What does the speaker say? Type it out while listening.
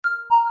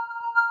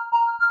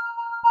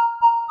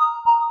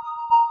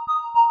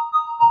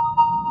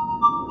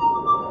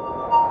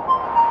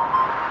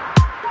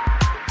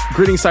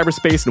Greetings,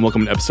 cyberspace, and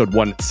welcome to episode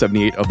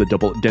 178 of the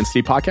Double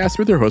Density podcast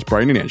with your host,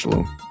 Brian and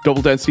Angelo.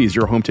 Double Density is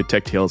your home to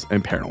tech tales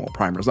and paranormal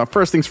primers. Now,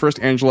 first things first,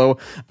 Angelo,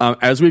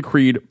 as we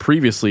agreed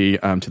previously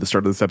to the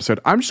start of this episode,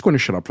 I'm just going to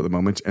shut up for the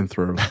moment and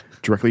throw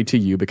directly to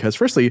you because,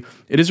 firstly,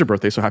 it is your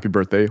birthday, so happy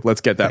birthday.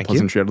 Let's get that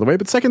pleasantry out of the way.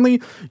 But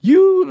secondly,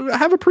 you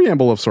have a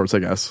preamble of sorts, I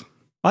guess.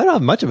 I don't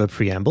have much of a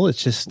preamble.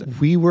 It's just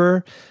we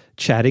were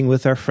chatting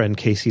with our friend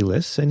Casey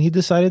Liss, and he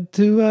decided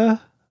to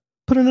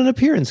put in an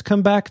appearance,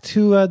 come back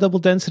to Double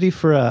Density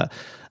for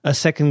a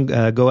second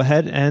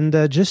go-ahead,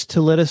 and just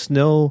to let us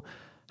know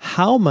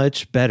how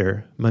much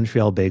better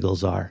Montreal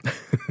bagels are.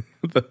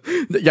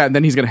 Yeah, and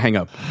then he's going to hang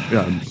up.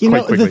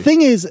 Quickly.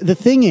 the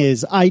thing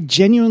is, I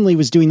genuinely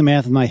was doing the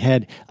math in my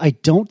head. I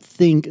don't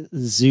think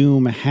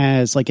Zoom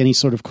has like any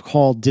sort of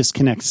call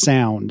disconnect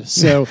sound.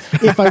 So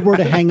if I were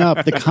to hang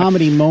up, the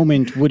comedy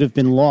moment would have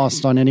been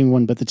lost on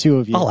anyone but the two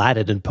of you. I'll add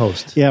it in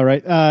post. Yeah,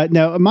 right.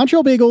 Now,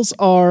 Montreal bagels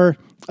are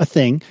a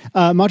thing.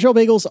 Montreal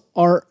bagels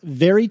are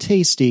very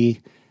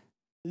tasty.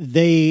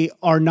 They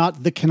are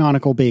not the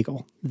canonical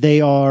bagel.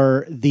 They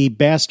are the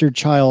bastard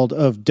child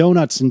of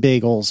donuts and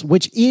bagels,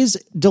 which is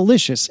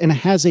delicious and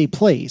has a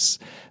place,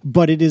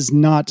 but it is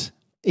not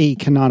a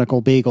canonical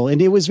bagel.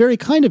 And it was very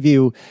kind of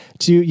you,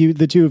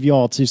 the two of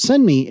y'all, to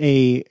send me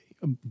a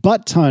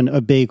butt ton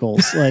of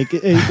bagels. Like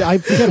I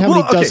forget how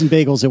many dozen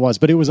bagels it was,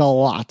 but it was a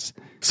lot.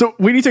 So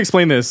we need to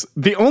explain this.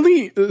 When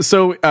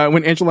Angela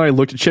and I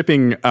looked at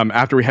shipping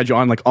after we had you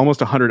on like almost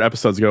 100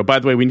 episodes ago, by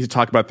the way, we need to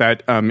talk about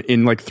that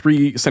in like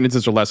 3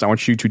 sentences or less. I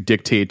want you to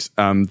dictate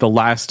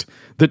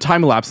the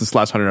time elapsed since the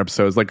last 100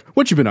 episodes, like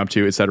what you've been up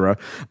to, etc.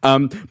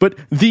 But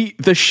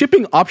the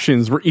shipping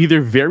options were either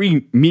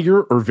very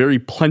meager or very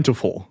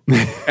plentiful.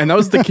 And that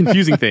was the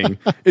confusing thing,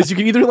 is you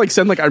can either like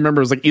send, like, I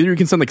remember it was like either you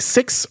can send like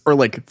 6 or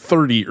like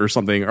 30 or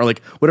something, or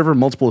like whatever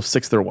multiple of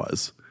 6 there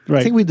was.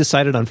 Right. I think we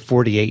decided on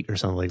 48 or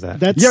something like that.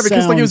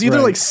 Because like it was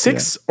either like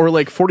 6 or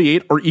like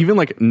 48 or even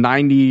like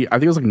 90. I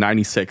think it was like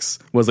 96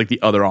 was like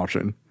the other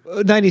option.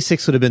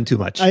 96 would have been too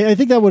much. I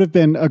think that would have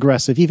been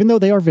aggressive, even though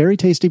they are very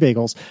tasty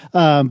bagels.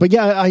 But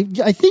yeah,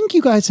 I think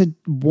you guys had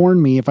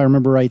warned me, if I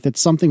remember right, that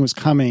something was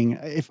coming.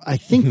 If I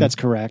think that's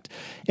correct.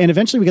 And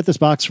eventually we get this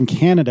box from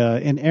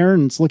Canada, and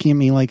Aaron's looking at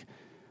me like,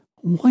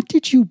 what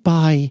did you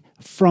buy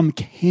from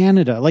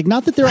Canada? Like,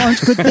 not that there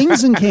aren't good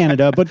things in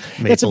Canada, but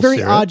it's a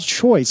very odd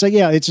choice. Like,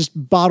 yeah, it's just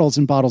bottles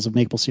and bottles of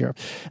maple syrup.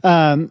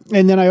 And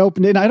then I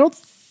opened it, and I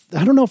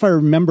don't know if I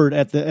remembered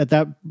at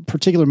that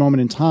particular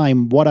moment in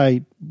time what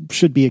I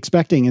should be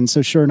expecting. And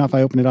so sure enough,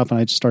 I opened it up and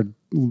I just started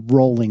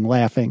rolling,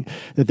 laughing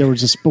that there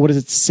was just, what is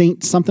it,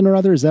 Saint something or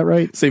other? Is that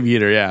right? Saint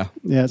Peter, yeah.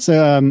 Yeah.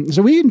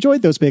 So we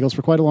enjoyed those bagels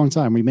for quite a long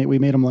time. We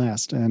made them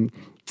last, and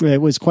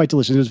it was quite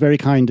delicious. It was very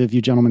kind of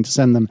you gentlemen to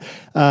send them.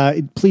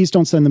 Please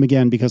don't send them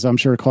again, because I'm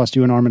sure it cost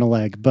you an arm and a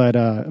leg. But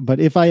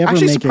if I ever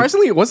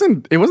surprisingly, it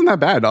wasn't that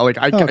bad. Like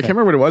I can't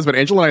remember what it was, but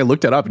Angela and I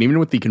looked it up, and even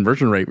with the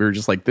conversion rate, we were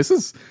just like, this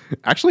is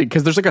actually,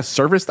 because there's like a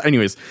service.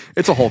 Anyways,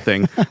 it's a whole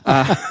thing.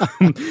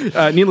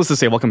 Needless to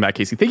say, welcome back,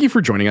 Casey. Thank you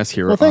for joining us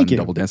here on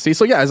Double Density.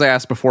 So yeah, as I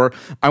asked before,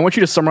 I want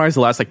you to summarize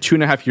the last like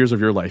 2.5 years of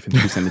your life in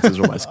 3 sentences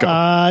or less. Go.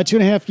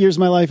 2.5 years of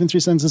my life in 3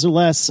 sentences or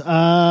less.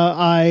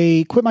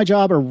 I quit my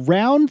job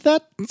around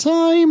that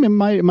time. It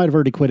might have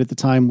already quit at the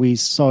time we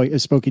spoke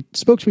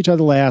to each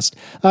other last,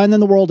 and then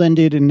the world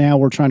ended, and now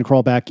we're trying to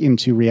crawl back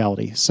into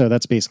reality. So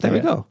that's basically there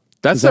we go.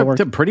 That's a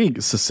pretty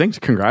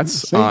succinct.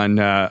 Congrats on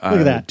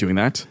doing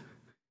that.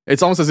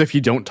 It's almost as if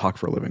you don't talk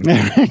for a living.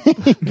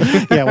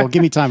 Yeah, well,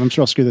 give me time. I'm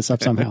sure I'll screw this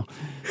up somehow.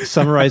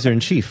 Summarizer in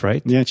chief,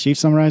 right? Yeah, chief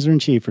summarizer in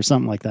chief or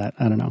something like that.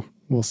 I don't know.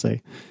 We'll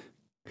see.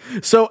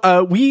 So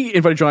we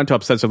invited John to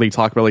obsessively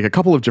talk about like a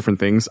couple of different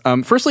things.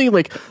 Firstly,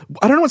 like,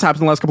 I don't know what's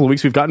happened in the last couple of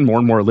weeks. We've gotten more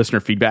and more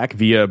listener feedback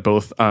via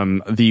both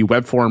the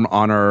web form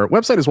on our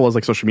website as well as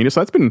like social media.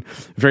 So that's been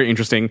very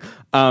interesting.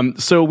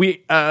 So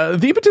we the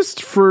impetus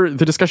for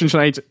the discussion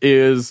tonight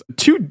is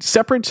 2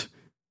 separate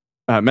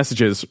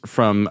messages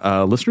from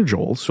listener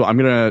Joel. So I'm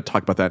going to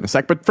talk about that in a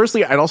sec. But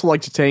firstly, I'd also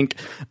like to thank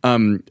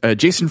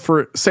Jason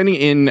for sending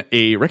in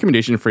a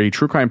recommendation for a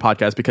true crime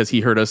podcast, because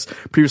he heard us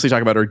previously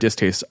talk about our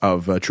distaste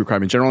of true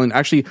crime in general. And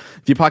actually,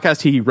 the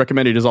podcast he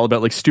recommended is all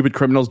about like stupid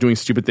criminals doing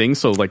stupid things.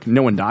 So like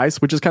no one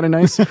dies, which is kind of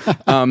nice.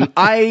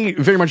 I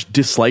very much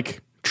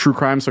dislike true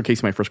crime. So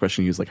Casey, my first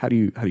question to you is like, how do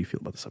you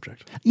feel about the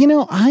subject? You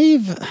know,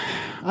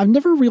 I've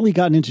never really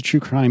gotten into true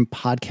crime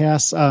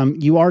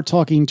podcasts. You are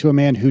talking to a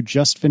man who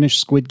just finished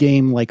Squid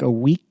Game like a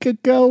week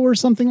ago or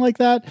something like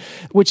that,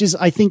 which is,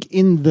 I think,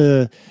 maybe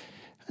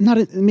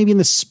in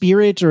the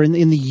spirit or in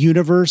the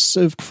universe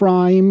of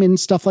crime and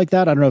stuff like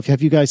that. I don't know.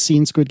 Have you guys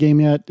seen Squid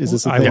Game yet? Is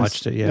this? I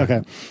watched it. Yeah.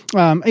 Okay.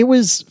 It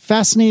was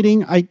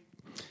fascinating. I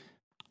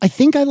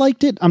think I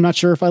liked it. I'm not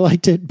sure if I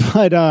liked it,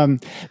 but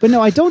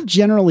no, I don't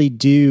generally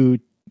do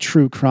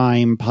true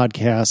crime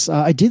podcasts.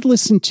 I did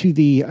listen to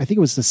I think it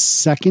was the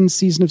 2nd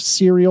season of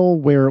Serial,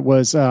 where it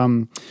was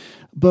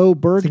Bo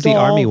Bergdahl. The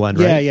army one,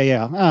 right?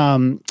 Yeah.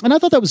 And I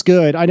thought that was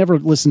good. I never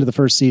listened to the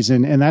first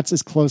season, and that's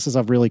as close as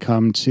I've really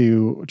come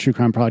to true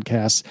crime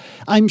podcasts.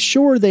 I'm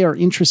sure they are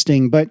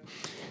interesting, but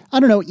I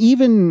don't know,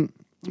 even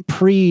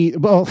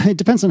well, it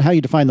depends on how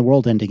you define the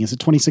world ending. Is it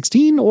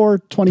 2016 or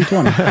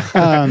 2020?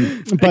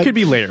 But it could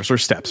be layers or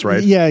steps,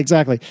 right? Yeah,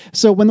 exactly.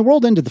 So when the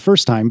world ended the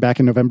first time back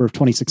in November of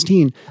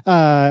 2016,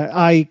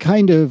 I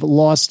kind of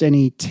lost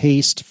any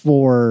taste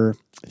for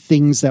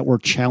things that were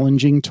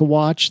challenging to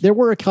watch. There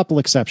were a couple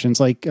exceptions,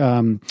 like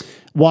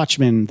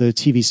Watchmen, the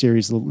TV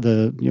series,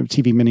 the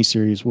TV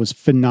miniseries was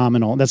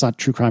phenomenal. That's not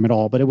true crime at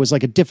all, but it was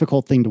like a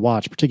difficult thing to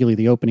watch, particularly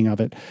the opening of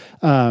it.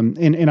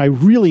 And I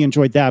really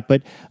enjoyed that,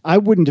 but I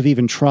wouldn't have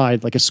even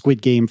tried like a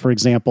Squid Game, for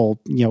example,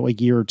 a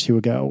year or two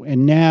ago.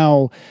 And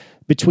now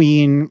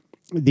between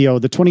the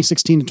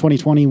 2016 to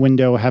 2020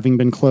 window having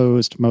been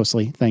closed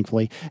mostly,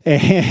 thankfully,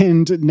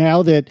 and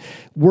now that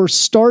we're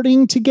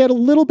starting to get a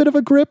little bit of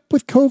a grip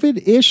with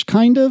COVID-ish,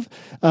 kind of,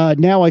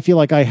 now I feel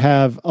like I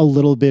have a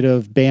little bit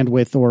of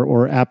bandwidth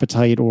or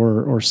appetite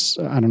or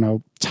I don't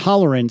know,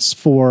 tolerance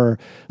for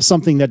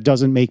something that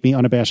doesn't make me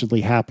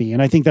unabashedly happy. And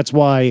I think it's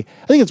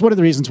one of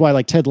the reasons why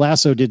like Ted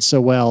Lasso did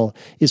so well,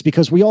 is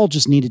because we all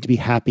just needed to be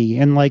happy.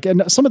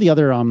 And some of the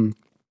other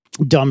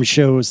dumb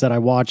shows that I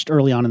watched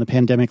early on in the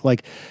pandemic,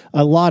 like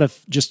a lot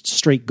of just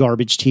straight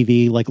garbage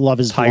TV, like Love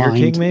is Blind. Tiger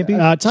King, maybe?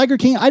 Tiger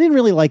King, I didn't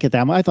really like it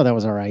that much. I thought that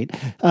was all right.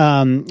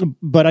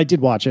 But I did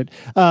watch it.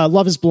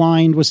 Love is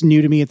Blind was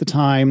new to me at the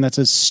time. That's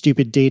a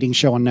stupid dating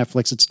show on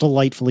Netflix. It's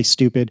delightfully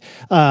stupid.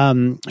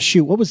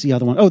 What was the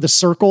other one? Oh, The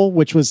Circle,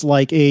 which was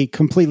like a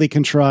completely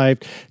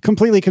contrived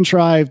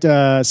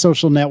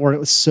social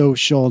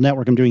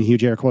network. I'm doing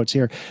huge air quotes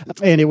here.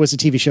 And it was a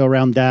TV show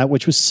around that,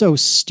 which was so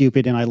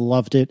stupid, and I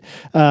loved it.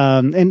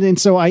 And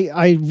so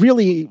I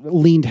really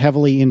leaned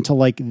heavily into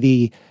like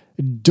the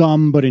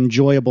dumb but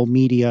enjoyable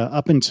media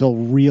up until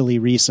really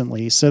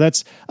recently. So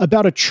that's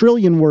about 1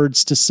 trillion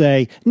words to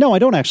say, no, I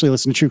don't actually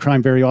listen to true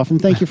crime very often.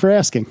 Thank you for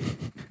asking.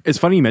 It's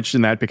funny you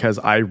mentioned that because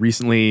I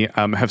recently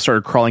have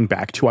started crawling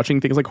back to watching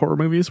things like horror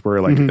movies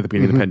where like at the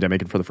beginning of the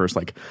pandemic and for the first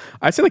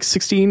I'd say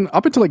 16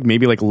 up until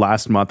maybe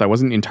last month, I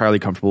wasn't entirely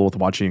comfortable with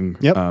watching,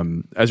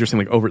 as you're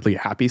saying, overtly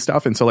happy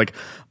stuff. And so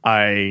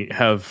I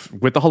have,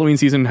 with the Halloween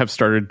season, have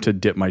started to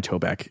dip my toe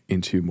back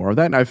into more of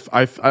that. And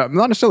I'm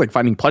not necessarily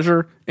finding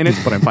pleasure in it,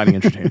 but I'm finding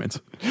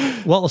entertainment.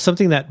 Well,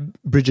 something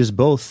that bridges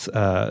both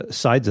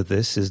sides of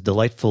this is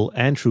delightful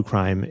and true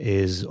crime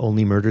is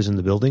Only Murders in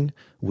the Building,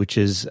 which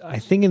is, I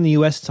think in the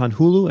US it's on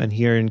Hulu, and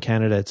here in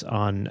Canada it's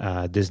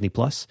on Disney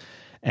Plus.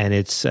 And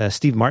it's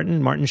Steve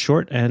Martin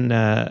Short,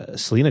 and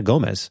Selena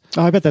Gomez.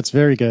 Oh, I bet that's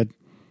very good.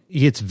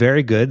 It's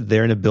very good.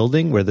 They're in a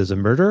building where there's a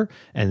murder,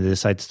 and they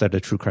decide to start a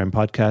true crime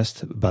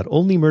podcast about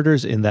only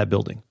murders in that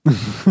building.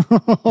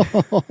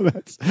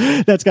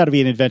 That's got to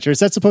be an adventure. Is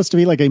that supposed to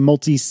be like a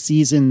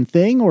multi-season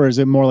thing, or is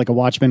it more like a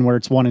Watchmen where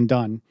it's one and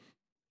done?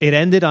 It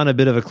ended on a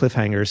bit of a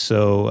cliffhanger,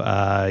 so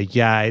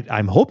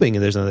I'm hoping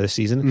there's another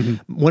season.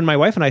 Mm-hmm. When my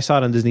wife and I saw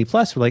it on Disney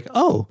Plus, we're like,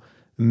 oh,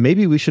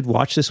 maybe we should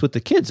watch this with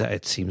the kids.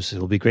 It seems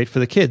it'll be great for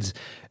the kids.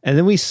 And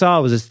then we saw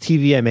it was a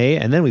TVMA,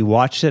 and then we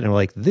watched it, and we're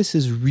like, this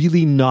is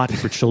really not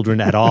for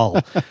children at all.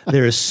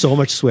 There is so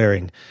much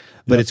swearing,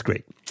 but it's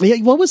great. Yeah,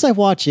 what was I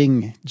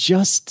watching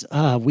just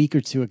a week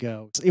or two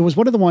ago? It was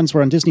one of the ones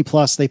where on Disney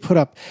Plus they put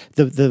up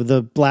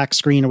the black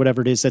screen or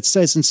whatever it is that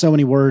says in so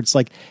many words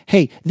like,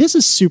 "Hey, this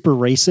is super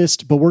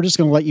racist, but we're just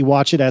going to let you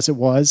watch it as it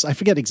was." I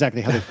forget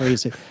exactly how they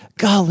phrased it.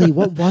 Golly,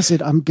 what was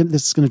it?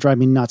 This is going to drive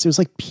me nuts. It was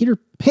like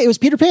It was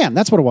Peter Pan.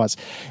 That's what it was.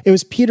 It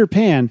was Peter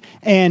Pan,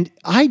 and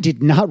I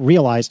did not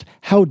realize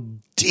how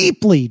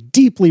deeply,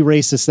 deeply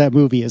racist that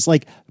movie is.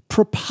 Like,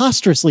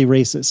 preposterously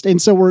racist.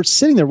 And so we're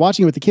sitting there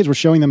watching it with the kids. We're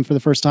showing them for the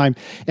first time.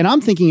 And I'm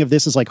thinking of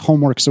this as like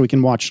homework so we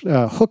can watch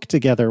Hook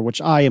together,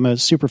 which I am a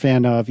super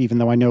fan of, even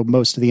though I know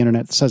most of the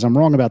internet says I'm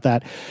wrong about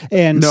that.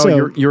 And no,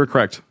 so, you're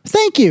correct.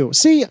 Thank you.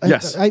 See,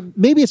 yes.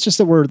 Maybe it's just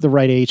that we're the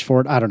right age for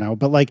it. I don't know.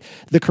 But like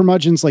the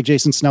curmudgeons like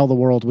Jason Snell of the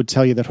world would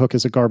tell you that Hook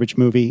is a garbage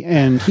movie.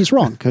 And he's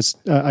wrong because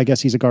I guess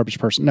he's a garbage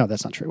person. No,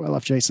 that's not true. I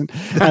love Jason.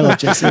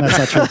 That's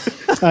not true.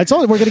 It's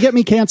only, we're going to get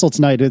me canceled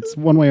tonight. It's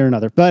one way or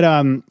another. But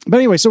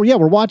anyway, so yeah,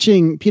 we're watching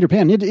Peter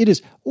Pan. It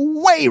is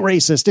way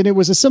racist, and it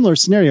was a similar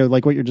scenario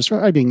like what you're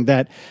describing,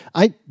 that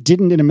I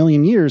didn't in a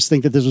million years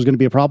think that this was going to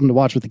be a problem to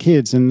watch with the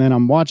kids, and then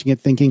I'm watching it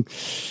thinking,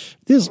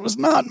 this was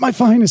not my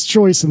finest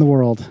choice in the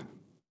world.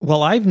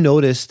 Well, I've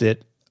noticed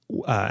it,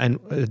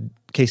 and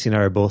Casey and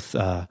I are both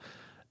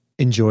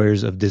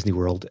enjoyers of Disney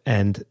World,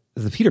 and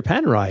the Peter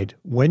Pan ride,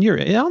 when you're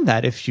on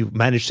that, if you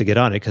manage to get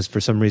on it, because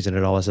for some reason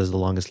it always has the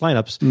longest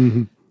lineups,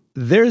 mm-hmm.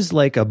 There's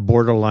like a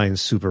borderline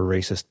super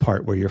racist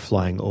part where you're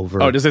flying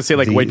over. Oh, does it say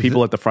like white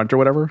people at the front or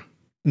whatever?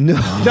 No,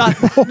 not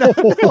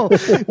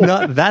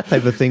that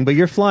type of thing. But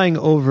you're flying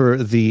over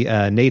the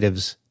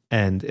natives,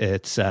 and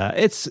it's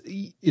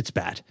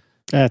bad.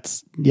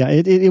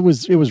 It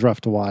was rough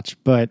to watch,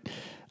 but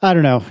I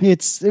don't know.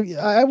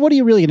 What are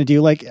you really going to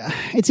do? Like,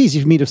 it's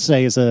easy for me to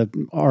say as a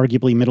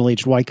arguably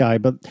middle-aged white guy,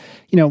 but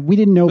we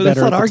didn't know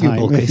better. That's not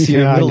arguable, Casey.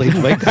 You're a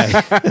middle-aged white guy.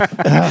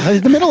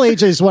 The middle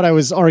age is what I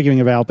was arguing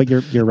about, but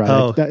you're right.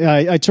 Oh.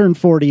 I turned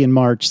 40 in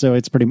March, so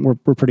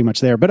we're pretty much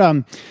there. But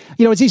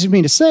it's easy for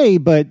me to say,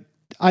 but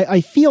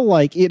I feel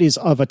like it is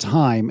of a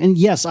time, and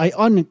yes, I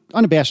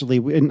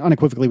unabashedly and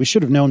unequivocally, we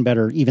should have known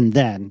better even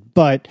then,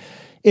 but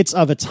it's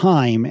of a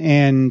time,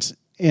 and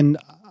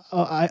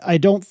I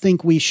don't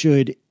think we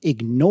should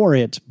ignore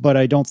it, but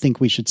I don't think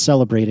we should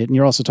celebrate it. And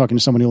you're also talking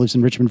to someone who lives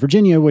in Richmond,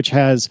 Virginia, which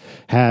has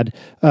had,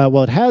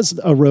 it has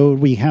a road.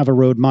 We have a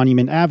road,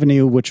 Monument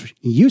Avenue, which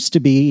used to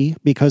be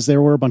because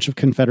there were a bunch of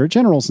Confederate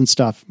generals and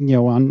stuff,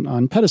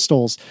 on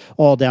pedestals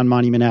all down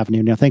Monument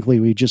Avenue. Now, thankfully,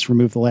 we just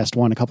removed the last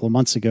one a couple of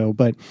months ago.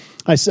 But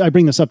I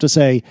bring this up to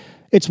say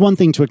it's one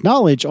thing to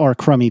acknowledge our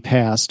crummy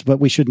past, but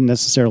we shouldn't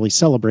necessarily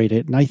celebrate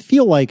it. And I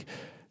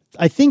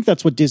think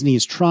that's what Disney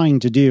is trying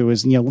to do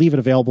is, leave it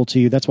available to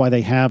you. That's why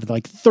they have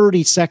like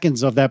 30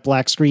 seconds of that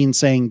black screen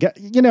saying,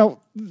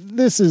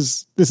 this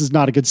is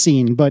not a good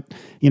scene, but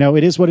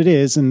it is what it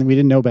is. And we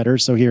didn't know better.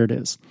 So here it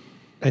is.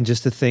 And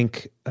just to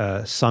think,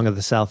 Song of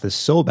the South is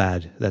so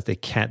bad that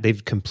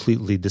they've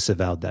completely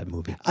disavowed that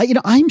movie.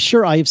 I'm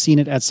sure I have seen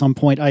it at some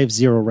point. I have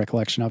zero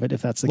recollection of it,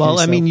 if that's the case. Well,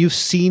 I mean, you've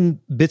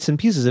seen bits and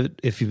pieces of it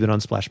if you've been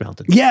on Splash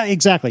Mountain. Yeah,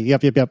 exactly.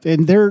 Yep.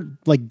 And they're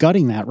like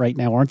gutting that right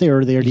now, aren't they?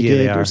 Or they already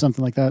did or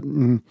something like that.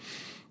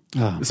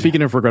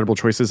 Speaking of regrettable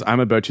choices, I'm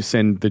about to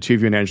send the two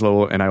of you and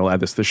Angelo, and I will add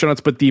this to the show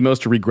notes, but the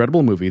most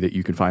regrettable movie that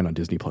you can find on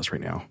Disney Plus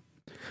right now.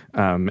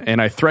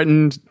 And I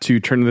threatened to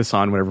turn this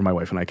on whenever my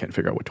wife and I can't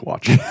figure out what to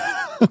watch.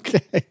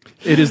 Okay.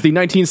 It is the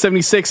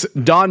 1976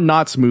 Don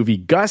Knotts movie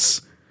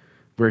Gus,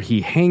 where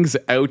he hangs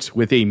out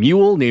with a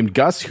mule named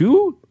Gus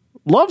who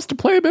loves to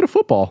play a bit of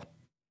football.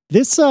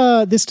 This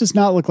does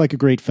not look like a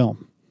great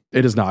film.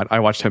 It is not. I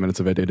watched 10 minutes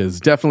of it. It is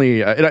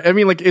definitely,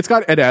 it's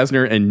got Ed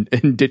Asner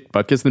and Dick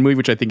Butkus in the movie,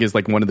 which I think is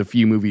like one of the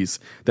few movies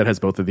that has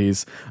both of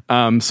these.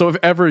 So if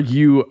ever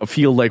you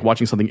feel like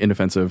watching something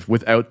inoffensive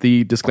without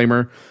the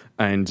disclaimer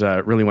and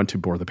really want to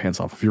bore the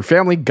pants off of your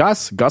family,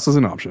 Gus is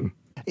an option.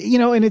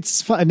 And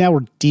it's fun. Now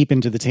we're deep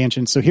into the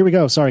tangent. So here we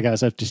go. Sorry,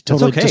 guys. I've just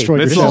totally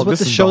destroyed this. This is what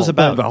the show's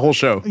about. The whole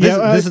show.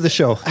 This is the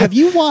show. Have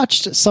you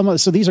watched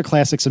so these are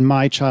classics in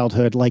my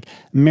childhood, like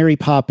Mary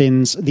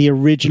Poppins, the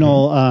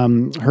original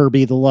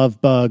Herbie the Love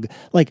Bug.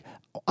 Like,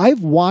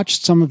 I've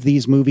watched some of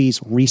these movies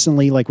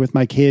recently, like with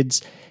my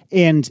kids,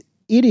 and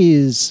it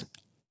is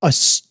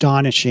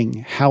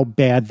astonishing how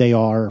bad they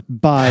are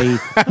by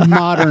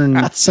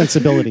modern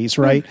sensibilities,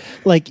 right?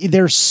 Like,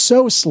 they're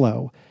so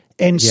slow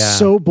and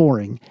so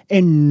boring,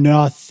 and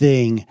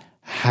nothing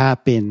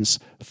happens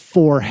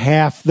for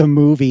half the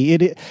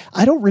movie.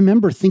 I don't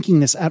remember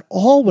thinking this at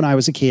all when I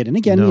was a kid. And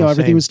again,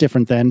 everything was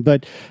different then,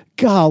 but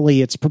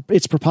golly, it's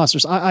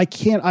preposterous.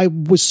 I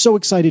was so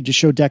excited to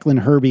show Declan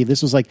Herbie.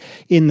 This was like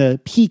in the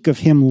peak of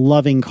him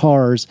loving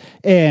cars,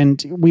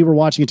 and we were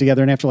watching it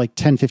together, and after like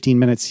 10, 15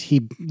 minutes,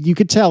 you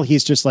could tell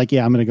he's just like,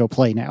 yeah, I'm going to go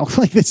play now.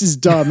 Like, this is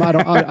dumb. I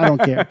don't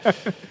care.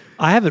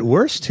 I have it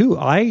worse too.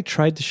 I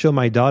tried to show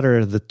my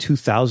daughter the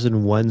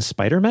 2001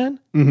 Spider-Man,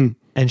 and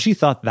she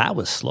thought that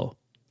was slow.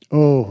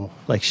 Oh,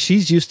 like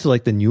she's used to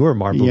like the newer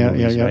Marvel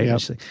movies, right? Yeah.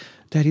 She's like,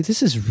 Daddy,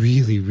 this is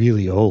really,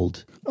 really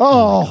old.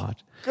 Oh my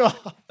God.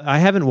 I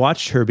haven't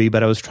watched Herbie,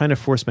 but I was trying to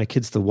force my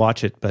kids to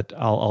watch it, but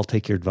I'll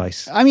take your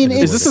advice. I mean,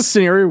 is this a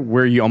scenario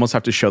where you almost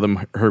have to show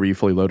them Herbie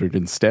Fully Loaded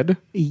instead?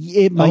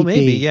 It might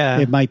be. Yeah.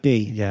 It might be.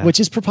 Yeah. Which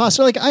is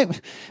preposterous.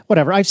 Like,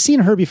 whatever. I've seen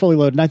Herbie Fully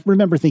Loaded, and I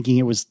remember thinking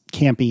it was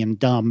campy and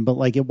dumb, but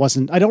like it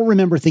wasn't. I don't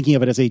remember thinking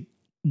of it as a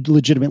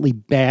legitimately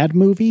bad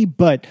movie,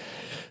 but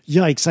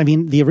yikes. I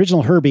mean, the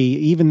original Herbie,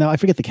 even though I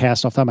forget the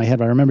cast off the top of my head,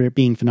 but I remember it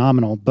being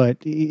phenomenal, but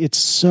it's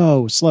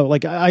so slow.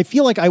 Like, I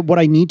feel like what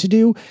I need to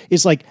do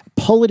is like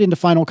pull it into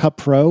Final Cut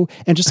Pro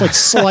and just like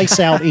slice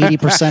out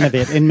 80% of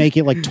it and make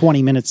it like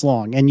 20 minutes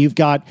long. And you've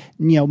got,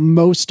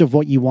 most of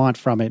what you want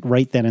from it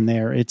right then and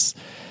there. It's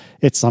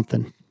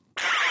something.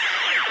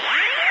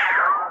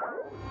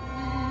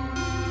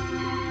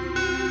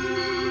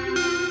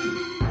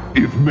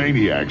 If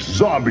maniacs,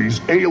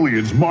 zombies,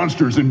 aliens,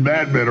 monsters, and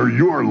madmen are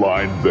your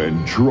line,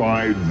 then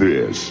try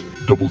this.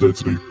 Double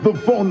Density. The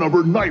phone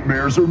number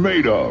nightmares are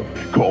made of.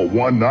 Call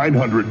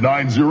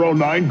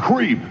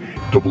 1-900-909-CREEP.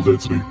 Double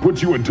Density.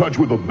 Puts you in touch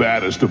with the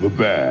baddest of the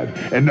bad.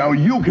 And now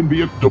you can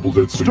be a Double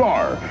Density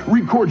star.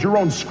 Record your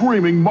own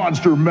screaming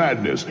monster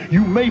madness.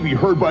 You may be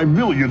heard by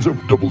millions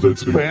of Double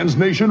Density fans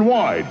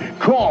nationwide.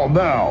 Call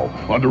now.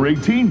 Under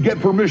 18, get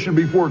permission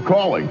before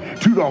calling.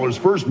 $2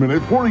 first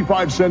minute,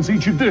 45 cents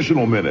each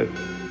additional minute.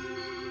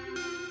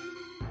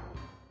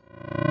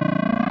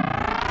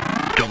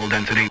 Double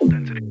Density.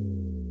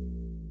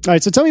 All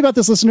right, so tell me about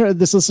this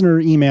listener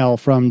email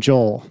from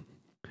Joel.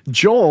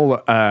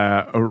 Joel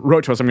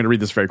wrote to us. I'm going to read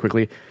this very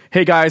quickly.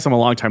 Hey guys, I'm a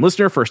longtime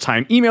listener, first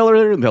time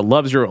emailer that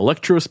loves your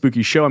electro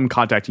spooky show. I'm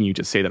contacting you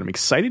to say that I'm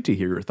excited to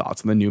hear your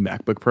thoughts on the new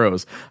MacBook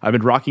Pros. I've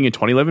been rocking a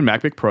 2011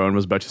 MacBook Pro and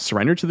was about to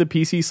surrender to the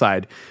PC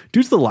side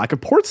due to the lack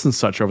of ports and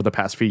such over the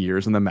past few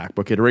years in the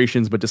MacBook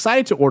iterations, but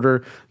decided to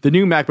order the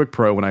new MacBook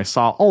Pro when I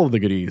saw all of the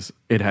goodies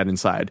it had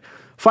inside.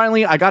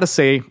 Finally, I gotta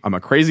say, I'm a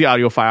crazy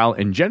audiophile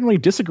and generally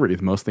disagree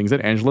with most things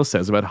that Angelo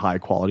says about high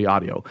quality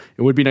audio.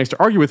 It would be nice to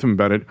argue with him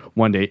about it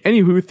one day.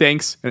 Anywho,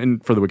 thanks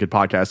and for the Wicked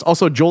podcast.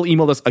 Also, Joel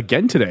emailed us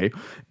again today.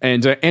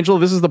 And Angelo,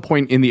 this is the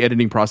point in the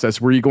editing process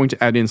where you're going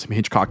to add in some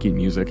Hitchcockian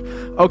music.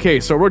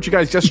 Okay, so I wrote you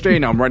guys yesterday.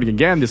 Now I'm writing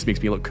again. This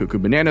makes me look cuckoo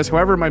bananas.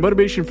 However, my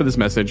motivation for this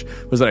message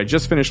was that I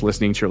just finished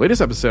listening to your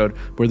latest episode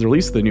where the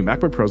release of the new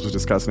MacBook Pros was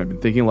discussed, and I've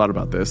been thinking a lot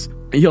about this.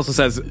 He also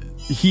says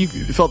he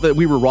felt that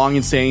we were wrong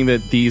in saying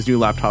that these new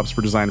laptops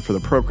were designed for the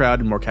pro crowd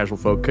and more casual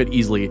folk could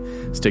easily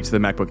stick to the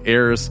MacBook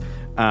Airs.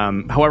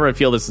 However, I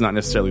feel this is not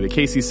necessarily the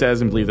case, he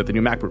says, and believe that the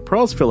new MacBook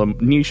Pros fill a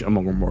niche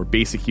among more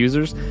basic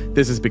users.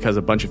 This is because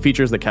a bunch of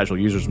features that casual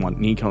users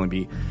need can only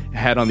be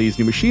had on these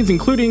new machines,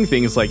 including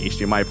things like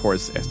HDMI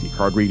ports, SD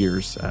card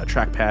readers,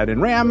 trackpad and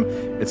RAM,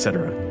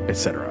 etc.,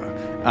 etc.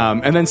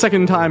 And then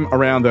second time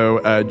around,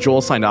 though,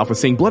 Joel signed off with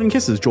saying "blood and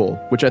kisses, Joel,"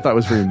 which I thought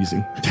was very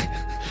amusing.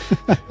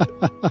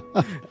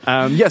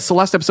 Yes, so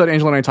last episode,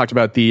 Angela and I talked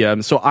about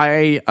the. So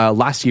I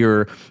last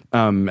year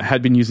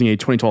had been using a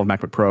 2012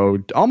 MacBook Pro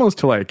almost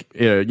to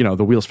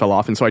the wheels fell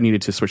off, and so I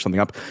needed to switch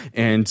something up.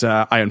 And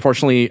I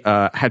unfortunately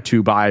had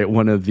to buy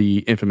one of the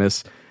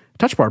infamous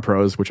Touch Bar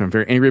Pros, which I'm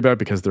very angry about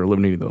because they're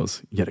eliminating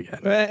those yet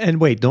again.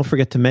 And wait, don't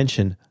forget to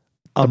mention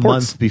a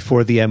month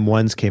before the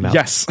M1s came out.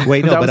 Yes,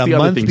 wait, no, but a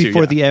month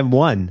before the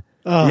M1.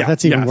 Oh, yeah,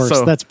 that's even worse.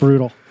 So, that's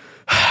brutal.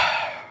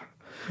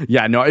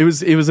 Yeah, no, it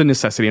was a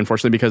necessity,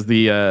 unfortunately, because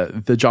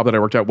the job that I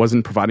worked at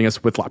wasn't providing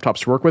us with laptops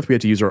to work with. We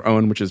had to use our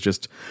own, which is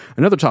just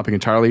another topic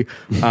entirely,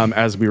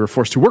 as we were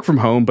forced to work from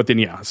home. But then,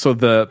 yeah, so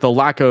the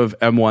lack of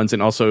M1s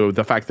and also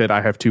the fact that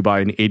I have to buy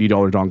an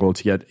 $80 dongle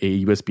to get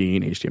a USB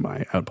and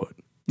HDMI output.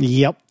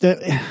 Yep.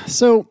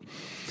 So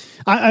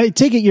I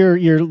take it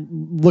you're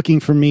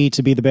looking for me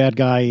to be the bad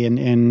guy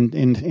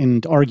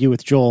and argue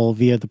with Joel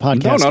via the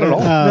podcast. No, not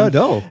at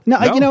all.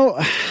 No.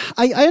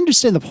 I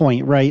understand the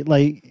point, right?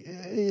 Like,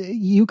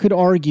 you could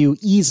argue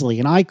easily,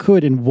 and I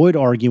could and would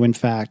argue, in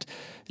fact,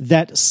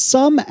 that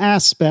some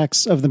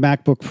aspects of the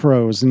MacBook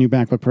Pros, the new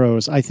MacBook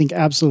Pros, I think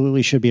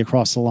absolutely should be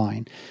across the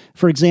line.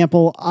 For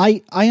example,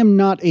 I am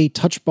not a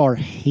Touch Bar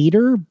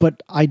hater,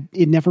 but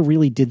it never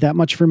really did that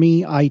much for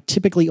me. I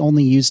typically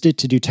only used it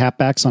to do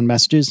tapbacks on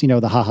messages,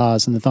 the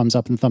ha-has and the thumbs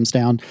up and thumbs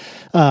down.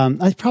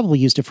 I probably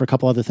used it for a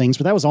couple other things,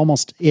 but that was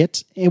almost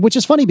it, which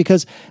is funny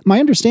because my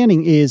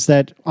understanding is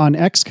that on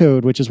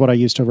Xcode, which is what I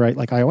use to write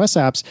like iOS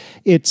apps,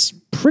 it's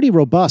pretty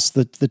robust,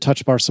 the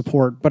Touch Bar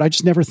support, but I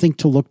just never think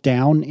to look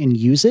down and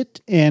use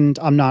it. And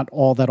I'm not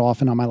all that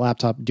often on my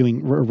laptop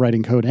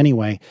writing code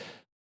anyway.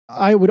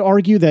 I would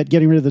argue that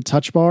getting rid of the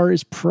Touch Bar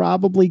is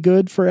probably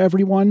good for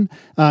everyone.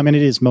 And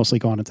it is mostly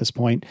gone at this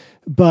point,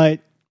 but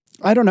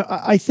I don't know.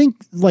 I think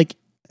like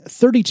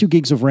 32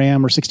 gigs of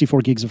RAM or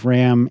 64 gigs of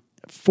RAM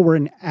for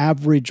an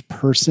average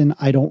person,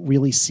 I don't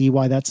really see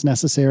why that's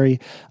necessary.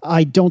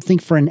 I don't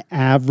think for an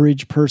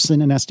average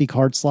person, an SD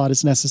card slot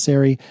is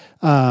necessary.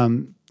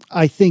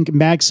 I think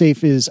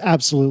MagSafe is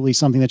absolutely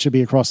something that should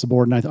be across the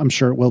board, and I'm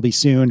sure it will be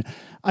soon.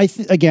 I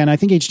think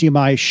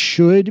HDMI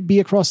should be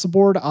across the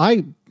board.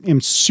 I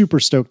am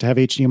super stoked to have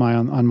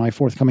HDMI on my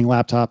forthcoming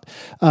laptop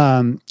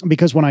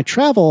because when I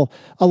travel,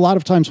 a lot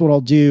of times what I'll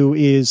do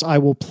is I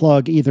will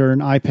plug either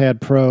an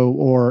iPad Pro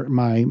or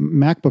my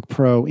MacBook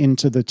Pro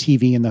into the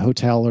TV in the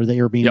hotel or the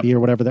Airbnb or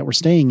whatever that we're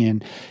staying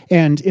in.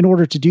 And in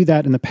order to do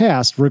that in the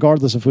past,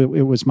 regardless if it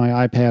was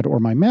my iPad or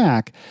my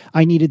Mac,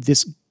 I needed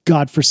this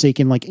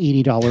godforsaken like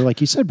 $80, like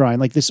you said, Brian,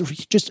 like this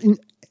just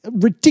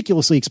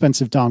ridiculously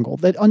expensive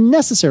dongle, that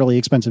unnecessarily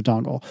expensive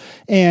dongle.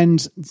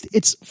 And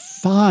it's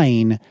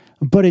fine,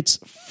 but it's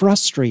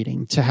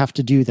frustrating to have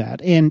to do that.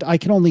 And I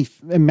can only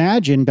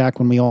imagine back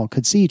when we all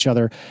could see each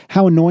other,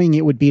 how annoying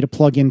it would be to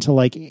plug into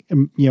like,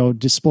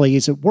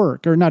 displays at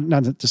work, or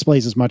not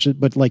displays as much,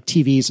 but like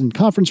TVs in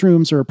conference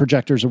rooms or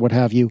projectors or what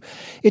have you.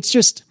 It's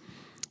just,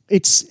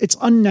 it's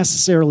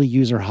unnecessarily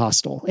user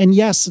hostile. And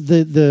yes,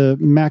 the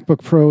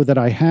MacBook Pro that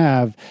I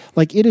have,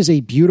 like, it is a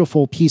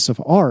beautiful piece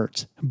of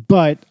art,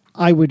 but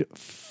I would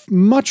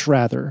much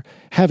rather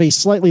have a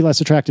slightly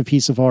less attractive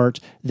piece of art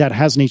that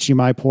has an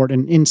HDMI port.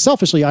 And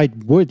selfishly, I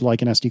would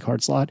like an SD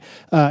card slot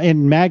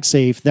and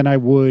MagSafe than I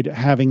would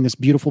having this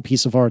beautiful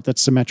piece of art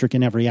that's symmetric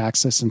in every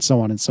axis and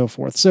so on and so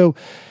forth. So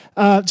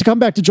to come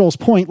back to Joel's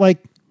point, like,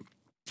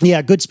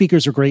 yeah, good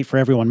speakers are great for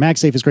everyone.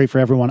 MagSafe is great for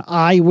everyone.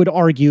 I would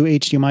argue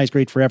HDMI is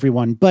great for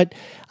everyone, but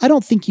I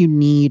don't think you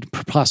need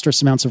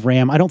preposterous amounts of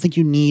RAM. I don't think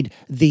you need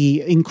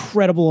the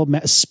incredible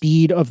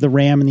speed of the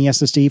RAM and the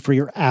SSD for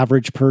your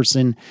average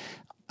person.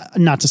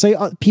 Not to say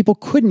people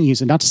couldn't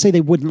use it, not to say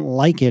they wouldn't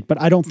like it,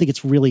 but I don't think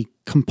it's really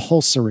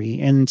compulsory.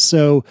 And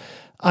so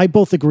I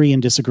both agree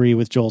and disagree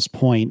with Joel's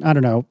point. I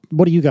don't know.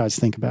 What do you guys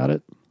think about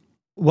it?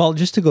 Well,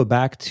 just to go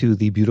back to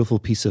the beautiful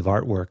piece of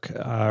artwork,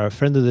 our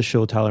friend of the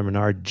show, Tyler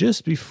Menard,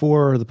 just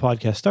before the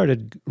podcast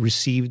started,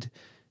 received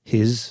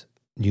his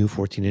new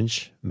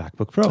 14-inch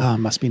MacBook Pro. Oh,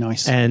 must be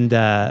nice. And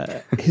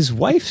his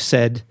wife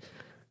said,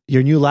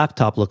 your new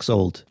laptop looks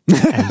old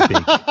and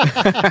big.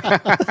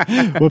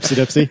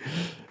 Whoopsie-dipsy.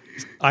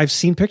 I've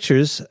seen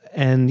pictures,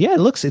 and yeah,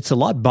 it's a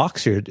lot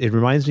boxier. It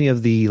reminds me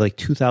of the like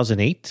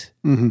 2008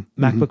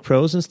 MacBook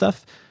Pros and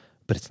stuff.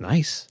 But it's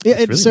nice. Yeah,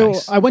 it's really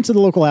nice. I went to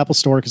the local Apple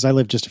store because I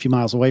live just a few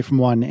miles away from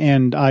one,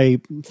 and I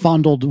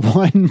fondled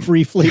one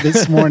briefly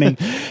this morning,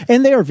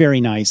 and they are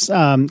very nice.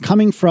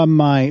 Coming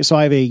from I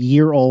have a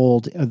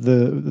year-old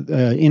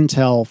the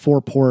Intel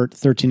 4-port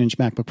 13-inch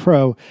MacBook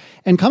Pro,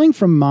 and coming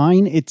from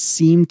mine, it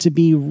seemed to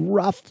be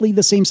roughly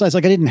the same size.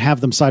 Like I didn't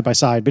have them side by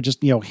side, but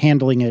just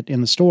handling it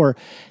in the store,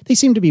 they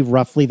seemed to be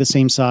roughly the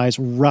same size,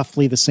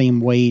 roughly the same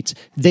weight.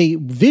 They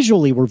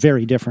visually were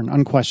very different,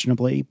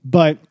 unquestionably,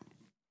 but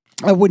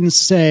I wouldn't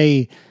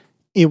say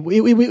it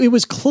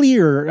was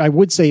clear. I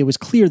would say it was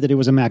clear that it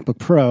was a MacBook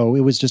Pro.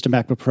 It was just a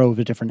MacBook Pro of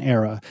a different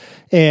era.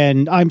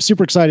 And I'm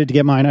super excited to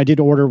get mine. I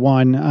did order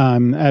one.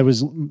 I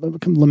was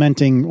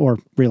lamenting, or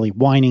really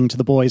whining to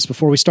the boys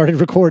before we started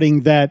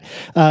recording, that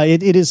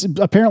it is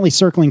apparently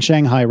circling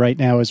Shanghai right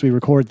now as we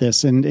record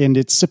this. And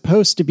it's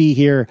supposed to be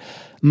here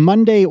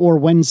Monday or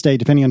Wednesday,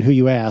 depending on who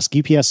you ask.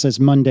 UPS says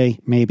Monday,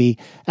 maybe.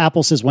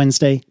 Apple says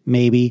Wednesday,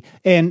 maybe.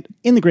 And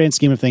in the grand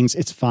scheme of things,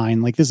 it's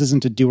fine. Like, this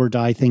isn't a do or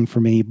die thing for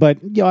me. But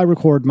I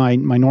record my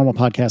normal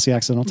podcast, the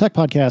Accidental Tech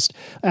Podcast,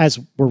 as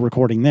we're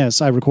recording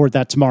this. I record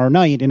that tomorrow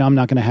night, and I'm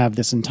not going to have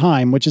this in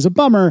time, which is a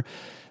bummer.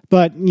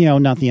 But,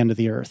 not the end of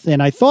the earth.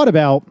 And I thought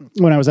about,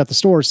 when I was at the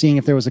store, seeing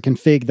if there was a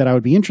config that I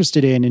would be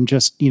interested in, and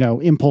just,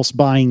 impulse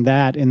buying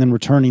that and then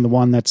returning the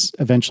one that's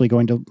eventually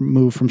going to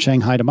move from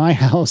Shanghai to my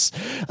house.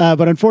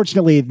 But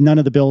unfortunately, none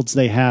of the builds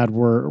they had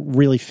were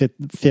really fit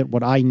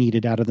what I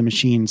needed out of the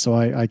machine. So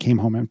I came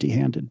home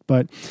empty-handed.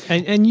 But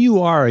and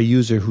you are a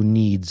user who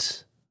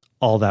needs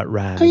all that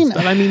RAM.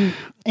 I mean,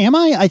 am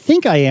I? I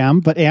think I am,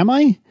 but am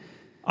I?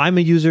 I'm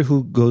a user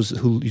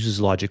who uses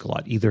Logic a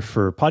lot, either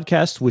for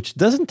podcasts, which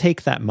doesn't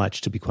take that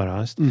much, to be quite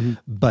honest,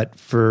 but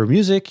for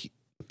music,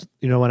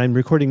 when I'm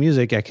recording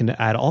music, I can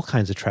add all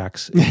kinds of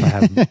tracks if I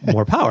have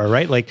more power,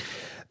 right? Like,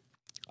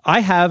 I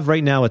have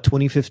right now a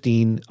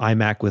 2015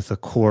 iMac with a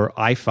Core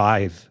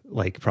i5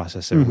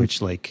 processor,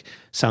 which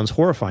sounds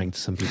horrifying to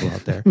some people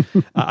out there.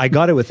 I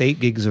got it with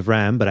 8 gigs of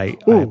RAM, but I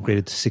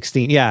upgraded to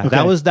 16. Yeah, okay.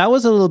 That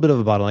was a little bit of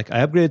a bottleneck.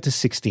 I upgraded to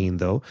 16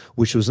 though,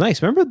 which was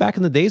nice. Remember back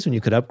in the days when you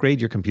could upgrade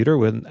your computer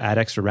and add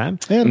extra RAM?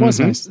 Yeah, it was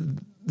nice.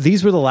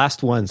 These were the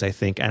last ones, I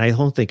think, and I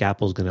don't think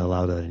Apple's going to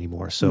allow that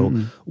anymore. So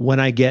when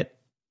I get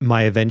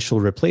my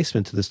eventual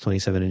replacement to this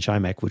 27-inch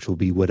iMac, which will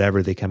be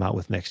whatever they come out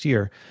with next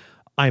year,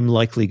 I'm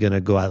likely going to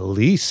go at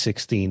least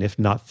 16, if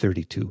not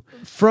 32.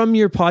 From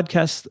your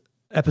podcast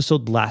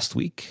episode last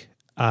week,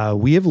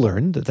 we have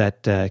learned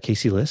that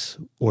Casey Liss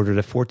ordered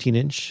a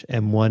 14-inch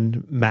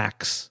M1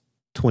 Max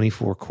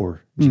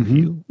 24-core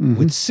GPU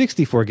with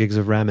 64 gigs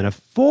of RAM and a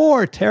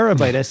 4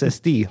 terabyte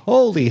SSD.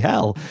 Holy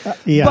hell.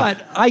 Yeah.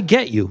 But I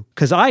get you,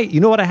 because you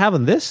know what I have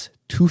on this?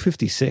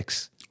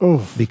 256.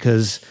 Oh.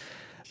 Because,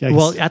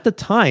 well, at the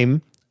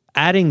time,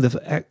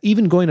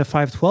 even going to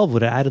 512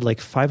 would have added like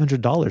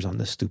 $500 on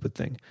this stupid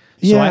thing.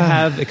 So I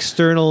have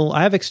external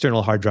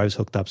hard drives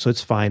hooked up, so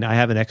it's fine. I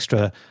have an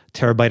extra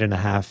 1.5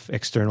 terabyte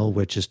external,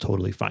 which is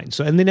totally fine.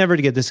 So, and they never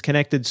get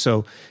disconnected,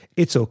 so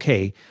it's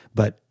okay.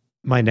 But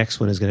my next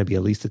one is going to be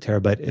at least 1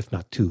 terabyte, if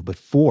not 2, but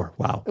 4.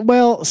 Wow.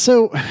 Well,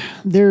 so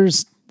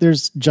there's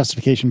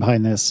justification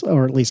behind this,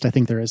 or at least I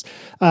think there is.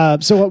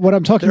 So what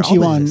I'm talking to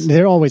you on,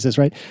 there always is,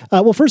 right?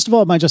 Well, first of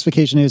all, my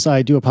justification is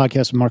I do a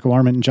podcast with Marco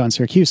Arment and John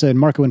Siracusa, and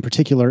Marco in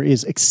particular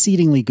is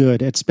exceedingly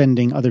good at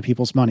spending other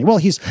people's money. Well,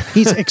 he's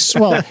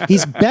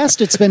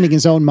best at spending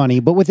his own money,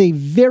 but with a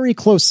very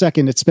close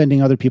second at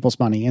spending other people's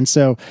money. And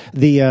so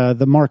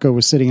the Marco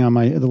was sitting on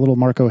the little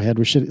Marco head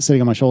was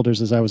sitting on my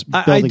shoulders as I was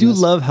building I do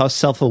love how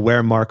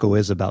self-aware Marco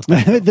is about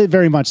that.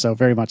 Very much so,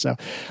 very much so.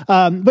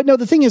 But no,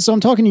 the thing is, so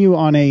I'm talking to you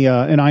on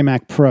an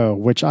iMac Pro,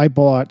 which I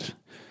bought,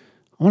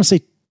 I want to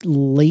say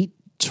late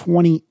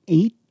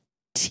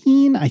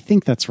 2018. I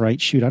think that's right.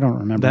 Shoot, I don't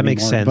remember. That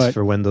makes sense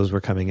for when those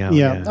were coming out.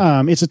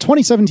 Yeah. It's a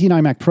 2017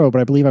 iMac Pro, but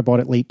I believe I bought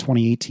it late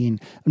 2018.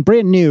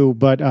 Brand new,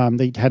 but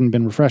they hadn't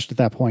been refreshed at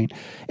that point.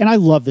 And I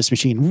love this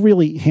machine.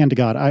 Really, hand to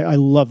God, I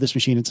love this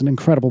machine. It's an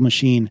incredible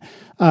machine.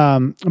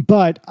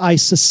 But I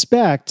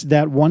suspect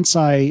that once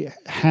I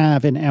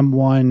have an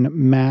M1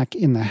 Mac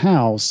in the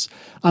house,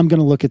 I'm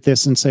going to look at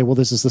this and say, well,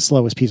 this is the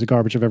slowest piece of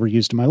garbage I've ever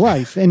used in my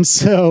life. And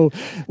so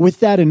with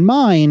that in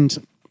mind,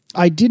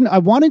 I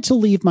wanted to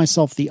leave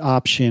myself the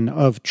option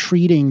of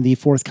treating the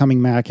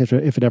forthcoming Mac, if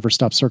it ever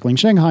stops circling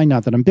Shanghai,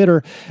 not that I'm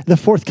bitter, the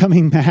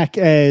forthcoming Mac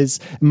as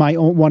my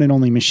one and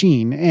only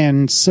machine.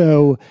 And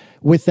so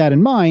with that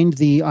in mind,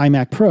 the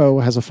iMac Pro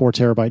has a 4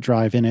 terabyte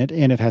drive in it,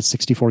 and it has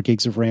 64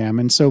 gigs of RAM.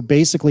 And so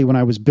basically when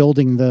I was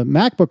building the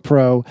MacBook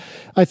Pro,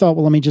 I thought,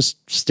 well, let me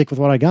just stick with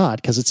what I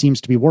got because it seems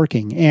to be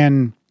working.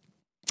 And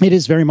It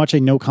is very much a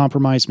no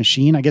compromise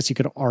machine. I guess you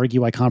could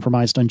argue I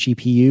compromised on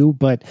GPU,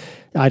 but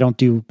I don't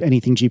do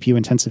anything GPU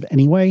intensive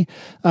anyway.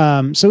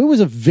 So it was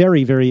a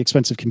very, very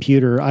expensive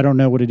computer. I don't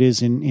know what it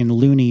is in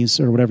loonies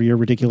or whatever your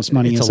ridiculous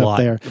money is up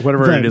there.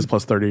 Whatever it is,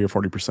 plus 30 or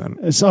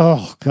 40%.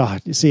 Oh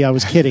God! You see, I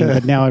was kidding,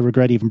 but now I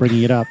regret even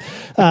bringing it up.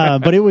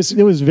 But it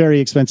was very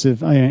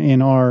expensive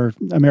in our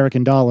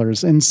American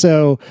dollars, and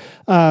so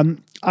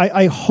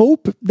I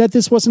hope that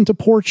this wasn't a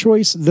poor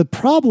choice. The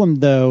problem,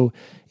 though,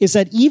 is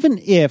that even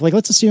if, like,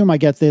 let's assume I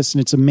get this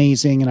and it's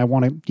amazing and I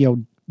want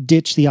to,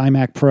 ditch the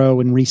iMac Pro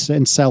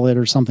and sell it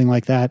or something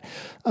like that.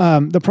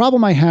 The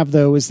problem I have,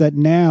 though, is that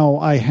now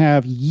I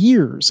have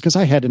years, because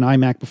I had an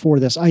iMac before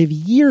this, I have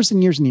years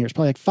and years and years,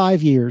 probably like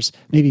 5 years,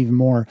 maybe even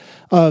more,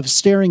 of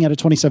staring at a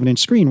 27-inch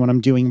screen when I'm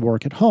doing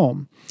work at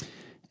home.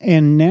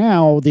 And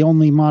now the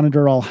only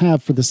monitor I'll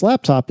have for this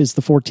laptop is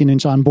the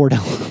 14-inch onboard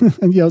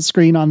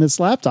screen on this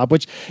laptop,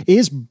 which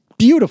is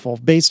beautiful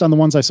based on the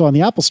ones I saw in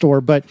the Apple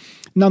Store, but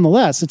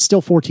nonetheless, it's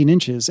still 14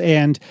 inches.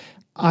 And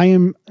I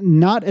am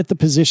not at the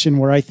position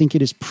where I think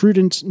it is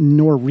prudent,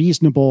 nor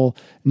reasonable,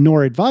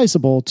 nor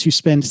advisable to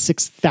spend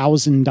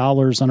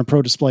 $6,000 on a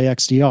Pro Display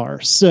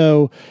XDR.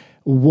 So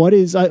what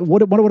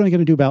am I going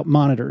to do about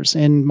monitors?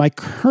 And my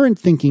current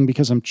thinking,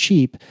 because I'm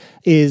cheap,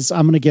 is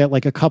I'm going to get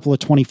like a couple of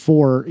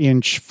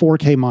 24-inch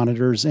 4K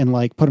monitors and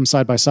like put them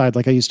side by side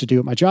like I used to do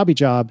at my jobby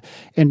job,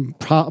 and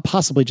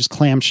possibly just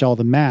clamshell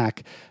the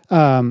Mac,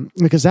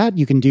 because that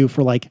you can do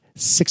for like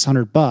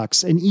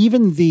 $600. And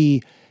even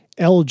the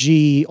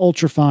LG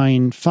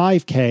Ultrafine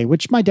 5K,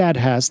 which my dad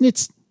has, and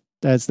it's,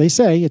 as they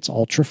say, it's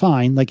ultra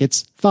fine, like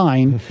it's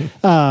fine,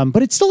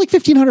 but it's still like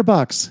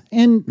 $1,500.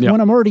 And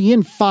when I'm already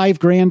in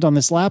 $5,000 on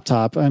this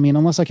laptop, I mean,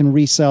 unless I can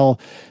resell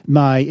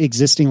my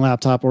existing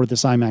laptop or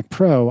this iMac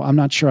Pro, I'm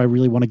not sure I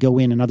really want to go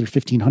in another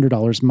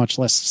 $1,500, much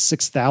less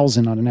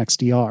 $6,000 on an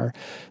XDR.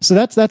 So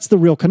that's the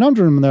real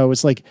conundrum, though.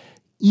 Is like,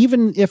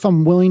 even if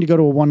I'm willing to go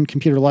to a one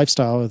computer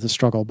lifestyle, it's a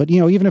struggle. But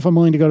even if I'm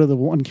willing to go to the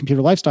one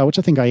computer lifestyle, which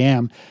I think I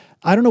am,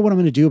 I don't know what I'm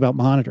going to do about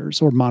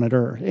monitors or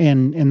monitor,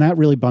 and that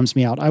really bums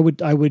me out. I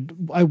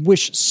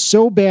wish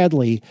so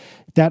badly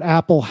that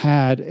Apple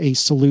had a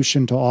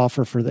solution to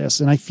offer for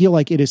this, and I feel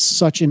like it is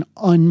such an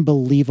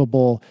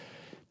unbelievable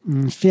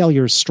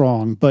failure is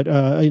strong, but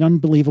an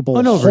unbelievable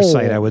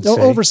oversight. I would say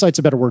oversight's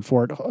a better word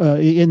for it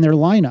in their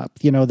lineup.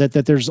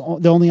 That there's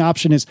the only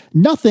option is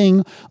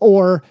nothing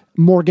or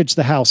mortgage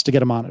the house to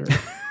get a monitor.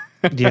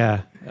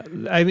 Yeah.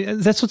 I mean,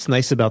 that's what's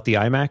nice about the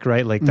iMac,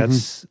 right? Like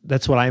that's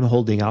what I'm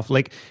holding off.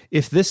 Like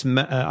if this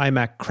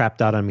iMac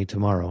crapped out on me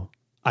tomorrow,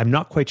 I'm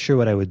not quite sure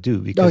what I would do,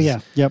 because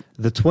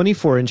the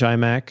 24-inch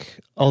iMac,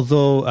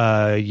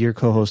 although your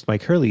co-host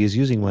Mike Hurley is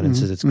using one and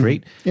says it's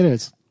great. It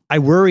is. I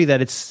worry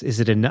that is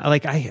it enough?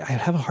 Like I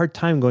have a hard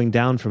time going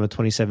down from a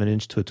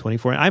 27-inch to a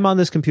 24. I'm on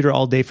this computer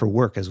all day for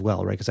work as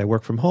well, right? Because I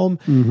work from home,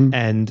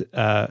 and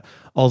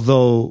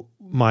although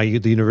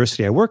the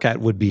university I work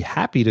at would be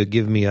happy to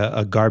give me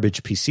a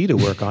garbage PC to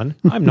work on,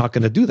 I'm not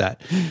going to do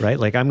that, right?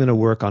 Like I'm going to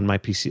work on my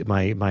PC,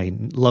 my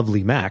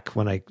lovely Mac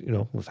when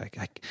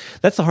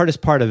that's the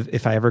hardest part of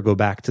if I ever go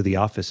back to the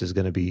office, is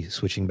going to be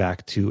switching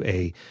back to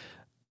a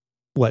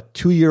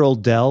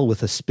 2-year-old Dell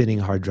with a spinning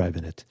hard drive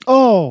in it.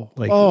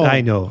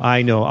 I know.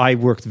 I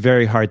worked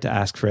very hard to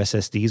ask for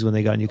SSDs when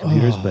they got new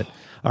computers, but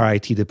our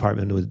IT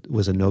department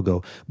was a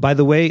no-go. By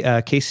the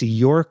way, Casey,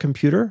 your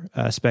computer,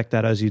 spec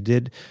that as you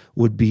did,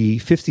 would be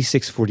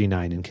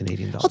 $56.49 in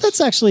Canadian dollars. Oh,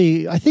 that's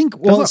actually, I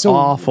think, that's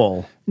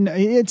awful. No,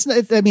 it's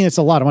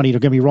a lot of money,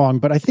 don't get me wrong,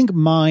 but I think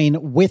mine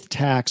with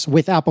tax,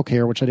 with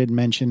AppleCare, which I didn't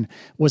mention,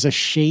 was a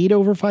shade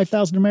over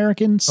 5,000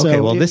 American. So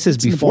okay, well, this is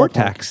before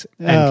tax,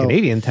 and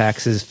Canadian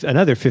tax is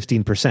another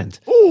 15%.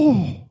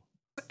 Oh.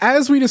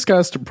 As we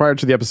discussed prior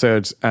to the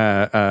episode,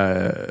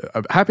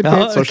 happy to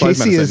pay socialized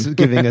Casey medicine. is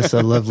giving us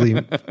a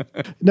lovely...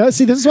 No,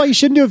 see, this is why you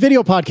shouldn't do a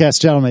video podcast,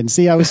 gentlemen.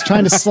 See, I was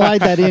trying to slide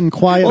that in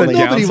quietly.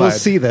 Well, nobody will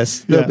see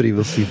this. Nobody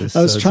will see this.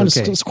 I was trying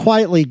to just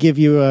quietly give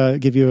you a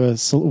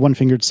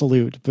one-fingered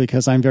salute,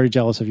 because I'm very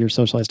jealous of your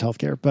socialized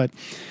healthcare. But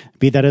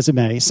be that as it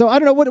may, so I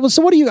don't know what.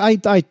 So what do you?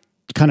 I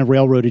kind of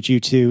railroaded you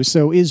to.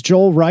 So is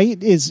Joel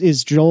right?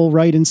 Is Joel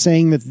right in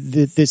saying that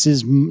this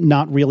is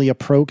not really a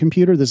pro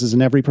computer? This is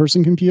an every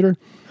person computer?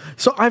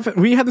 So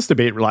we had this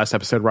debate last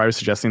episode where I was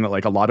suggesting that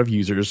like a lot of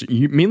users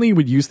mainly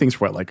would use things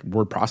for like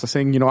word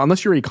processing,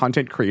 unless you're a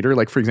content creator.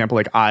 Like for example,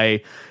 like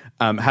I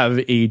have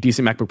a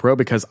decent MacBook Pro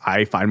because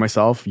I find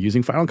myself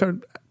using Final Cut,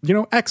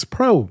 X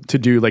Pro to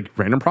do like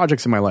random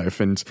projects in my life.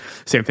 And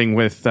same thing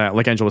with,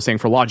 like Angela was saying,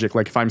 for Logic,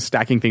 like if I'm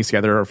stacking things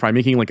together, or if I'm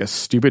making like a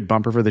stupid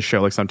bumper for the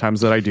show, like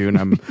sometimes that I do, and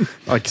I'm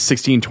like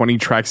 16, 20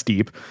 tracks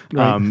deep,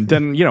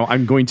 then,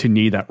 I'm going to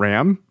need that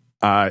RAM.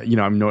 I'm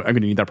going to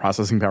need that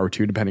processing power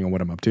too, depending on what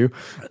I'm up to.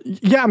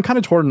 Yeah, I'm kind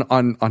of torn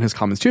on his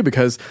comments too,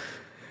 because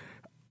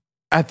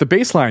at the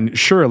baseline,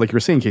 sure, like you were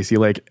saying, Casey,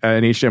 like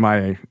an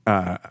HDMI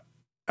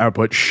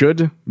output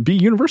should be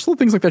universal.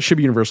 Things like that should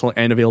be universal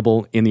and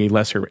available in the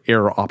lesser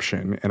error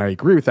option. And I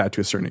agree with that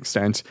to a certain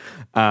extent.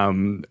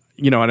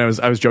 and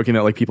I was joking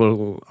that like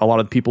a lot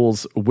of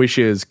people's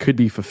wishes could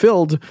be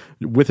fulfilled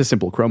with a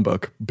simple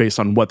Chromebook based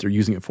on what they're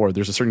using it for.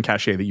 There's a certain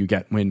cachet that you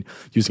get when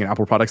using an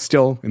Apple product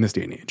still in this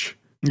day and age.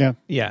 Yeah.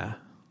 Yeah.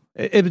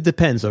 It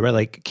depends, though, right?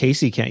 Like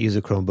Casey can't use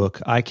a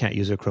Chromebook. I can't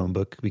use a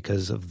Chromebook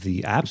because of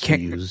the apps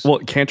we use. Well,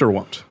 can't or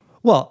won't.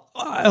 Well,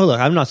 look,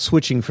 I'm not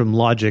switching from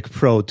Logic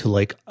Pro to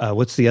like,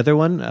 what's the other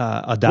one?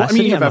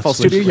 Audacity? You have FL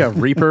Studio, you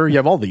have Reaper, you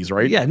have all these,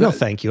 right? Yeah, no,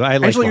 thank you. I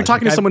like Actually, you're Logic.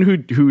 talking to someone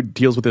who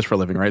deals with this for a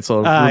living, right?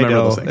 So I remember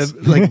know. those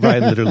things. Like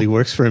Brian literally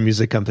works for a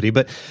music company.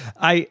 But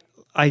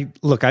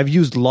I've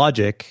used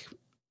Logic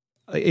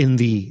in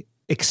the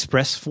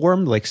Express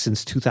form like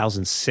since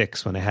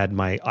 2006 when I had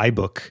my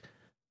iBook.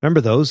 Remember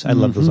those? I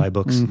love those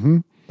iBooks. Mm-hmm.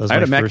 I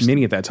had a Mac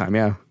Mini at that time,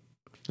 yeah.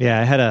 Yeah,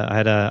 I had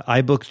a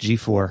iBook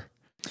G4.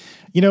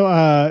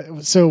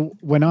 So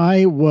when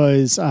it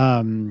was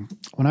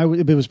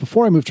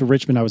before I moved to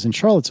Richmond, I was in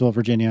Charlottesville,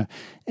 Virginia,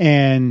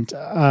 and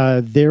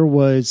there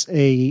was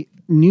a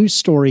news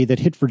story that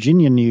hit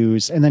Virginia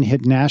news and then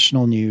hit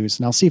national news.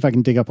 And I'll see if I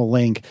can dig up a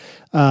link.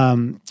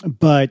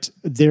 But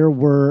there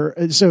were,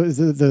 so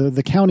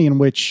the county in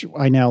which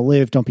I now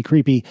live, don't be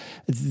creepy,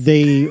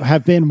 they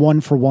have been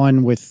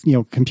 1-for-1 with,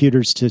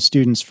 computers to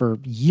students for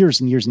years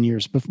and years and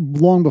years,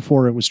 long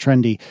before it was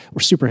trendy.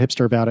 We're super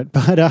hipster about it.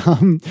 But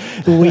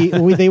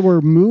they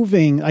were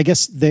moving, I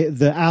guess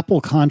the Apple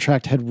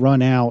contract had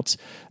run out.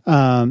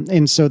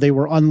 And so they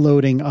were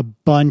unloading a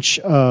bunch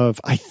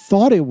of, I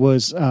thought it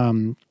was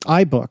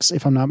iBooks,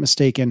 if I'm not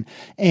mistaken.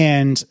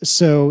 And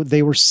so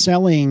they were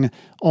selling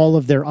all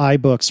of their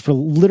iBooks for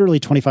literally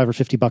 $25 or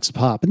 $50 a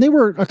pop. And they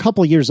were a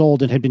couple of years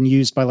old and had been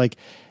used by like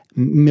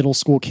middle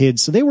school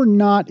kids. So they were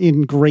not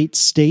in great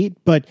state,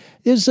 but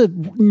it's a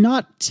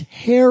not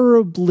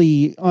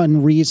terribly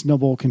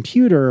unreasonable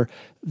computer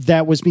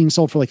that was being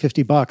sold for like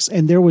 $50.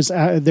 And there was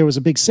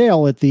a big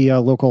sale at the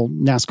local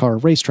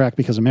NASCAR racetrack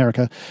because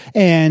America.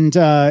 And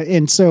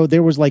so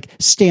there was like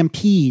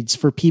stampedes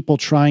for people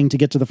trying to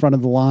get to the front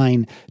of the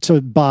line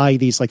to buy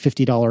these like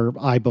 $50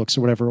 iBooks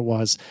or whatever it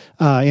was.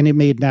 And it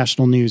made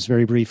national news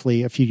very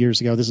briefly a few years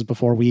ago. This is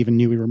before we even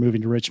knew we were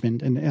moving to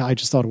Richmond. And I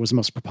just thought it was the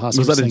most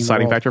preposterous Was that a thing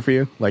deciding factor for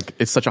you? Like,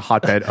 it's such a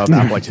hotbed of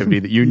Apple activity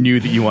that you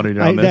knew that you wanted to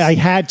know this? I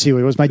had to.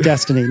 It was my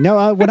destiny.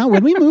 No,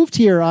 when we moved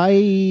here,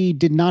 I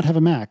did not have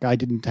a Mac. I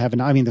didn't have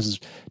this is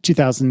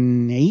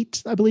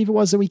 2008, I believe it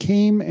was, that we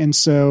came. And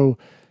so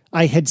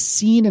I had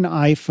seen an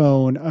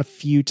iPhone a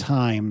few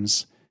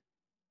times.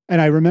 And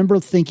I remember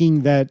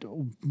thinking that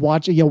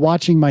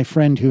watching my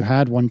friend who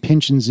had one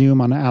pinch and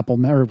zoom on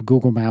Apple or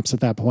Google Maps at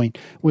that point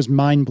was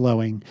mind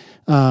blowing.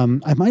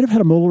 I might have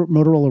had a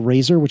Motorola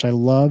Razr, which I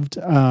loved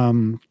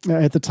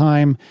at the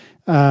time.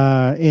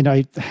 And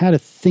I had a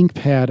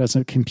ThinkPad as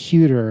a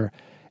computer.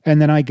 And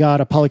then I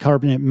got a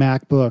polycarbonate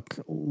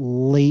MacBook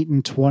late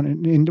in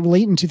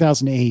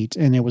 2008,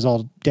 and it was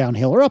all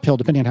downhill or uphill,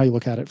 depending on how you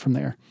look at it from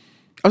there.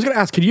 I was going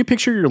to ask, can you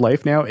picture your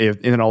life now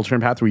in an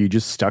alternate path where you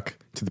just stuck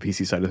to the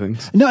PC side of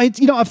things? No,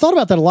 I've thought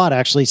about that a lot,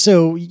 actually.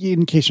 So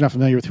in case you're not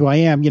familiar with who I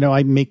am,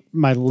 I make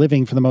my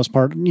living for the most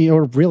part,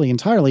 or really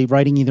entirely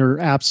writing either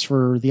apps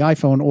for the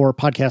iPhone or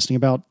podcasting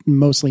about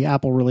mostly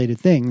Apple related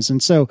things.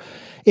 And so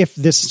if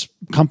this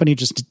company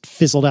just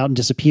fizzled out and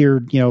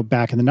disappeared,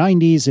 back in the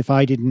 90s, if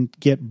I didn't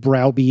get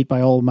browbeat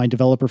by all of my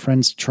developer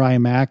friends to try a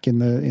Mac in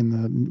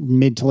the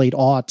mid to late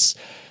aughts,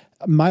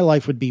 my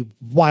life would be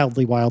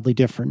wildly, wildly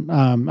different.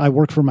 I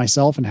work for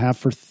myself and have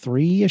for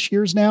 3-ish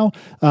years now.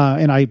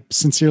 And I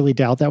sincerely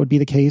doubt that would be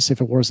the case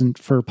if it wasn't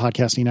for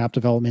podcasting app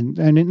development.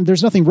 And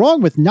there's nothing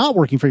wrong with not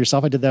working for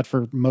yourself. I did that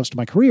for most of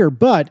my career,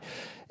 but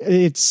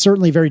it's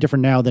certainly very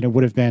different now than it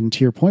would have been,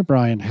 to your point,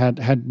 Brian,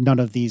 had none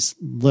of these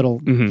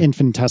little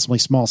infinitesimally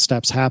small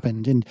steps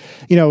happened. And,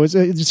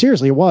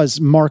 seriously, it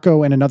was Marco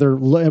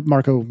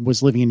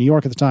was living in New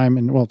York at the time,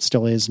 and it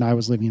still is. And I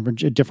was living in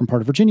a different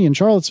part of Virginia in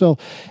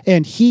Charlottesville.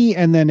 And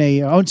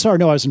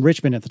I was in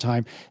Richmond at the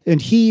time. And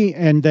he,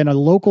 and then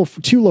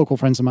two local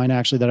friends of mine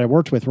actually that I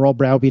worked with were all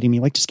browbeating me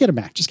like, just get a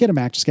Mac, just get a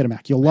Mac, just get a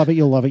Mac. You'll love it.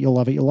 You'll love it. You'll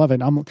love it. You'll love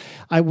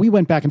it. We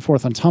went back and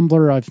forth on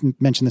Tumblr. I've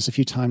mentioned this a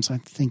few times. I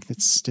think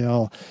it's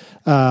still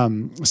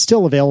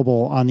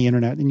available on the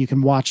internet, and you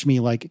can watch me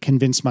like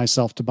convince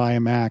myself to buy a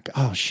Mac.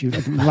 Oh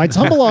shoot, my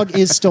Tumblr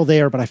is still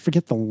there, but I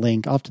forget the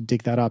link. I'll have to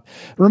dig that up.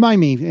 Remind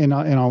me, and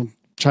I'll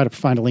try to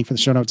find a link for the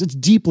show notes. It's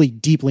deeply,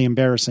 deeply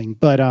embarrassing,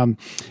 but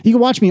you can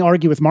watch me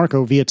argue with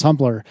Marco via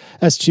Tumblr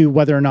as to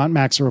whether or not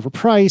Macs are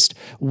overpriced.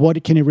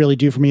 What can it really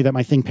do for me that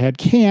my ThinkPad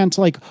can't?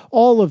 Like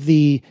all of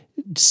the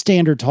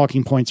standard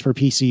talking points for a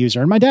PC user.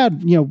 And my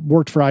dad,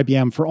 worked for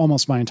IBM for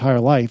almost my entire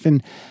life,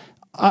 and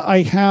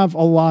I have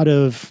a lot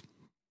of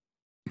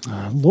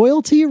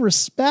loyalty,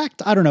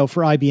 respect, I don't know,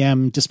 for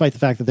IBM, despite the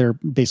fact that they're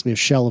basically a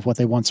shell of what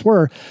they once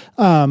were.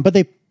 But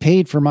they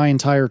paid for my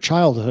entire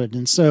childhood.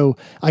 And so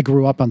I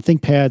grew up on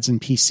ThinkPads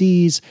and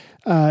PCs,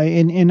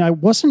 and I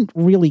wasn't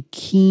really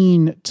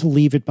keen to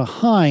leave it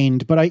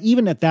behind. But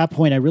even at that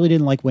point, I really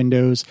didn't like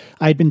Windows.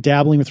 I had been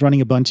dabbling with running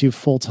Ubuntu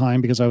full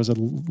time because I was a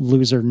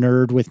loser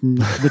nerd with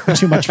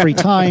too much free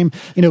time,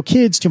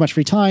 kids, too much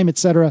free time,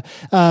 etc.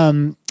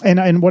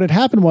 And what had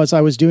happened was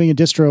I was doing a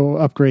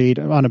distro upgrade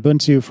on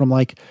Ubuntu from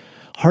like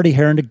Hardy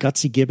Heron to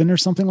Gutsy Gibbon or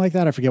something like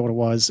that. I forget what it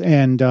was.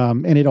 And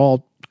it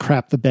all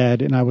crapped the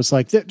bed. And I was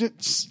like,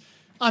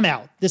 I'm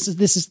out. This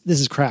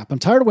is crap. I'm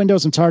tired of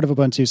Windows. I'm tired of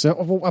Ubuntu.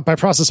 So by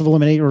process of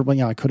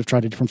elimination, I could have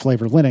tried a different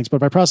flavor of Linux, but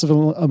by process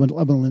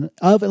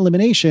of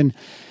elimination,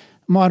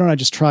 why don't I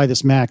just try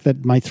this Mac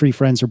that my 3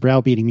 friends are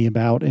browbeating me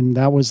about? And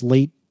that was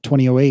late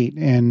 2008.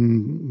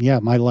 And yeah,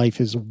 my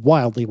life is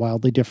wildly,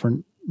 wildly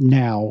different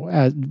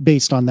now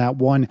based on that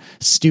one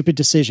stupid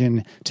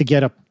decision to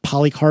get a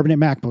polycarbonate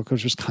MacBook,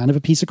 which was kind of a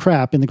piece of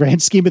crap in the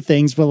grand scheme of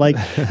things, but like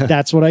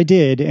that's what I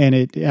did, and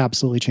it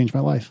absolutely changed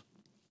my life.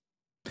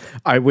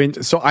 I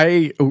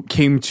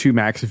came to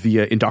Macs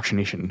via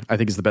indoctrination, I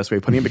think is the best way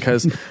of putting it,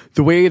 because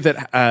the way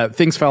that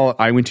things fell,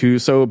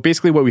 so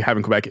basically what we have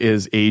in Quebec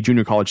is a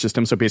junior college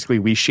system. So basically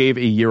we shave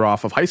a year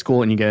off of high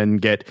school and you can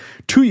get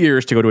 2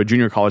 years to go to a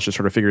junior college to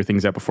sort of figure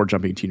things out before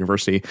jumping to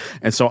university.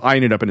 And so I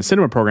ended up in a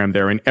cinema program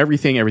there, and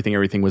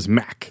everything was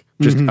Mac,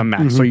 just a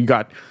Mac. So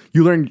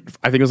you learned,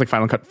 I think it was like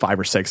Final Cut 5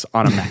 or 6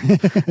 on a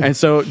Mac. And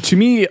so to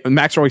me,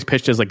 Macs are always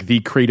pitched as like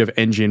the creative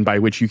engine by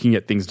which you can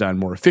get things done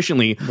more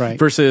efficiently,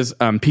 versus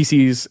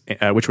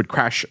PCs, which would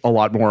crash a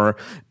lot more,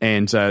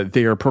 and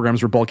their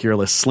programs were bulkier,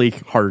 less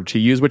sleek, harder to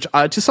use, which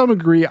to some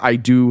degree I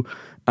do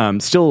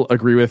still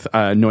agree with,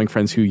 knowing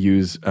friends who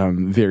use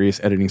various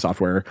editing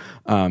software,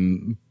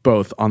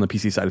 both on the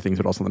PC side of things,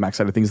 but also on the Mac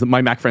side of things.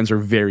 My Mac friends are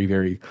very,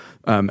 very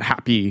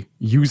happy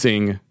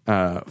using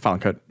Final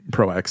Cut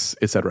Pro X,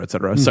 et cetera, et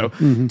cetera. So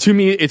to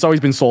me, it's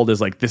always been sold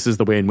as like, this is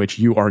the way in which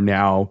you are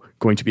now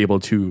going to be able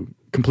to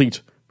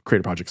complete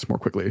creative projects more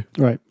quickly.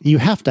 Right. You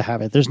have to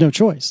have it. There's no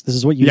choice. This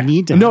is what you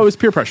need to have. No, it was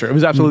peer pressure. It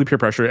was absolutely peer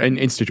pressure and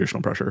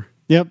institutional pressure.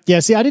 Yep. Yeah.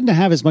 See, I didn't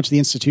have as much of the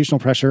institutional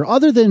pressure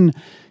other than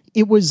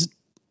it was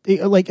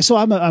so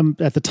I'm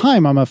at the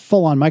time I'm a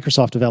full-on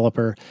Microsoft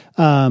developer,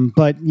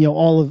 but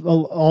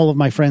all of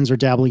my friends are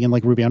dabbling in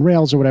like Ruby on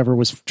Rails or whatever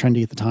was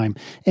trendy at the time,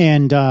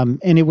 and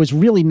it was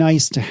really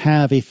nice to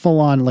have a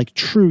full-on like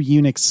true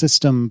Unix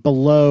system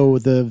below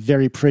the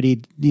very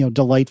pretty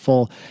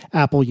delightful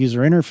Apple user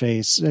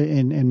interface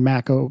and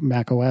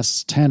Mac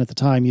OS 10 at the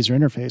time user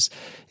interface,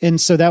 and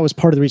so that was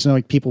part of the reason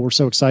like people were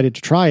so excited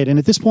to try it. And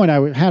at this point,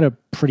 I had a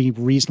pretty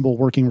reasonable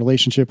working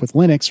relationship with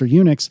Linux or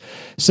Unix,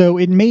 so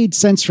it made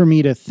sense for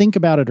me to think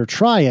about it or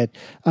try it.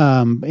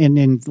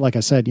 And like I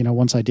said,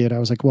 once I did, I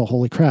was like, well,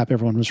 holy crap,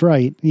 everyone was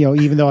right.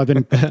 Even though I've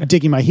been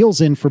digging my heels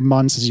in for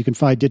months, as you can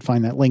find, did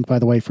find that link, by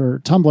the way, for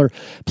Tumblr.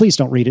 Please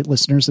don't read it,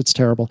 listeners. It's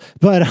terrible.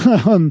 But,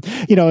 I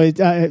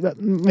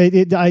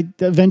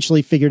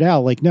eventually figured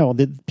out like, no,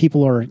 that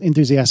people are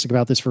enthusiastic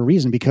about this for a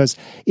reason, because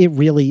it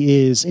really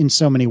is in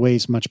so many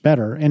ways much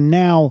better. And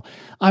now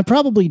I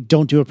probably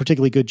don't do a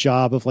particularly good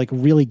job of like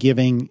really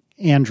giving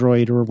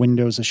Android or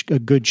Windows a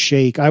good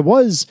shake. I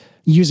was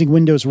using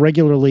Windows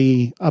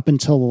regularly up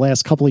until the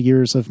last couple of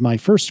years of my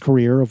first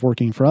career of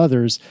working for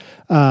others.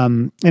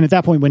 And at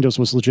that point, Windows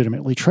was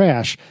legitimately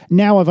trash.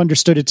 Now I've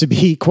understood it to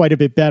be quite a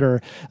bit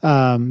better.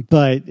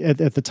 But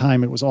at the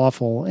time it was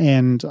awful.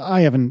 And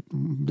I haven't,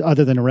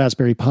 other than a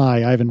Raspberry Pi,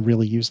 I haven't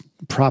really used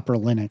proper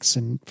Linux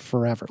in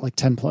forever, like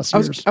 10 plus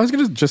years. I was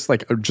going to just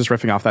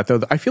riffing off that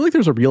though. I feel like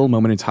there's a real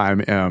moment in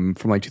time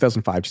from like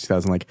 2005 to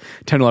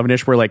 2010,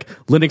 11-ish, where like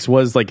Linux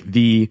was like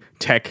the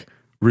tech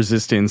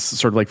resistance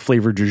sort of like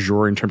flavor du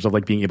jour in terms of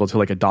like being able to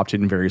like adopt it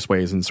in various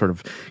ways and sort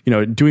of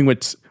doing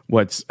what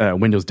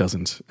Windows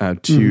doesn't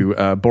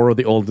to borrow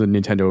the old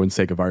Nintendo and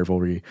Sega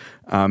rivalry.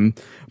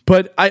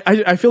 But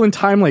I feel in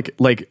time like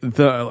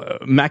the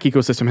Mac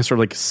ecosystem has sort of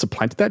like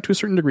supplanted that to a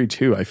certain degree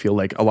too. I feel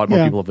like a lot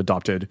more people have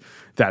adopted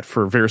that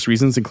for various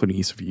reasons, including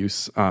ease of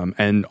use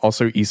and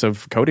also ease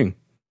of coding.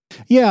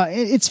 Yeah,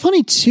 it's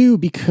funny too,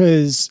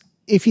 because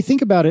if you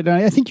think about it, and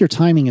I think your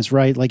timing is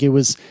right. Like it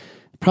was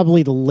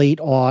probably the late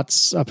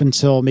aughts up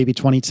until maybe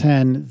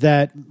 2010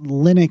 that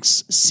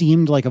Linux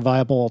seemed like a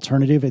viable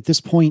alternative. At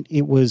this point,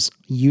 it was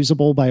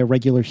usable by a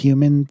regular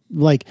human,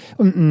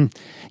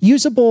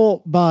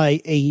 usable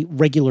by a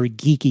regular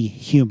geeky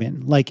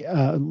human. Like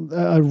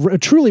a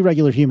truly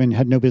regular human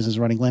had no business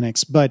running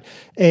Linux, but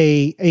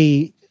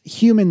a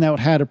human that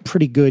had a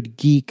pretty good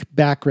geek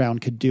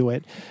background could do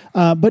it.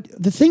 But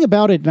the thing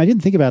about it, and I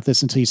didn't think about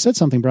this until you said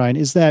something, Brian,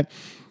 is that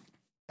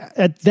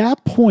at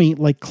that point,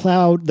 like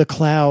the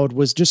cloud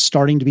was just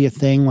starting to be a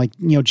thing. Like,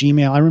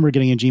 Gmail, I remember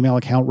getting a Gmail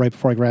account right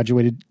before I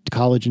graduated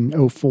college in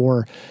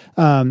 2004.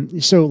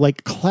 So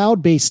like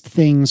cloud-based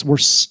things were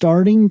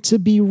starting to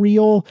be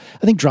real.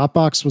 I think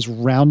Dropbox was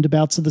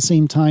roundabouts at the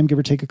same time, give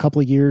or take a couple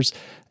of years.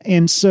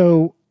 And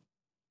so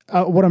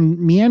what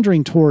I'm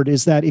meandering toward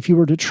is that if you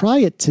were to try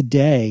it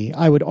today,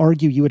 I would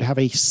argue you would have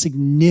a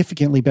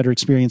significantly better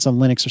experience on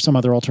Linux or some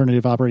other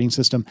alternative operating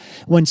system,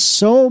 when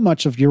so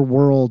much of your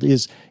world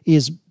is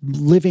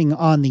living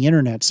on the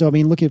internet. So, I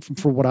mean, look at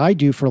for what I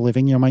do for a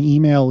living, you know, my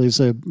email is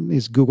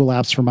Google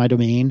Apps for my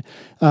domain.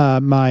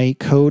 My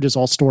code is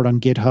all stored on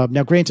GitHub.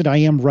 Now, granted, I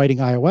am writing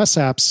iOS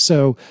apps.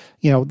 So,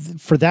 you know,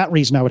 for that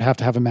reason, I would have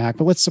to have a Mac.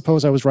 But let's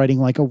suppose I was writing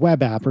like a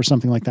web app or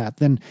something like that.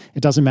 Then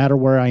it doesn't matter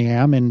where I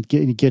am, and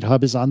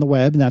GitHub is on the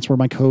web, and that's where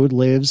my code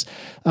lives.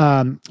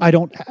 I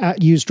don't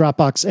use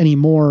Dropbox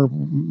anymore,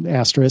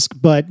 asterisk,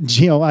 but,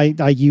 you know, I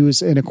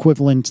use an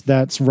equivalent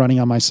that's running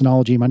on my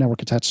Synology, my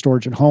network attached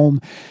storage at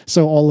home.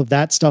 So all of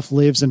that stuff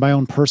lives in my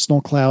own personal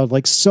cloud.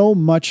 Like, so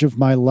much of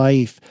my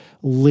life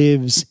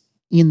lives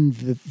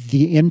in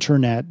the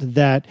internet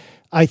that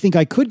I think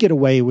I could get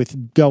away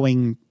with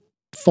going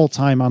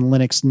full-time on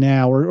Linux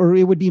now, or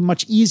it would be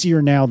much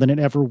easier now than it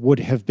ever would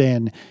have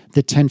been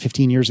the 10,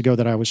 15 years ago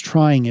that I was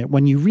trying it,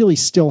 when you really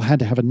still had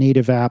to have a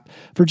native app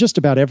for just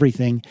about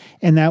everything.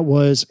 And that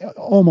was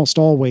almost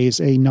always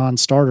a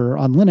non-starter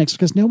on Linux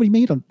because nobody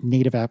made a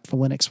native app for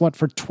Linux. What,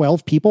 for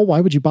 12 people? Why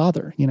would you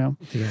bother, you know?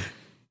 Yeah.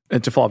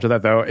 And to follow up to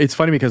that, though, it's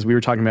funny because we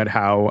were talking about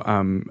how,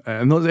 and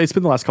it's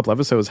been the last couple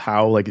episodes,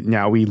 how like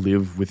now we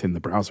live within the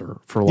browser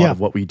for a lot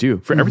of what we do,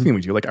 for everything we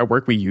do. Like at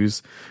work, we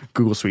use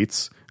Google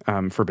Suites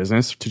for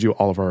business to do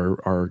all of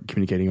our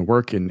communicating and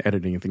work and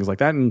editing and things like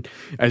that. And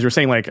as you're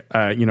saying, like,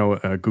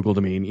 a Google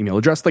domain email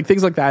address, like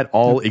things like that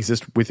all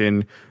exist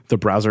within the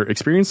browser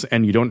experience,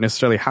 and you don't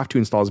necessarily have to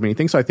install as many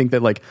things. So I think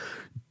that, like,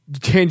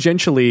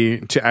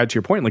 tangentially, to add to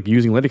your point, like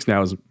using Linux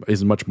now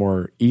is much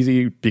more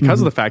easy because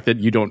of the fact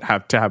that you don't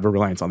have to have a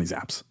reliance on these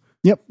apps.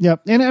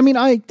 Yep. And I mean,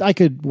 I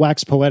could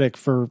wax poetic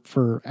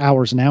for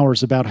hours and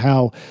hours about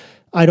how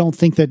I don't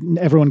think that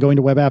everyone going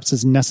to web apps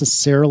is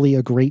necessarily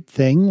a great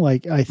thing.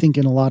 Like, I think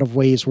in a lot of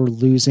ways we're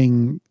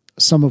losing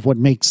some of what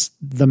makes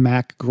the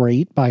Mac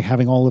great by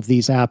having all of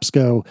these apps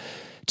go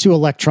to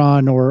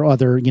Electron or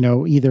other, you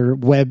know, either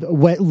web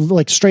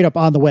like straight up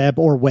on the web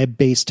or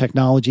web-based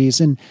technologies.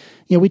 And,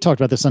 you know, we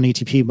talked about this on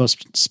ATP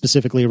most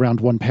specifically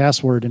around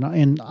 1Password.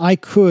 And I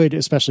could,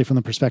 especially from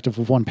the perspective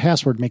of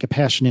 1Password, make a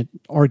passionate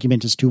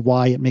argument as to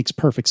why it makes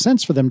perfect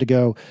sense for them to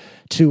go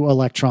to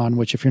Electron,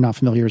 which, if you're not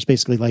familiar, is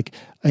basically like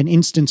an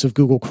instance of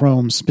Google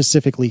Chrome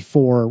specifically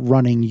for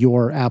running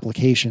your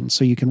application.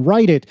 So you can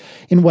write it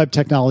in web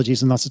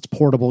technologies, and thus it's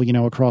portable, you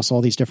know, across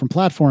all these different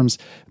platforms,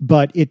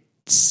 but it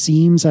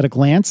seems at a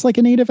glance like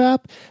a native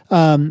app.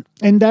 And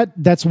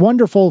that's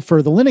wonderful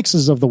for the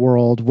Linuxes of the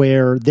world,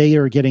 where they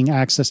are getting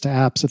access to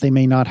apps that they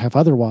may not have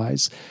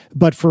otherwise.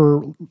 But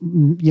for,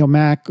 you know,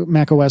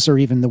 Mac OS or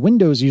even the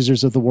Windows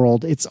users of the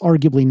world, it's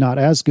arguably not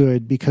as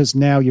good, because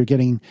now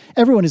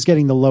everyone is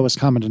getting the lowest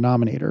common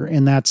denominator,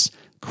 and that's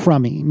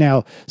crummy.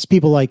 Now,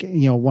 people like,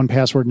 you know,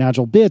 1Password and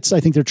Agile Bits, I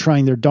think they're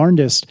trying their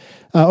darndest.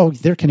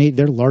 They're Canadian.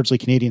 They're largely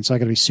Canadian, so I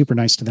got to be super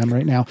nice to them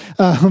right now.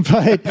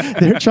 But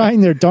they're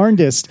trying their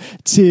darndest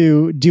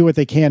to do what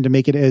they can to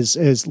make it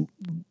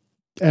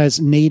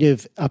as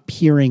native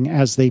appearing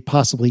as they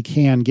possibly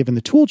can, given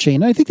the tool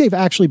chain. And I think they've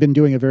actually been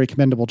doing a very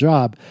commendable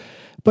job.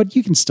 But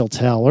you can still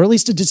tell, or at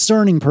least a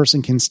discerning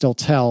person can still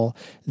tell,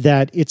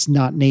 that it's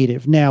not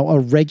native. Now, a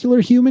regular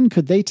human,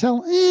 could they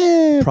tell?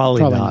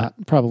 Probably not.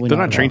 Probably they're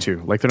not. not trained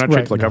to. Like, they're not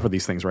trained to look out for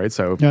these things, right?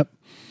 So, yep.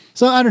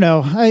 So I don't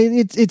know.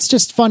 It's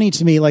just funny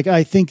to me. Like,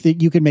 I think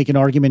that you could make an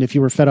argument if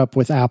you were fed up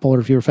with Apple, or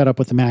if you were fed up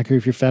with the Mac, or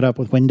if you're fed up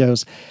with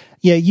Windows.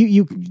 Yeah,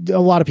 a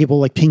lot of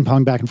people like ping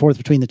pong back and forth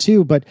between the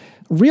two, but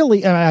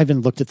really, I haven't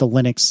looked at the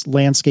Linux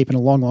landscape in a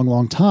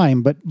long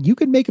time, but you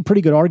could make a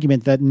pretty good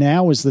argument that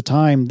now is the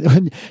time.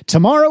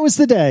 Tomorrow is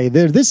the day.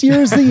 This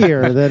year is the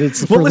year that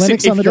it's for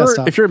Linux on the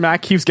desktop. If your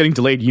Mac keeps getting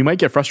delayed, you might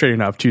get frustrated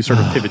enough to sort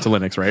of pivot to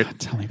Linux, right?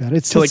 Tell me about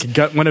it. To like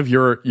get one of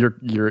your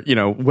you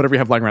know, whatever you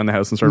have lying around the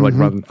house and sort of like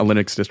run a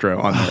Linux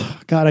distro on there.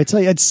 God, I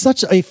tell you, it's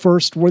such a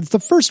first world. It's the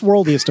first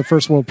worldiest of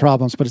first world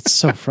problems, but it's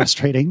so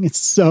frustrating. It's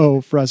so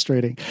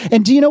frustrating.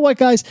 And do you know what,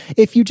 guys?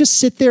 If you just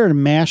sit there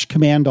and mash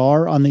Command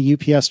R on the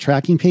UPS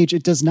tracking page,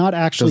 it does not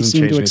actually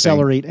seem to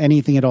accelerate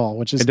anything at all,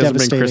 which is devastating. It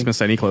doesn't bring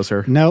Christmas any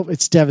closer. No,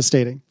 it's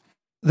devastating.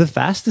 The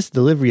fastest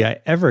delivery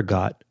I ever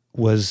got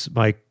was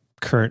my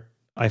current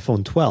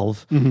iPhone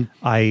 12.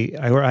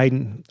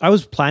 I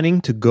was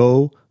planning to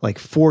go like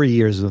 4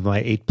 years with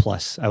my 8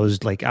 Plus. I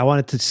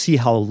wanted to see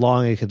how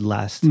long it could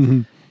last.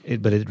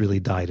 But it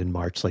really died in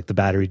March. Like, the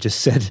battery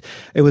just said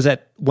it was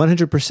at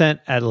 100%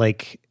 at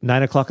like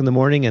 9 o'clock in the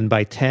morning, and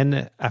by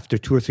 10, after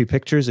 2 or 3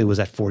 pictures, it was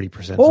at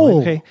 40%.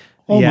 Oh, okay.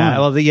 My.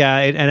 Well,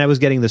 and I was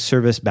getting the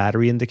service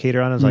battery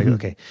indicator on. I was like,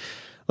 okay,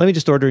 let me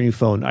just order a new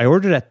phone. I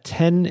ordered at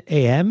 10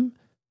 a.m.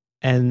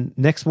 and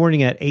next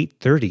morning at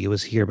 8:30, it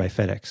was here by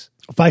FedEx.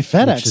 By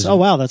FedEx? Oh,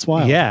 wow, that's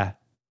wild. Yeah.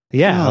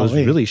 I was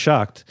really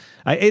shocked.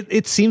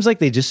 It seems like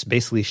they just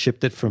basically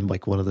shipped it from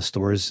like one of the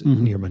stores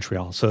near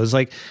Montreal. So it's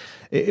like,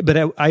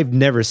 but I've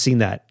never seen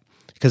that,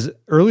 because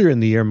earlier in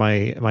the year,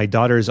 my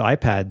daughter's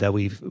iPad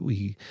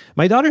that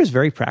my daughter is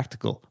very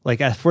practical. Like,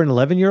 for an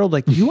 11-year-old,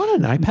 like, do you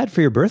want an iPad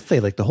for your birthday?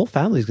 Like, the whole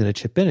family's going to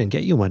chip in and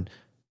get you one.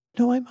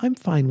 No, I'm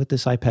fine with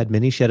this iPad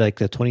mini. She had like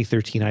the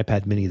 2013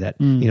 iPad mini that,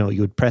 you know, you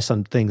would press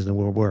on things and it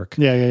would work.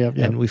 Yeah.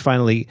 And we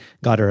finally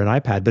got her an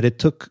iPad, but it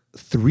took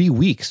 3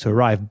 weeks to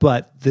arrive.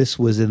 But this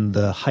was in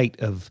the height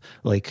of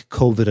like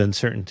COVID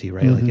uncertainty,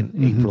 right? Like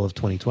in April of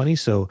 2020.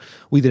 So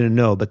we didn't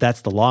know, but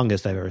that's the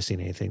longest I've ever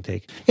seen anything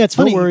take. Yeah, it's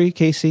funny. Don't worry,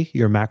 Casey,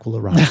 your Mac will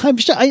arrive.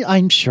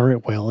 I'm sure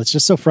it will. It's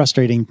just so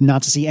frustrating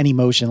not to see any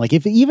motion. Like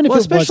even if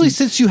especially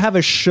since you have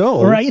a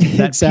show, right?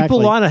 That Exactly.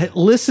 people want to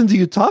listen to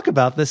you talk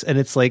about this, and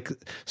it's like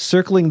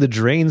circling the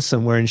drain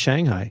somewhere in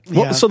Shanghai.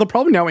 Well, so the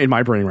problem now in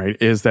my brain, right,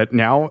 is that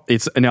now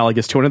it's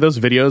analogous to one of those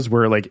videos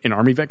where like an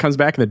army vet comes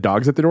back and the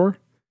dog's at the door.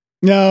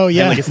 No,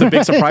 yeah, And like it's the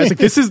big surprise. Like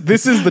this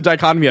is the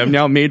dichotomy I've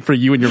now made for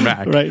you and your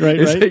Mac. Right.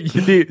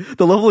 The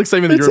level of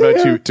excitement that you're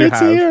about to it's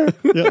have. Here.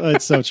 Yeah,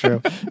 it's so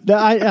true.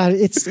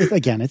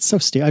 It's so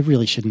stupid. I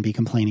really shouldn't be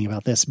complaining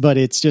about this, but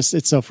it's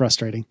so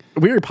frustrating.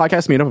 We're a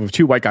podcast made up of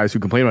two white guys who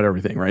complain about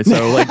everything, right?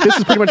 So like this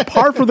is pretty much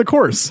par for the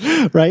course.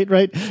 Right.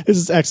 This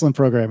is excellent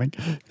programming.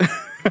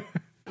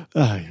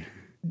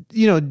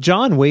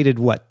 John waited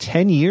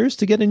 10 years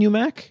to get a new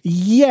Mac?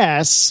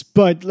 Yes,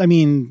 but I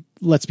mean,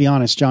 let's be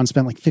honest, John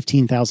spent like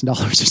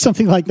 $15,000 or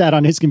something like that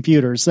on his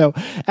computer. So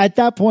at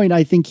that point,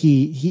 I think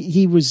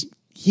he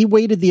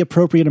waited the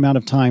appropriate amount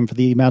of time for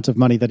the amount of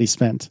money that he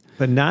spent.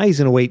 But now he's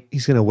going to wait.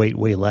 He's going to wait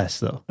way less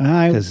though,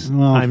 because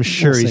I'm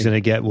sure he's going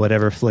to get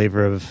whatever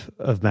flavor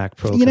of Mac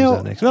Pro comes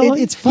out next. Well,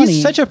 it's funny.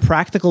 He's such a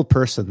practical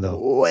person, though.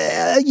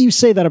 Well, you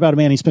say that about a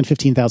man who spent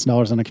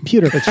 $15,000 on a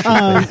computer.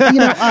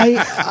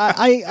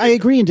 I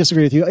agree and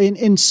disagree with you.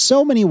 In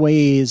so many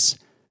ways,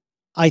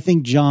 I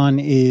think John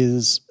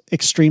is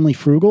extremely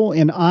frugal,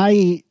 and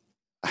I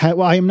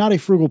am not a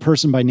frugal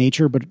person by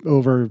nature, but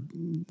over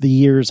the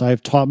years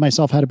I've taught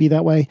myself how to be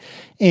that way.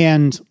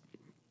 And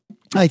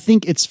I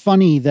think it's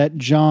funny that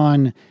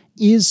John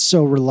is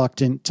so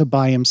reluctant to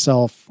buy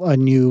himself a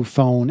new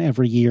phone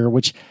every year,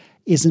 which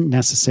isn't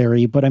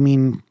necessary. But I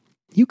mean,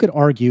 you could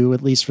argue,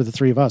 at least for the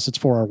three of us, it's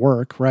for our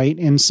work, right?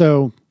 And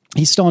so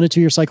he's still on a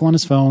 2-year cycle on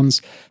his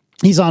phones.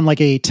 He's on like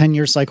a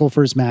 10-year cycle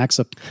for his Macs,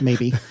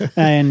 maybe.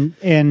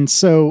 and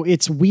so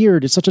it's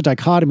weird. It's such a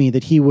dichotomy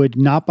that he would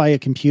not buy a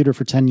computer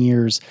for 10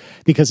 years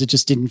because it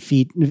just didn't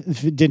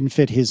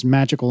fit his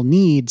magical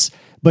needs.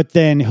 But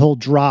then he'll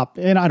drop,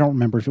 and I don't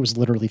remember if it was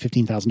literally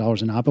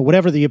 $15,000 or not, but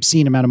whatever the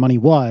obscene amount of money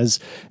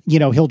was,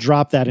 he'll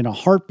drop that in a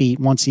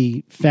heartbeat once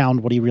he found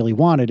what he really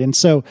wanted. And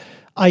so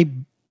I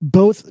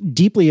both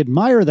deeply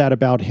admire that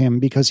about him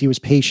because he was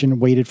patient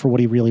and waited for what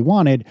he really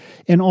wanted,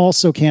 and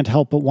also can't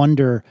help but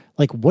wonder,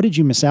 like, what did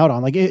you miss out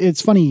on? Like, it's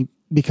funny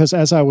because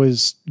as I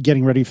was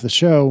getting ready for the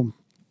show,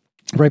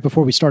 right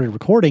before we started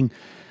recording,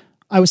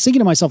 I was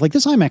thinking to myself, like,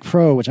 this iMac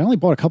Pro, which I only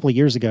bought a couple of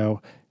years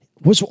ago,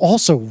 was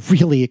also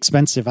really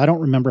expensive. I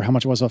don't remember how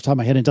much it was off the top of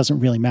my head. It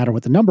doesn't really matter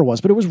what the number was,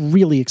 but it was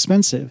really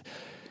expensive.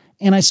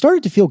 And I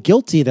started to feel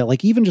guilty that,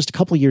 like, even just a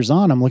couple of years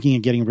on, I'm looking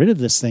at getting rid of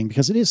this thing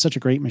because it is such a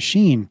great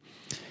machine.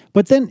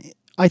 But then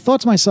I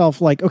thought to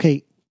myself, like,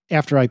 okay,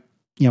 after I,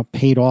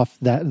 paid off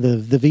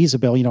the Visa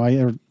bill,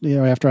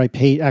 after I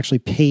paid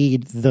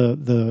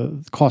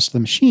the cost of the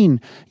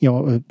machine,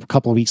 a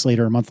couple of weeks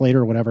later, a month later,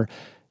 or whatever,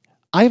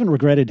 I haven't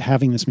regretted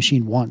having this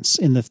machine once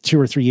in the 2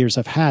 or 3 years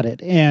I've had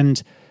it.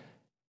 And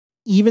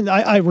even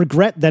I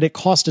regret that it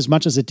cost as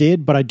much as it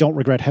did, but I don't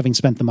regret having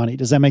spent the money.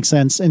 Does that make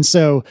sense? And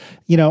so,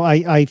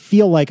 I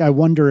feel like I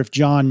wonder if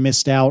John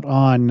missed out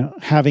on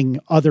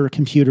having other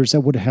computers that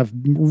would have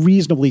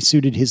reasonably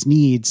suited his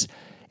needs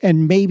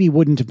and maybe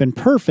wouldn't have been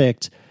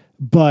perfect,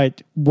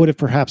 but would have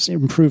perhaps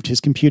improved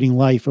his computing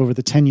life over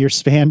the 10-year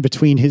span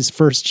between his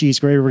first cheese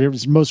grater,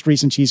 his most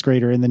recent cheese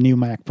grater, and the new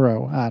Mac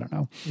Pro. I don't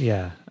know.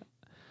 Yeah.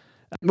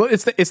 Well,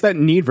 it's that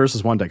need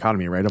versus want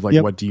dichotomy, right? Of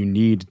like, What do you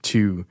need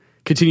to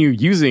continue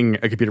using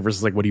a computer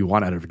versus like, what do you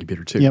want out of a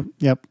computer too?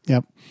 Yep.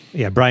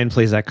 Yeah, Brian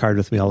plays that card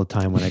with me all the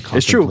time when I call.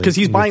 It's true, because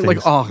he's buying like,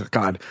 oh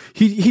God.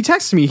 He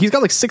texts me, he's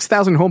got like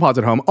 6,000 HomePods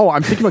at home. Oh,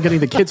 I'm thinking about getting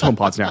the kids'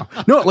 HomePods now.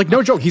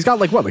 No joke. He's got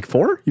like what, like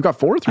 4? You got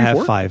 4? 3, 4? I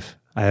have 5.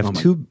 I have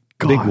 2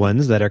 big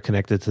ones that are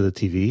connected to the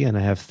TV, and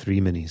I have 3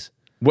 minis.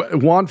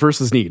 Want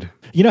versus need.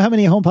 You know how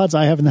many HomePods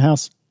I have in the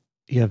house?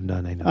 You have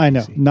none, I know. I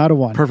know, not a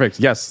one. Perfect.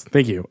 Yes,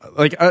 thank you.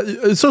 Like,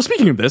 so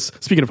speaking of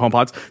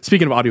HomePods,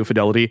 speaking of audio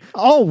fidelity.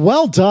 Oh,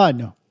 well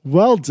done.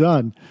 Well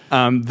done.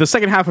 The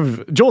second half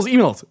of Joel's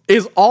emails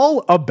is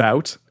all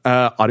about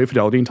audio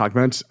fidelity and talking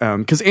about,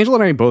 because Angela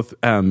and I both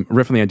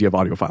riff on the idea of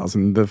audio files.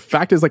 And the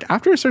fact is, like,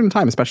 after a certain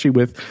time, especially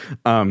with,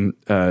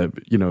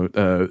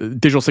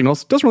 digital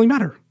signals, doesn't really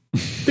matter.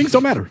 Things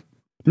don't matter.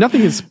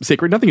 Nothing is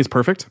sacred. Nothing is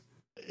perfect.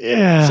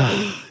 Yeah.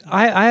 So,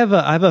 I have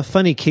a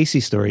funny Casey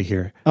story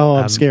here. Oh,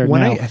 I'm scared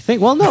when now. I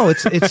think, well, no,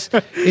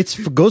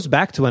 it goes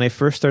back to when I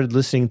first started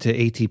listening to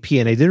ATP,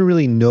 and I didn't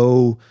really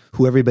know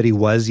who everybody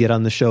was yet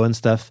on the show and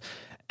stuff.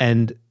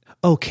 And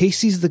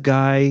Casey's the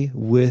guy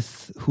who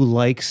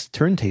likes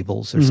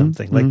turntables or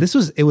something. Like that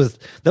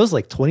was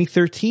like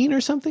 2013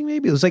 or something.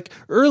 Maybe it was like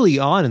early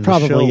on in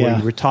the show where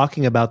we were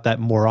talking about that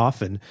more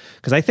often.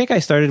 Because I think I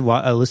started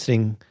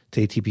listening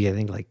to ATP, I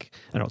think like,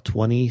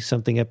 20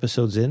 something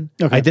episodes in.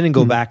 Okay. I didn't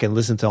go back and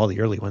listen to all the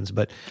early ones,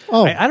 but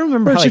I don't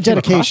remember how I came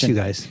across you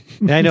guys.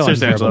 I know I'm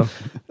terrible,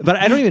 but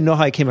I don't even know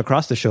how I came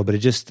across the show, but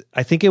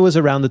I think it was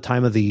around the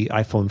time of the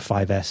iPhone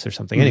 5S or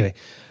something. Anyway,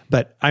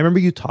 but I remember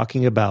you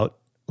talking about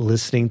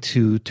listening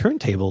to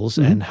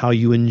turntables and how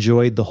you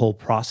enjoyed the whole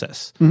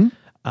process.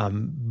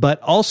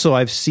 But also,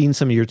 I've seen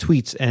some of your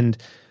tweets, and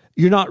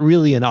you're not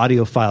really an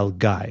audiophile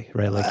guy,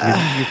 right? Like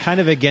you're kind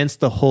of against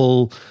the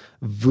whole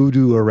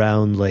voodoo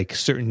around like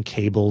certain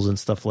cables and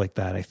stuff like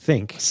that, I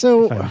think.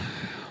 So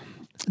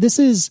this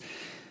is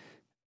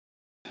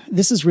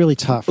really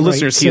tough.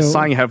 Listeners, right? he's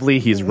sighing heavily.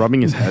 He's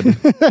rubbing his head.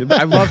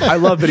 I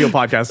love video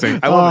podcasting.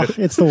 I love it.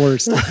 It's the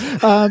worst.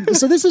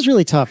 So this is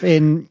really tough.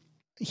 And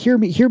hear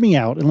me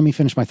out, and let me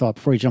finish my thought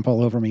before you jump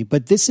all over me.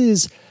 But this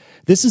is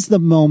the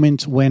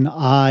moment when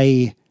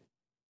I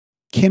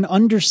can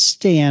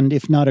understand,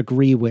 if not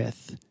agree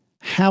with,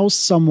 how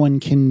someone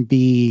can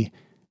be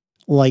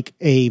like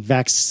a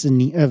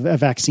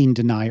vaccine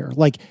denier.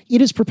 Like,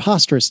 it is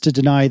preposterous to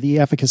deny the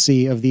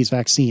efficacy of these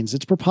vaccines.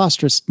 It's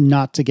preposterous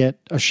not to get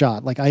a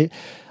shot. Like,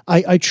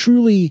 I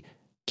truly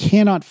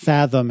cannot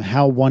fathom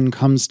how one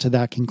comes to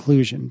that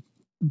conclusion.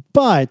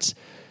 But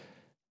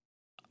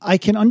I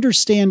can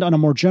understand on a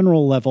more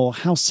general level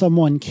how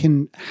someone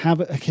can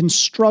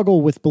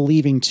struggle with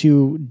believing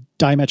two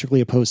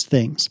diametrically opposed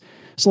things.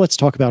 So let's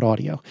talk about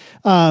audio.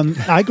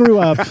 I grew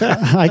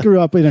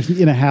up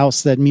in a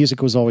house that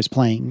music was always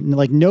playing.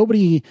 Like,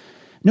 nobody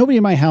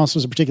in my house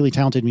was a particularly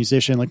talented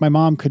musician. Like, my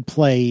mom could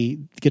play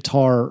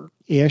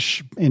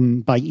guitar-ish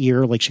and by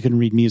ear, like she couldn't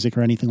read music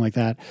or anything like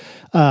that.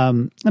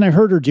 And I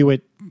heard her do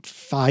it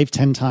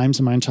 5-10 times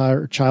in my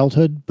entire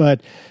childhood.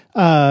 But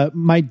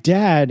my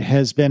dad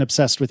has been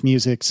obsessed with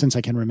music since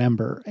I can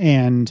remember.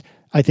 And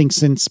I think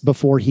since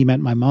before he met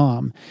my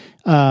mom.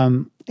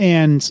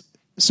 And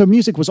so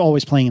music was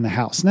always playing in the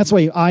house. And that's the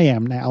way I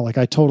am now. Like,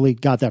 I totally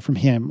got that from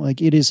him.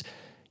 Like, it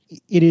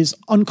is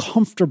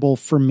uncomfortable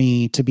for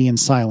me to be in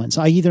silence.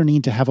 I either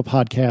need to have a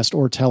podcast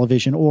or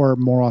television, or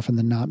more often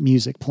than not,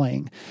 music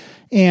playing.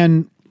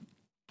 And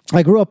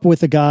I grew up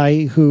with a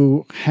guy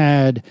who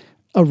had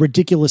a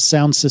ridiculous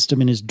sound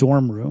system in his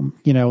dorm room.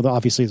 You know,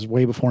 obviously it's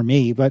way before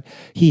me, but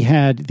he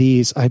had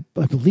these, I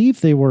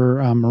believe they were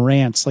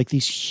Marantz, like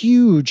these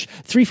huge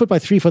 3 foot by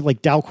 3 foot,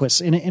 like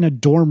Dalquist in a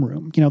dorm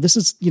room. You know, this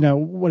is,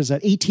 what is that?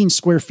 18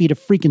 square feet of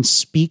freaking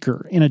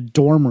speaker in a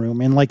dorm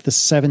room in like the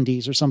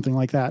 70s or something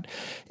like that.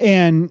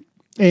 And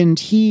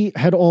he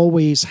had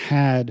always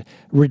had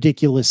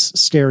ridiculous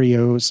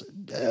stereos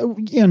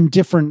in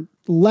different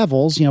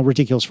levels,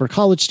 ridiculous for a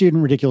college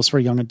student, ridiculous for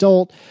a young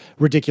adult,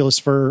 ridiculous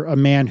for a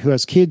man who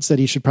has kids that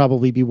he should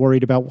probably be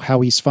worried about how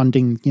he's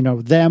funding,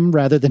 them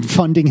rather than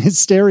funding his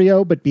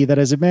stereo, but be that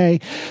as it may.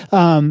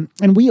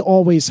 And we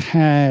always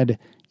had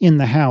in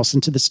the house,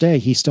 and to this day,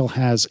 he still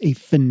has a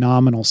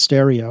phenomenal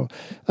stereo.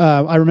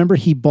 I remember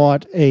he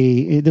bought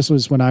this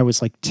was when I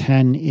was like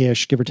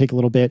 10-ish, give or take a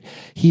little bit.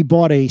 He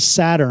bought a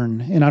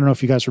Saturn, and I don't know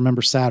if you guys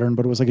remember Saturn,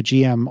 but it was like a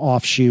GM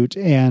offshoot.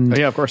 And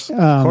yeah, of course.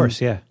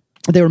 Yeah.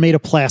 They were made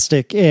of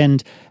plastic,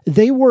 and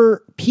they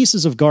were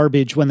pieces of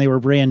garbage when they were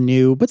brand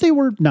new, but they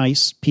were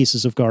nice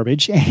pieces of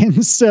garbage.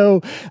 And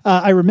so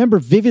I remember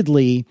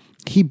vividly,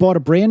 he bought a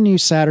brand new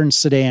Saturn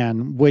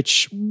sedan,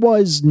 which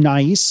was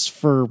nice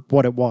for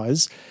what it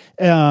was.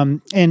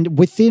 And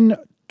within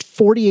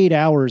 48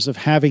 hours of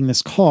having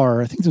this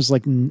car, I think it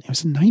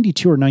was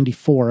 92 or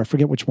 94. I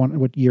forget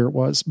what year it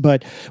was.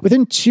 But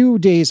within 2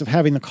 days of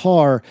having the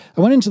car,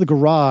 I went into the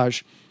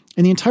garage,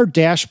 and the entire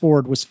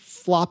dashboard was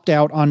flopped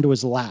out onto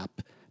his lap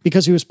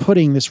because he was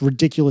putting this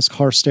ridiculous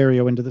car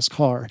stereo into this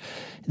car.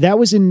 That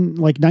was in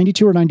like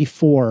 92 or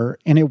 94.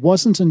 And it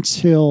wasn't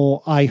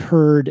until I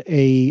heard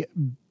a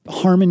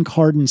Harman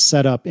Kardon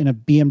setup in a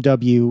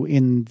BMW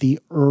in the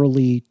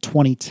early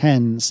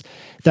 2010s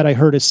that I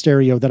heard a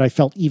stereo that I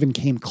felt even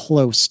came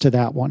close to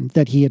that one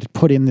that he had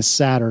put in this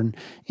Saturn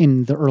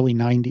in the early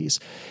 90s.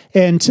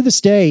 And to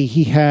this day,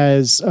 he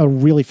has a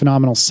really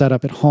phenomenal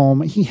setup at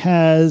home. He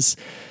has,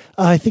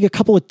 I think, a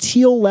couple of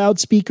Teal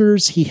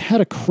loudspeakers. He had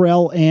a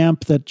Krell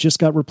amp that just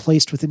got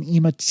replaced with an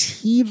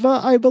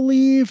Emativa, I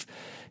believe.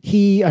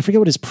 I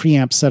forget what his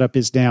preamp setup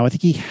is now. I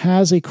think he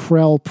has a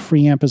Krell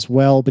preamp as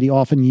well, but he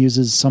often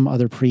uses some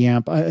other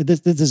preamp.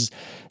 This is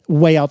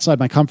way outside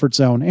my comfort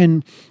zone.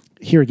 And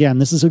here again,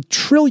 this is a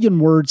trillion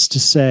words to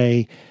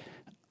say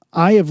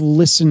I have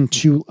listened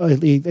to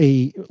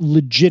a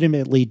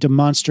legitimately,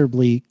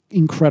 demonstrably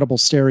incredible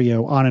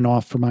stereo on and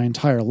off for my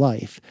entire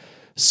life.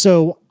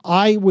 So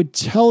I would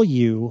tell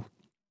you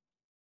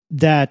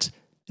that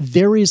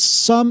there is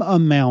some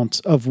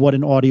amount of what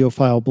an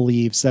audiophile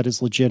believes that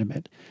is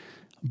legitimate.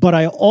 But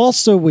I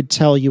also would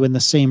tell you in the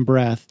same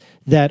breath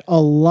that a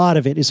lot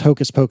of it is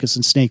hocus pocus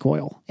and snake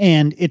oil.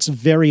 And it's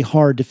very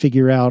hard to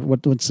figure out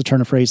what's the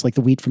turn of phrase, like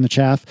the wheat from the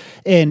chaff.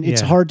 And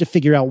it's hard to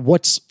figure out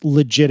what's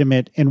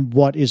legitimate and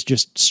what is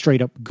just straight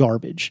up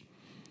garbage.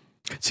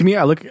 To me,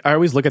 I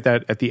always look at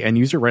that at the end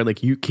user, right? Like,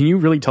 can you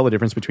really tell the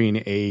difference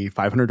between a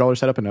 $500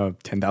 setup and a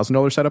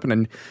 $10,000 setup? And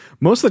then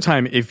most of the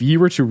time, if you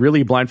were to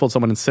really blindfold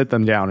someone and sit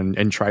them down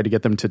and try to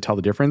get them to tell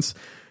the difference,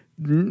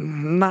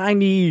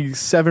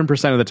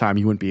 97% of the time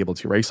you wouldn't be able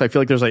to, right? So I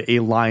feel like there's like a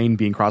line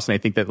being crossed, and I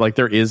think that like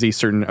there is a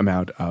certain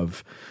amount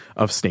of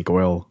snake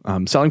oil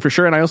selling for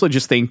sure. And I also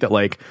just think that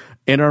like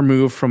in our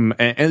move from,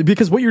 and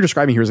because what you're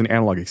describing here is an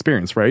analog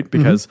experience, right?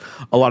 Because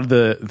a lot of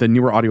the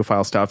newer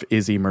audiophile stuff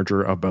is a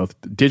merger of both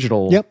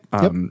digital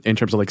in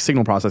terms of like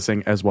signal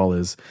processing as well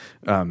as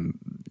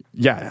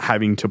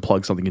having to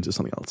plug something into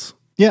something else.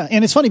 Yeah,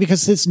 and it's funny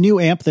because this new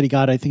amp that he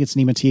got, I think it's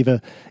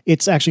Nemativa,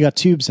 it's actually got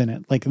tubes in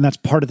it. Like, and that's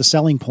part of the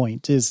selling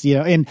point is,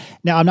 and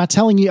now I'm not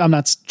telling you, I'm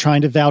not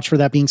trying to vouch for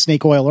that being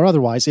snake oil or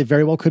otherwise. It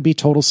very well could be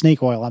total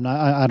snake oil.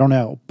 I don't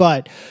know.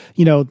 But,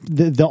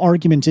 the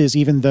argument is,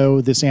 even though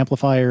this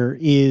amplifier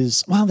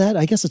is,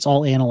 I guess it's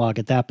all analog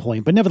at that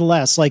point. But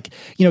nevertheless, like,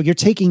 you're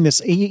taking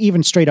this,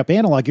 even straight up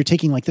analog, you're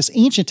taking like this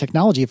ancient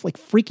technology of like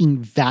freaking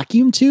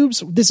vacuum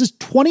tubes. This is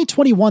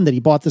 2021 that he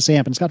bought this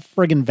amp and it's got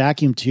friggin'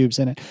 vacuum tubes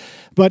in it.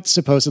 But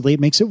supposedly it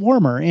makes it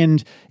warmer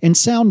and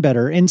sound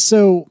better. And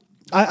so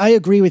I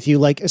agree with you,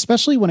 like,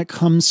 especially when it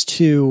comes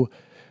to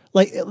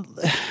like,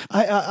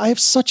 I have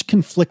such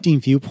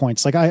conflicting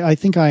viewpoints. Like, I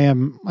think I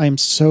am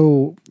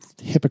so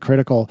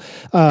hypocritical.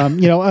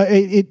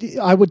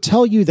 I would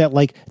tell you that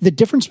like the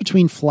difference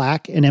between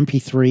FLAC and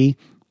MP3,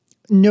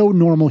 no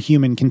normal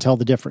human can tell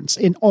the difference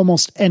in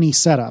almost any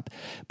setup.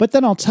 But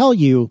then I'll tell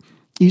you,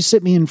 you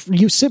sit me in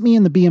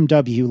the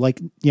BMW,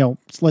 like,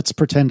 let's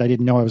pretend I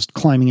didn't know I was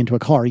climbing into a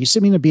car. You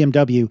sit me in a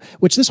BMW,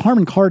 which this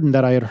Harman Kardon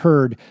that I had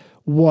heard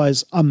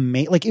was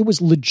amazing. Like, it was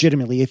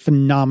legitimately a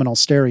phenomenal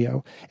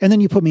stereo. And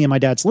then you put me in my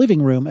dad's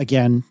living room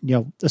again,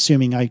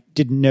 assuming I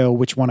didn't know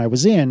which one I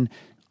was in.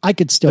 I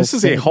could still. This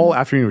is a whole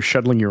afternoon of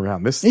shuttling you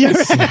around. This is a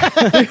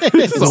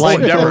whole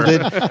endeavor,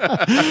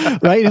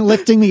 right? And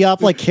lifting me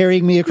up, like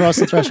carrying me across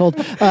the threshold.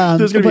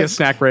 There's going to be a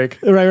snack break,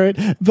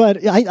 right?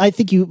 But I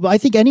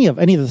think any of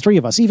the three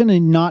of us, even a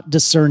not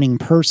discerning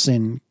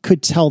person,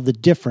 could tell the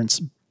difference.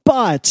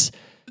 But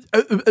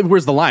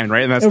where's the line,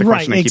 right? And that's the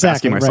question I keep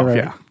asking myself. Right.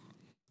 Yeah,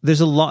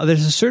 there's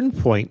a certain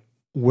point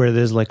where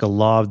there's like a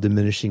law of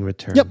diminishing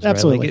returns. Yep,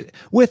 absolutely. Right? Like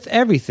with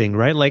everything,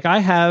 right? Like I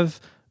have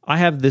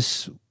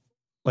this.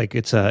 Like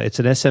it's an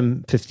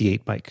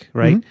SM58 mic,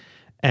 right? Mm-hmm.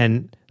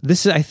 And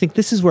I think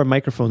this is where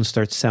microphones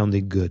start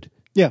sounding good.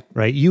 Yeah.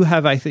 Right.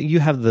 I think you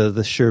have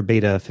the Shure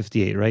Beta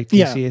 58, right?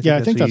 Casey?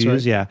 I think that's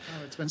right. Yeah.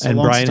 Oh, it's been so and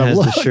long Brian has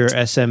the Shure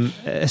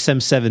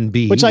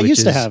SM7B, which I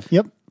used to have.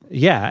 Yep.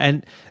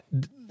 Yeah,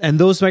 and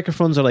those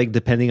microphones are like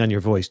depending on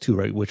your voice too,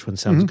 right? Which one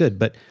sounds good?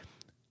 But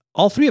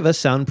all three of us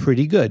sound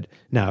pretty good.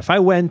 Now, if I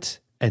went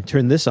and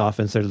turned this off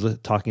and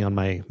started talking on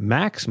my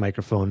Max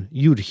microphone,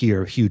 you'd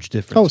hear a huge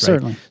difference. Oh, right?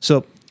 certainly.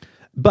 So.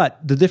 But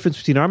the difference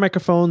between our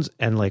microphones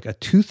and like a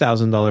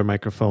 $2,000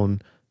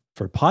 microphone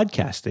for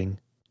podcasting,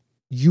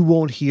 you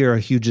won't hear a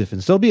huge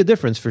difference. There'll be a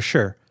difference for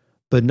sure,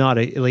 but not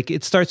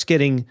it starts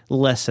getting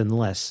less and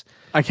less.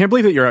 I can't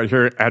believe that you're out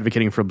here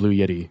advocating for a Blue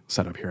Yeti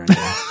setup here.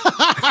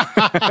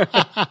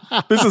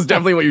 This is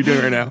definitely what you're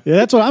doing right now. Yeah,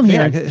 that's what I'm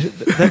hearing. Yeah,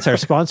 that's our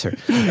sponsor.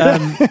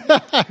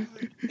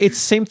 It's the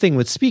same thing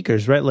with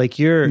speakers, right? Like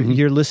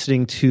you're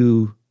listening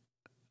to.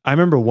 I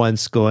remember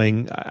once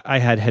I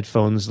had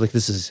headphones, like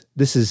this is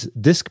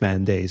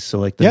Discman days, so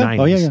like the 90s.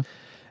 Oh, yeah.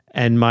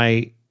 And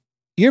my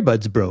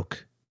earbuds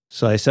broke.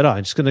 So I said,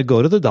 I'm just going to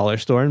go to the dollar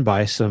store and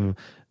buy some.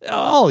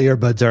 All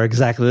earbuds are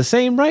exactly the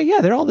same, right? Yeah,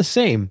 they're all the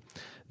same.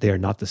 They are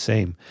not the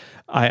same.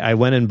 I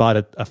went and bought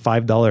a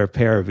 $5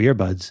 pair of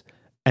earbuds,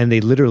 and they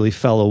literally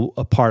fell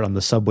apart on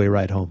the subway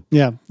ride home.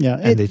 Yeah.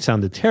 And they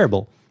sounded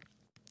terrible.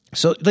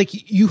 So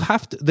like you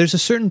have to, there's a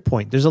certain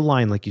point, there's a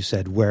line, like you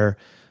said, where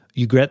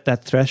you get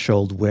that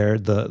threshold where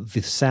the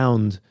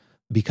sound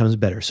becomes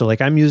better. So like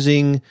I'm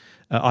using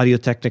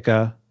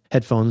Audio-Technica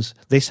headphones.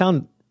 They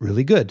sound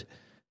really good.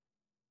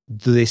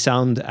 Do they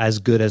sound as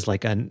good as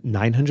like a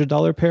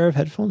 $900 pair of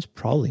headphones?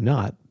 Probably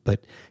not.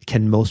 But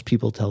can most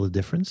people tell the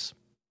difference?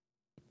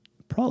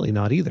 Probably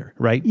not either,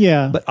 right?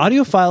 Yeah. But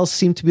audiophiles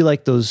seem to be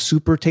like those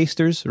super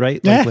tasters,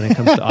 right? Like when it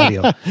comes to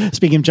audio.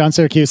 Speaking of John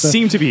Syracuse.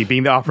 Seem to be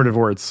being the operative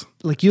words.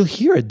 Like you'll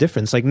hear a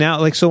difference. Like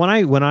now, like so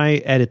when I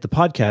edit the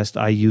podcast,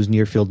 I use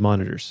near field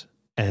monitors.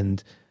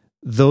 And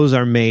those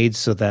are made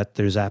so that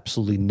there's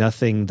absolutely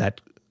nothing that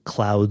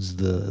clouds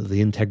the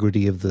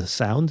integrity of the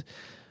sound.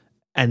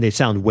 And they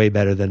sound way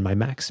better than my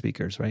Mac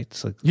speakers, right?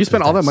 So you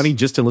spent all that money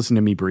just to listen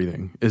to me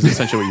breathing. Is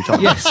essentially what you're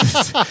telling me.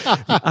 Yes,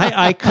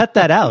 I cut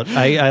that out.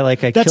 I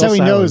that's how he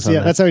knows.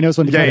 Yeah, that's how he knows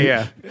when to cut it.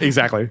 Yeah,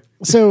 exactly.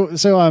 So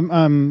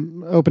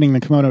I'm opening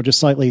the kimono just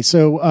slightly.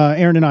 So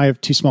Aaron and I have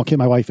two small kids.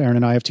 My wife Aaron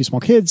and I have two small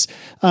kids,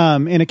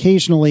 and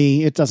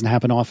occasionally it doesn't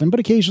happen often,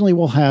 but occasionally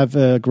we'll have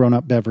a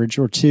grown-up beverage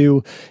or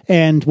two,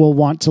 and we'll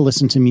want to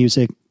listen to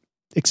music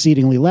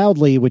exceedingly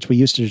loudly, which we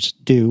used to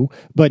just do,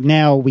 but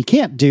now we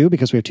can't do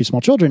because we have two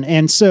small children.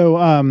 And so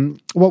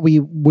what we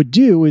would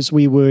do is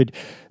we would,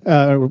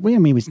 I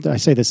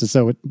say this as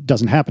though it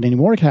doesn't happen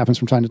anymore. It happens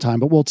from time to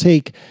time, but we'll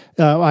take,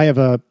 I have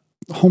a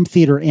home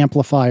theater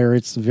amplifier.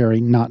 It's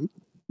very not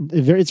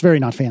it's very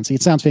not fancy.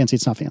 It sounds fancy.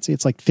 It's not fancy.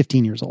 It's like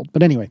 15 years old.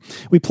 But anyway,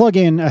 we plug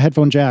in a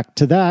headphone jack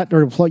to that,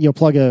 or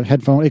plug a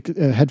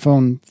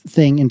headphone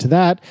thing into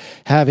that,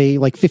 have a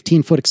like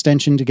 15-foot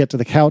extension to get to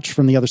the couch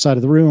from the other side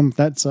of the room.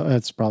 That's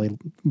probably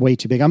way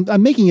too big.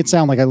 I'm making it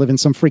sound like I live in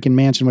some freaking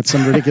mansion with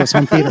some ridiculous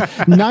home theater.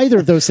 Neither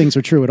of those things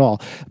are true at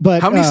all.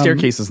 But how many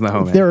staircases in the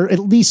home? There are at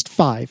least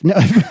 5. No.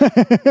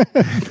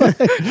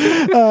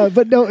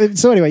 But no.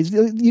 So anyways,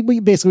 we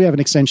basically have an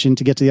extension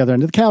to get to the other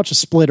end of the couch, a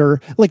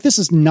splitter. Like, this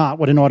is not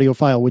what an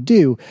audiophile would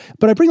do.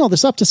 But I bring all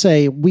this up to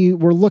say we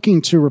were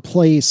looking to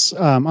replace.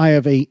 I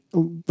have a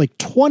like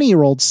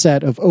 20-year-old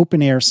set of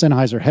open air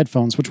Sennheiser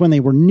headphones, which when they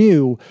were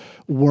new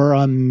were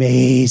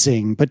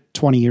amazing, but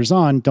 20 years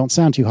on don't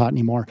sound too hot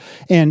anymore.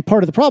 And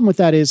part of the problem with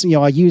that is,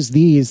 I use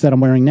these that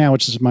I'm wearing now,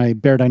 which is my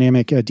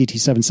Beyerdynamic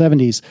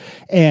DT770s.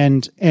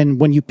 And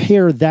when you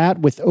pair that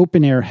with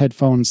open air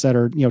headphones that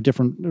are,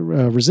 different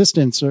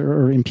resistance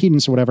or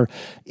impedance or whatever,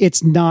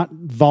 it's not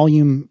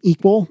volume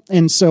equal.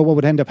 And so what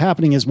would end up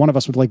happening is one of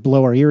us would like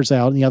blow our ears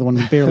out and the other one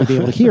would barely be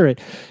able to hear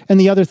it. And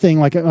the other thing,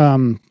 like,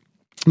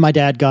 my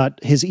dad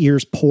got his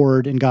ears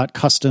poured and got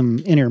custom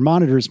in-ear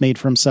monitors made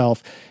for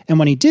himself. And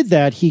when he did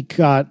that, he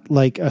got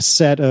like a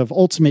set of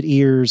Ultimate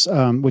ears,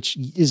 which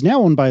is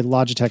now owned by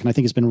Logitech and I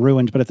think has been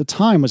ruined, but at the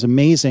time was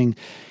amazing.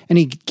 And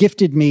he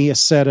gifted me a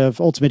set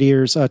of Ultimate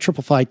ears,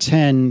 Triple Fi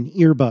 10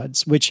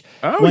 earbuds, which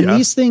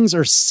these things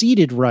are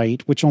seated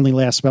right, which only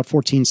lasts about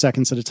 14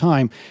 seconds at a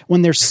time,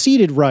 when they're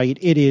seated right,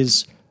 it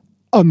is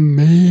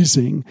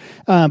amazing.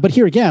 But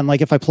here again,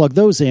 like if I plug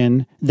those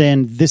in,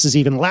 then this is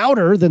even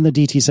louder than the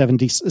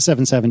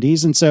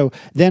DT770s. And so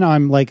then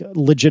I'm like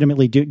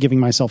legitimately giving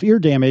myself ear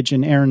damage,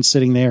 and Aaron's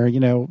sitting there,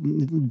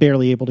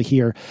 barely able to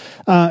hear.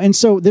 And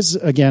so this is,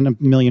 again, a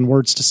million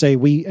words to say,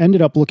 we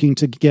ended up looking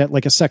to get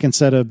like a second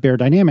set of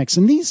Beyerdynamics.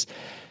 And these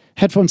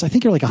headphones, I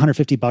think, are like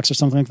 $150 or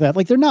something like that.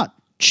 Like, they're not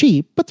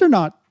cheap, but they're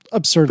not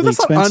absurdly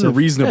expensive. Not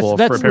unreasonable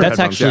for a pair of headphones. That's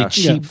actually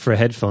cheap for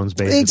headphones,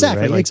 basically.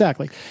 Exactly, right?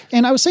 Exactly.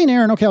 And I was saying to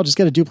Aaron, okay, I'll just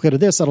get a duplicate of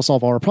this. That'll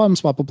solve all our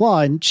problems, blah, blah, blah.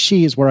 And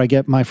she is where I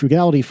get my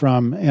frugality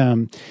from.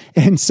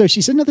 And so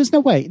she said, no, there's no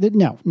way.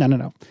 No.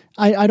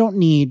 I don't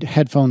need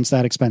headphones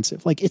that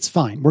expensive. Like, it's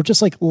fine. We're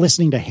just like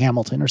listening to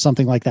Hamilton or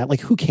something like that.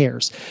 Like, who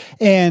cares?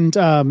 And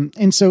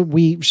so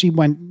she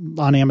went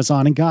on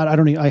Amazon and got,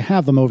 I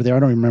have them over there. I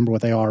don't even remember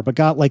what they are, but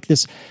got like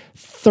this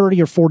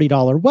 $30 or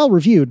 $40, well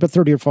reviewed, but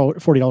 $30 or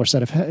 $40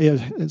 set of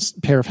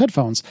pair of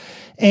headphones.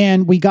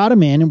 And we got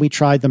them in and we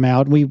tried them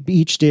out. We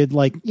each did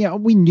like,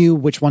 we knew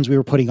which ones we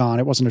were putting on.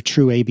 It wasn't a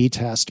true A/B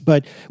test,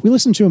 but we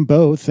listened to them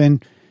both,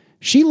 and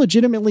she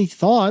legitimately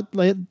thought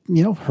that,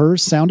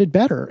 hers sounded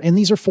better. And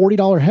these are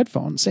 $40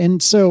 headphones.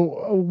 And so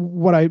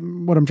what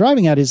I'm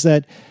driving at is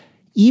that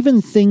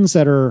even things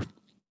that are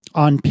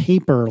on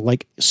paper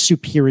like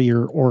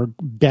superior or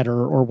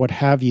better or what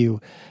have you,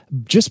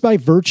 just by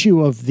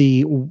virtue of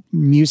the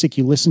music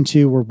you listen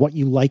to or what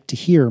you like to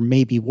hear,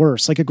 may be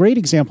worse. Like, a great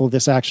example of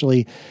this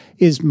actually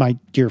is my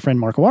dear friend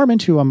Marco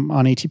Arment, who I'm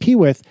on ATP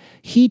with.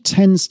 He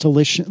tends to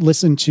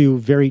listen to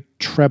very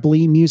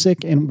trebly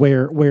music, and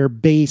where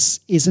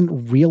bass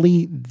isn't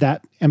really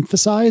that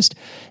emphasized.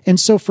 And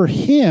so for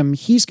him,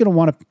 he's going to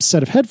want a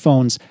set of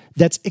headphones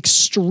that's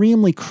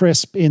extremely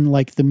crisp in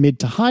like the mid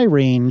to high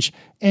range.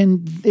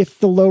 And if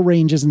the low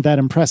range isn't that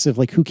impressive,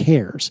 like, who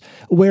cares?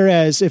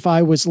 Whereas if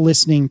I was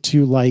listening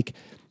to like,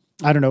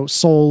 I don't know,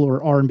 soul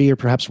or R&B or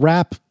perhaps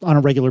rap on a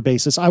regular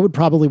basis, I would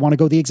probably want to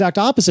go the exact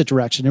opposite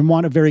direction and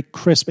want a very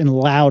crisp and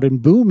loud and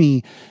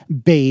boomy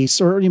bass,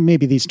 or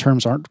maybe these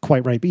terms aren't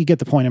quite right, but you get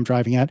the point I'm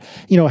driving at,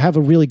 have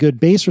a really good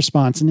bass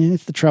response. And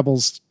if the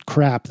treble's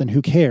crap, then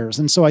who cares?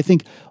 And so I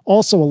think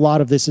also a lot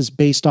of this is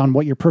based on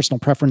what your personal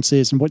preference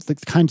is and what the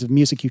kinds of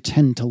music you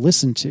tend to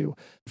listen to.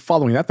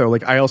 Following that though,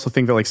 like, I also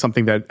think that like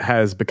something that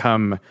has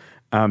become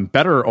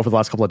better over the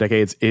last couple of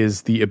decades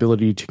is the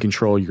ability to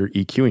control your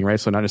EQing, right?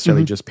 So not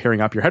necessarily just pairing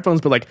up your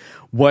headphones, but like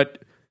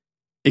what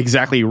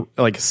exactly,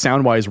 like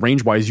sound-wise,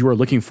 range-wise, you are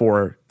looking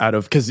for out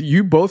of, because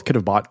you both could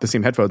have bought the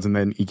same headphones and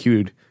then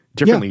EQ'd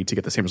differently to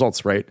get the same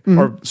results, right?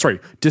 Or sorry,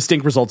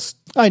 distinct results.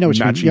 I know what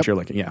you mean. Matching you're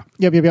looking. Yeah.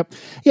 Yep.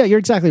 Yeah, you're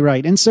exactly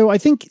right. And so I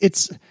think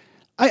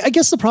I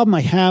guess the problem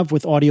I have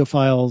with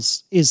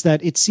audiophiles is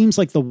that it seems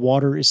like the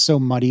water is so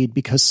muddied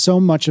because so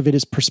much of it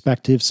is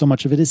perspective, so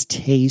much of it is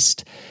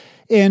taste.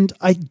 And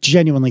I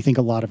genuinely think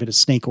a lot of it is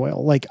snake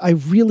oil. Like, I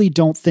really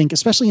don't think,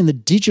 especially in the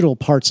digital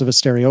parts of a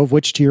stereo, of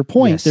which, to your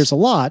point, there's a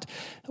lot,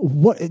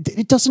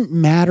 it doesn't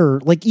matter.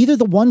 Like, either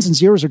the ones and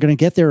zeros are going to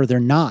get there or they're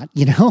not,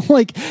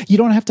 like, you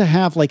don't have to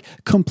have like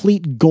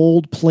complete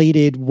gold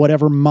plated,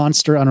 whatever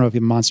monster, I don't know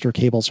if monster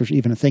cables are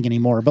even a thing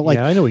anymore, but like,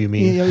 I know what you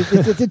mean.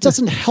 It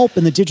doesn't help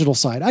in the digital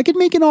side. I could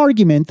make an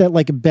argument that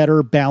like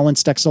better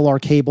balanced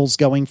XLR cables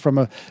going from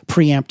a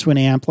preamp to an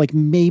amp, like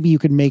maybe you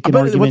could make an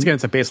argument. Once again,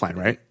 it's a baseline,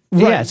 right?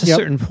 Yeah, it's a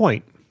certain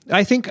point.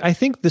 I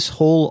think this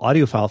whole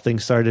audiophile thing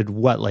started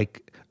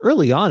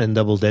early on in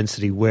Double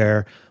Density,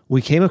 where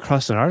we came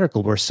across an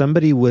article where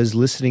somebody was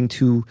listening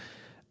to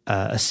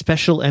a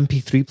special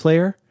MP3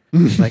 player,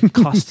 like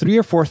cost $3,000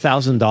 or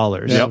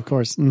 $4,000. Yeah, of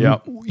course. Yeah,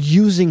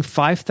 using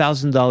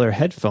 $5,000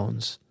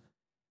 headphones.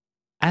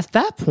 at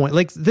that point,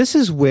 like this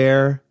is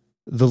where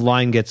the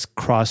line gets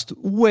crossed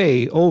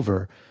way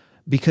over,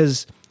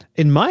 because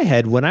in my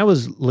head, when I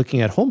was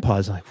looking at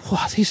HomePods, I'm like,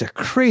 wow, these are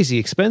crazy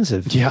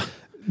expensive. Yeah.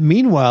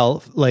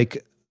 Meanwhile,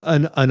 like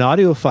an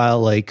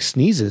audiophile like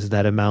sneezes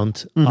that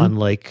amount on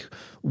like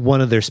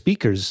one of their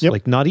speakers,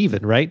 like not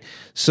even, right?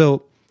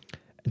 So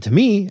to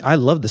me, I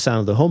love the sound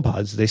of the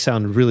HomePods. They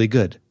sound really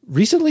good.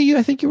 Recently,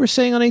 I think you were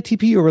saying on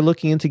ATP, you were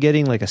looking into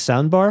getting like a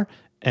sound bar,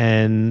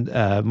 and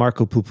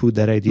Marco poo-pooed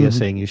that idea,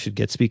 saying you should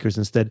get speakers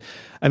instead.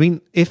 I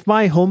mean, if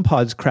my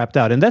HomePods crapped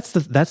out, and that's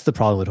the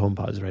problem with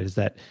HomePods, right? Is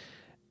that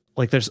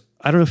like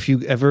I don't know if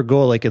you ever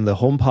go like in the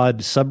HomePod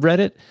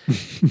subreddit.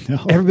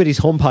 No. Everybody's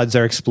HomePods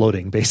are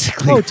exploding,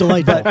 basically. Oh,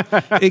 delightful.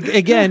 But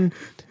again,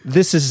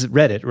 this is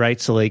Reddit, right?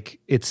 So like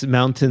it's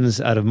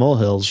mountains out of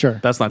molehills. Sure.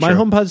 That's not My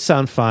true. HomePods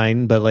sound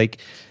fine, but like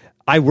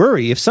I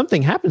worry if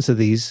something happens to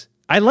these.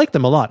 I like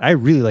them a lot. I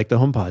really like the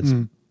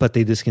HomePods, but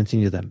they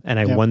discontinue them, and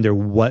I wonder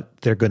what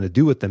they're going to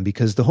do with them,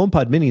 because the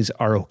HomePod Minis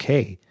are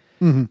okay,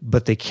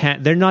 but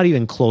they're not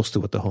even close to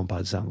what the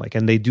HomePods sound like,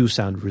 and they do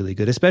sound really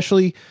good,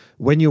 especially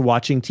when you're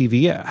watching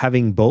TV.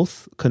 Having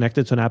both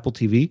connected to an Apple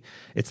TV,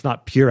 it's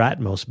not pure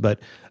Atmos, but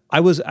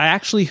I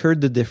actually heard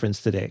the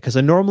difference today, because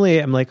normally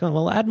I'm like, oh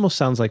well, Atmos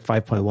sounds like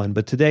 5.1,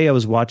 but today I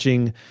was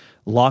watching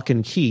Lock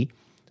and Key,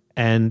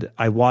 and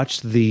I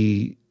watched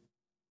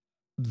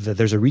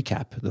there's a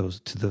recap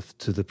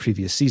to the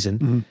previous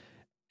season,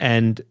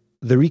 and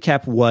the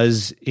recap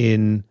was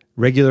in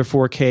regular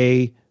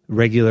 4K,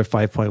 regular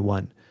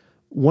 5.1.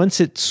 Once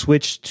it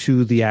switched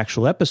to the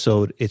actual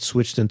episode, it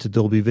switched into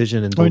Dolby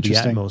Vision and Dolby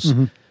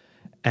Atmos,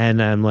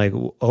 and I'm like,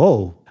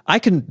 oh, I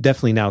can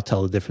definitely now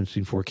tell the difference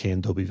between 4K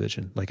and Dolby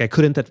Vision. Like I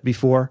couldn't that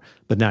before,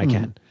 but now I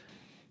can.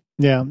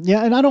 Yeah.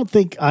 And I don't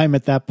think I'm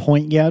at that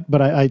point yet,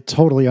 but I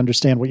totally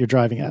understand what you're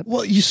driving at.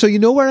 Well, you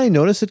know where I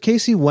noticed it,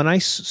 Casey? When I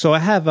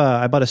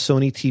bought a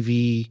Sony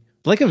TV,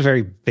 like a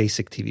very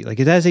basic TV. Like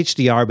it has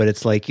HDR, but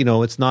it's like,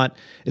 it's not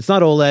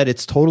OLED.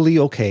 It's totally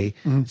okay.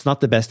 It's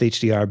not the best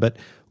HDR, but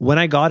when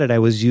I got it,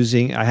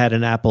 I had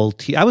an Apple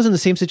I was in the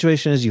same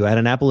situation as you. I had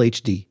an Apple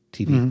HD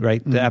TV,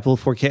 right? The Apple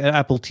 4K,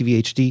 Apple TV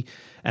HD,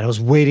 and I was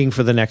waiting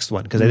for the next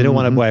one because I didn't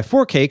want to buy a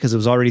 4K because it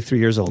was already 3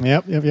 years old.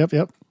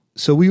 Yep.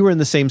 So we were in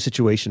the same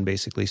situation,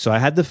 basically. So I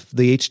had the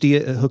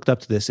HD hooked up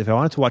to this. If I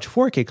wanted to watch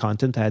 4K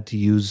content, I had to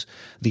use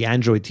the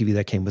Android TV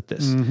that came with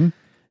this.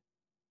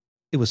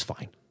 It was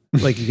fine.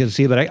 Like you can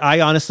see, but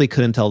I honestly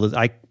couldn't tell.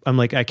 I'm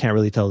like, I can't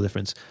really tell the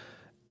difference.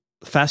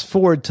 Fast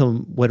forward to,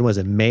 when was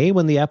it, May,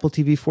 when the Apple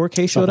TV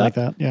 4K showed Something up? like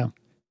that, yeah.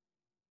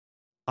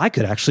 I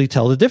could actually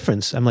tell the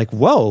difference. I'm like,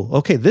 whoa,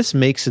 okay, this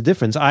makes a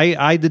difference.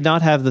 I did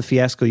not have the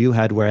fiasco you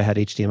had where I had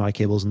HDMI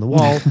cables in the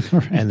wall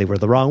and they were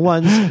the wrong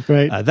ones.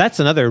 Right. That's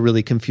another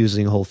really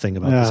confusing whole thing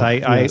about this.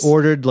 I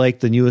ordered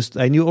like the newest,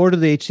 ordered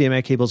the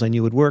HDMI cables I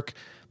knew would work,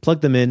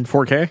 plugged them in.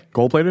 4K,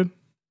 gold plated.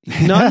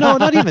 No,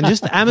 not even,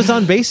 just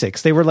Amazon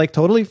Basics. They were like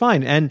totally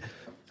fine.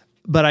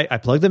 But I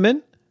plugged them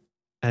in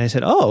and I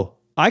said, oh,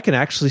 I can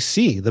actually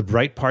see the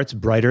bright parts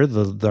brighter,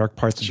 the dark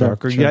parts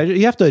darker. Sure.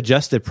 You have to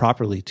adjust it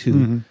properly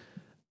too.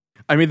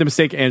 I made the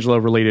mistake, Angela,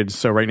 related.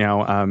 So right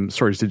now,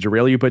 sorry to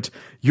derail you, but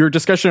your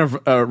discussion of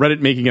Reddit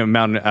making a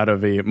mountain out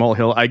of a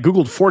molehill, I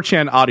Googled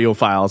 4chan audio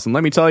files, and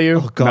let me tell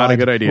you, not a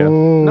good idea.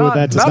 Oh,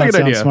 that does not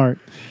sound smart.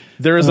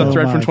 There is a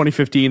thread from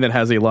 2015 that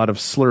has a lot of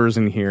slurs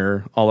in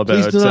here all about...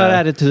 Please do not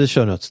add it to the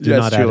show notes.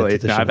 That's too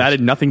late. I've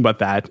added nothing but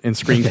that and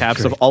screen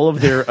caps of all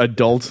of their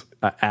adult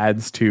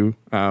ads too.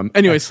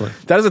 Anyways,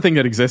 that is a thing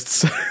that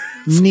exists.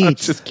 So Neat. I'm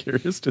just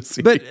curious to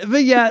see. But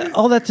yeah,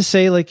 all that to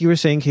say, like you were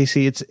saying,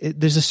 Casey,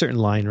 there's a certain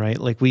line, right?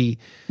 Like we're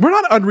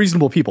not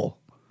unreasonable people.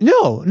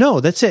 No,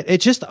 that's it.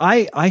 It just,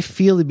 I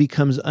feel it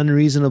becomes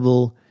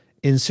unreasonable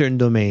in certain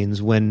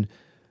domains when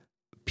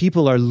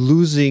people are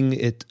losing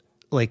it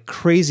like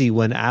crazy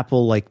when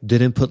Apple like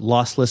didn't put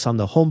lossless on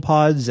the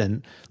HomePods,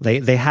 and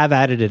they have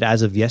added it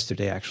as of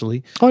yesterday,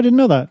 actually. Oh, I didn't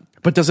know that.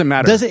 But does it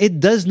matter? It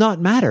does not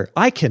matter.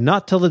 I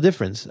cannot tell the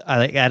difference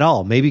at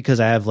all. Maybe because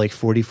I have like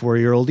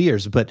 44-year-old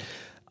ears, but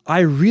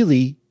I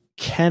really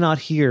cannot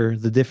hear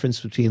the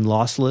difference between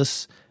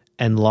lossless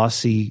and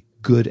lossy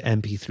good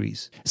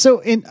MP3s.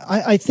 So,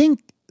 I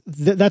think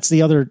that's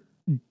the other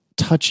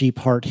touchy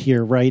part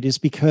here, right? Is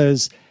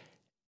because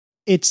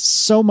it's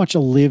so much a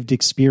lived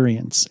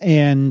experience.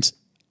 And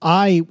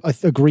I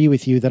agree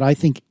with you that I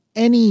think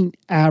any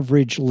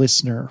average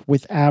listener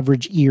with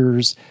average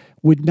ears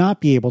would not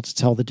be able to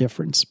tell the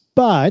difference.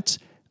 But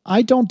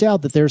I don't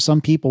doubt that there are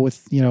some people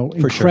with,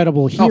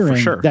 incredible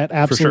hearing that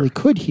absolutely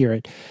could hear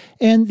it.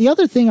 And the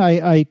other thing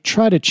I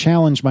try to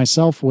challenge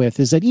myself with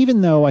is that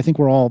even though I think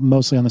we're all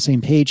mostly on the same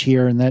page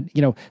here, and that,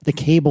 the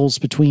cables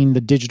between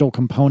the digital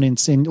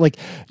components, and like,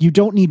 you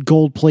don't need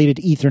gold-plated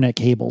Ethernet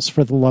cables,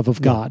 for the love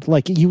of God.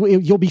 Like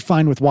you'll be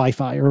fine with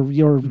Wi-Fi or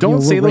your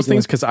don't say those regular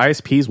things, because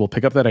ISPs will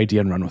pick up that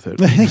idea and run with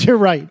it. You're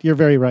right. You're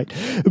very right.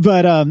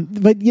 But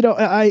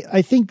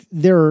I think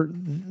there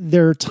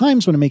are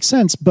times when it makes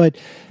sense, but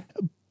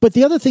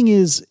the other thing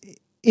is,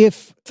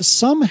 if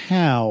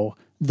somehow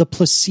the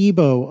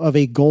placebo of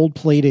a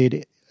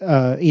gold-plated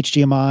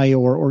HDMI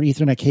or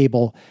Ethernet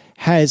cable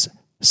has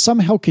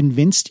somehow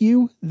convinced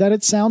you that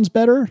it sounds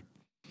better,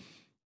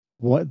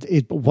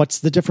 what's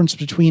the difference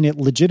between it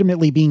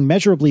legitimately being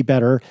measurably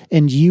better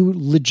and you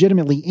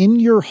legitimately in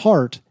your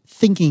heart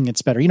thinking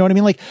it's better? You know what I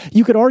mean? Like,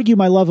 you could argue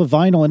my love of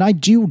vinyl, and I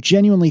do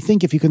genuinely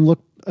think, if you can look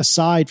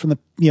aside from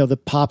the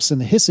pops and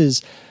the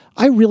hisses,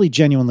 I really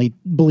genuinely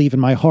believe in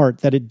my heart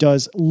that it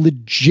does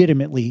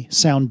legitimately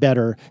sound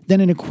better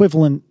than an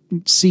equivalent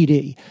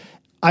CD.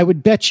 I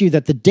would bet you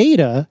that the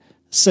data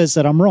says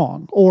that I'm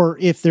wrong, or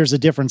if there's a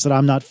difference that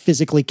I'm not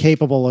physically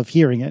capable of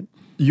hearing it.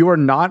 You are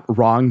not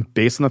wrong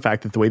based on the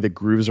fact that the way the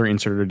grooves are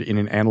inserted in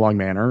an analog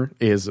manner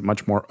is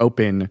much more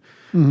open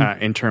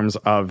in terms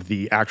of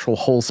the actual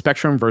whole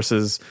spectrum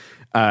versus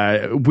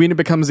when it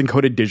becomes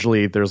encoded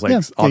digitally, there's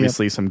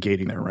obviously some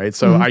gating there, right?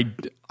 So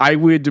I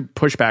would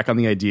push back on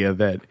the idea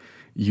that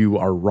you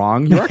are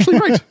wrong. You're actually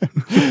right.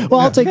 Well,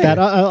 I'll take that.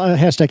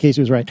 Hashtag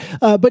Casey was right.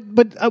 But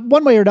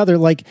one way or another,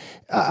 like,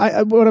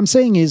 what I'm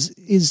saying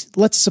is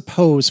let's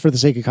suppose, for the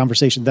sake of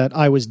conversation, that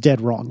I was dead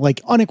wrong. Like,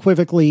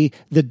 unequivocally,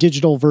 the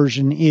digital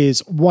version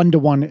is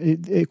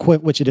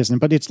 1-to-1, which it isn't,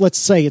 but let's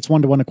say it's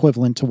 1-to-1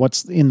 equivalent to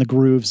what's in the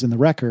grooves in the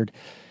record.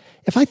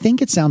 If I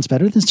think it sounds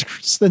better,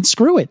 then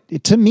screw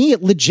it. To me,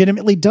 it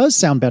legitimately does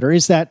sound better.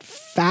 Is that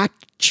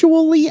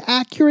factually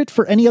accurate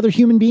for any other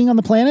human being on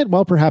the planet?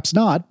 Well, perhaps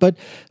not. But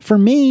for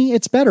me,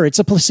 it's better. It's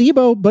a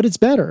placebo, but it's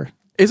better.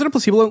 Is it a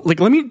placebo?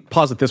 Like, let me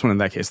pause at this one in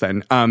that case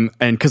then. And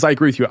because I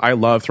agree with you, I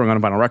love throwing on a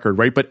vinyl record,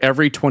 right? But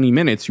every 20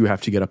 minutes you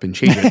have to get up and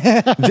change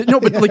it. No,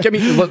 but like, I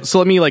mean, so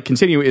let me like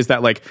continue, is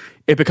that like,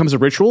 it becomes a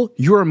ritual.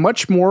 You are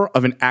much more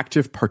of an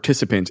active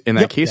participant in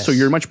that case. Yes. So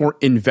you're much more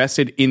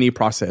invested in the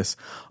process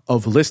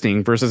of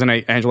listening versus, and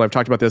Angela, I've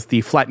talked about this,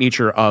 the flat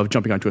nature of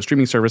jumping onto a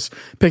streaming service,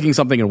 picking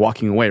something and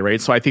walking away,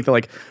 right? So I think that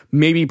like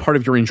maybe part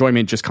of your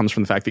enjoyment just comes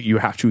from the fact that you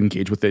have to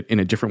engage with it in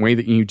a different way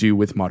that you do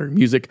with modern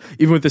music.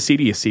 Even with the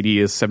CD, a CD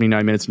is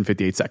 79 minutes and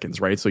 58 seconds,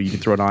 right? So you can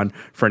throw it on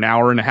for an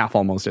hour and a half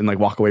almost and like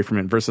walk away from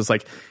it versus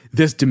like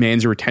this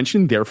demands your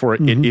attention. Therefore,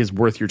 it is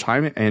worth your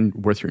time and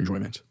worth your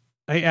enjoyment.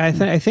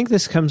 I think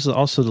this comes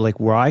also to like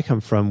where I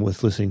come from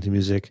with listening to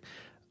music.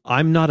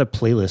 I'm not a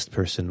playlist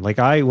person. Like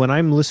when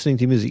I'm listening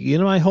to music,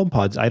 my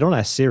HomePods, I don't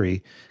ask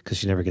Siri because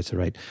she never gets it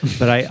right.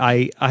 But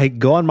I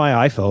go on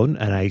my iPhone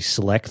and I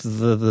select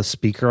the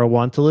speaker I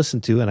want to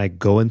listen to, and I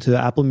go into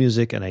Apple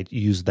Music and I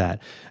use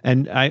that.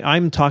 And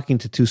I'm talking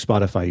to 2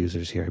 Spotify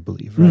users here, I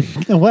believe,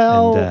 right?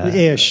 Well,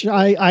 ish.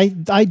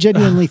 I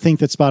genuinely think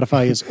that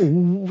Spotify is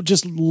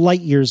just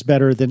light years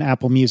better than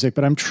Apple Music,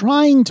 but I'm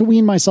trying to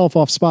wean myself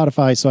off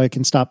Spotify so I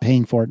can stop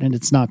paying for it, and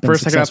it's not been for a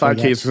second. I thought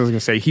yet. Case was going to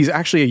say he's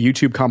actually a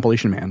YouTube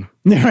compilation man.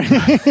 No,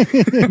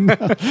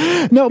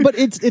 but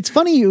it's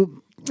funny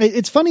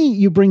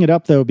you bring it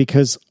up though,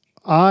 because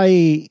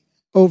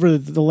over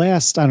the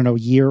last,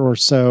 year or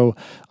so,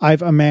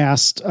 I've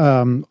amassed,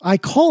 I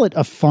call it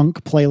a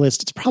funk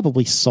playlist. It's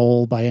probably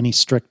soul by any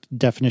strict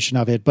definition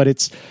of it, but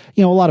it's,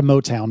 a lot of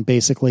Motown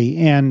basically.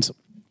 And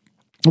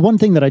one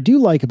thing that I do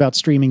like about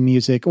streaming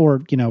music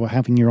or,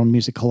 having your own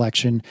music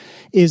collection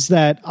is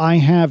that I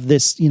have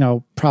this,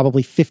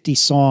 probably 50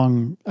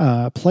 song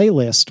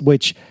playlist,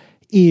 which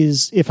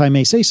is, if I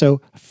may say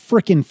so,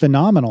 freaking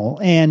phenomenal.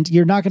 And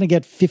you're not going to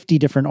get 50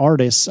 different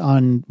artists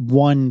on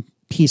one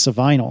piece of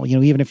vinyl,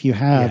 even if you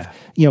have,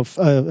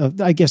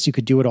 I guess you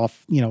could do it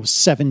off,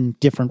 7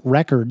 different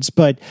records.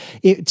 But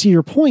to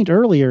your point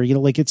earlier,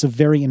 it's a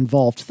very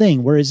involved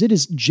thing, whereas it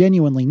is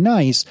genuinely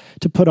nice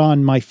to put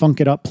on my Funk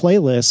It Up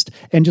playlist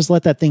and just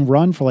let that thing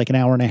run for like an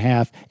hour and a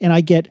half. And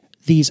I get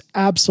these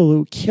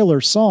absolute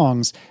killer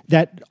songs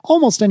that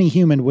almost any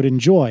human would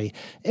enjoy.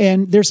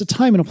 And there's a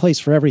time and a place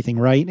for everything,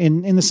 right?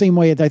 And in the same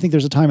way, I think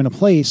there's a time and a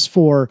place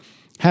for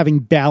having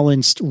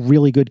balanced,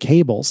 really good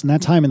cables. And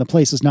that time and the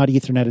place is not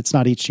Ethernet, it's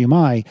not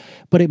HDMI,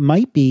 but it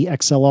might be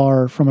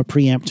XLR from a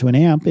preamp to an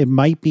amp. It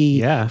might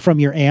be from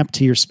your amp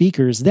to your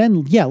speakers.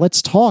 Then,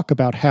 let's talk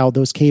about how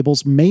those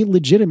cables may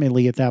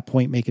legitimately at that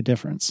point make a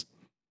difference.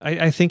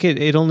 I think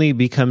it only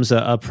becomes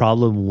a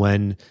problem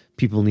when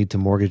people need to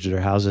mortgage their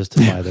houses to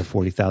buy their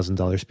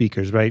 $40,000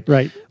 speakers, right?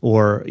 Right.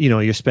 Or,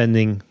 you're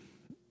spending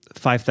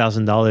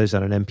 $5,000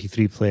 on an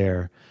MP3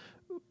 player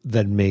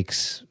that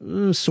makes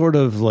sort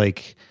of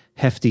like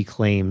hefty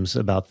claims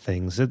about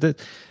things.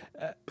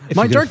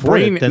 My dark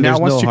brain now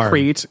wants to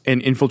create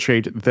and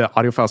infiltrate the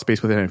audiophile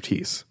space with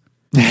NFTs.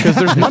 Because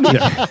there's money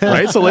there,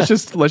 right? So let's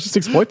just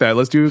exploit that.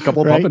 Let's do a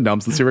couple of pump and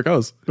dumps and see where it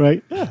goes.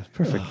 Right? Yeah,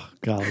 perfect. Oh,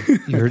 golly.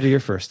 You heard it here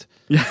first.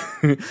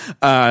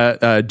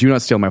 Yeah. Do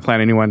not steal my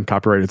plan, anyone.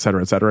 Copyright, et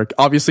cetera, et cetera.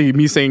 Obviously,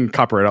 me saying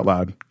copyright out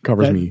loud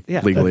covers me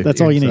legally.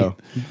 That's all you need.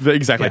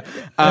 Exactly.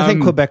 Yeah. I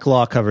think Quebec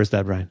law covers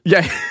that, Brian.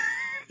 Yeah.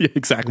 Yeah,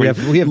 exactly.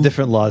 We have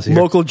different laws here.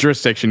 Local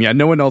jurisdiction. Yeah,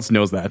 no one else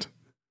knows that.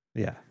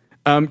 Yeah.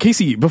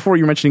 Casey, before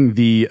you were mentioning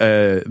the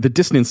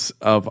dissonance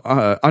of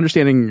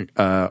understanding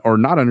or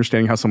not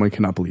understanding how someone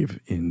cannot believe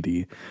in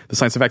the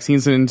science of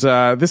vaccines, and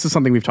this is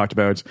something we've talked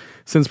about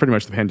since pretty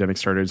much the pandemic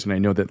started. And I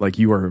know that like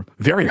you are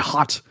very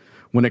hot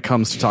when it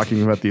comes to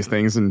talking about these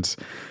things, and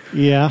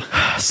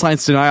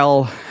science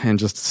denial and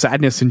just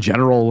sadness in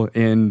general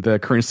in the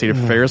current state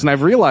of affairs. And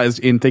I've realized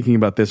in thinking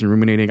about this and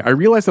ruminating, I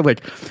realized that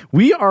like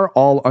we are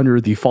all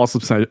under the false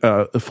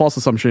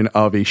assumption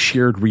of a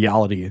shared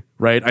reality,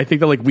 right? I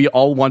think that like we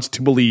all want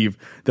to believe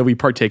that we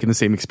partake in the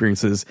same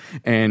experiences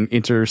and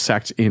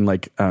intersect in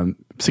like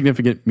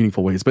significant,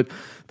 meaningful ways. But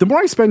the more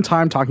I spend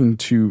time talking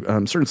to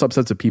certain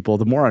subsets of people,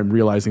 the more I'm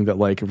realizing that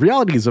like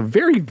reality is a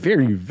very,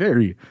 very,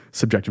 very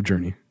subjective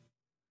journey.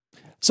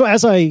 So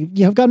as I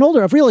have gotten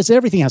older, I've realized that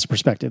everything has a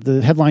perspective.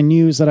 The headline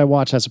news that I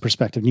watch has a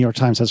perspective. New York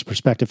Times has a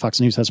perspective. Fox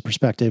News has a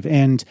perspective.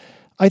 And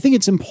I think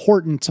it's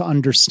important to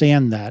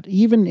understand that,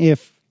 even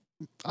if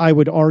I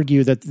would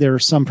argue that there are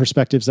some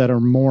perspectives that are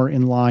more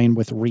in line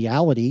with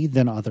reality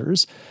than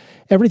others,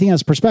 everything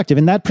has a perspective.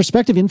 And that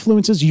perspective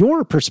influences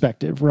your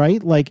perspective,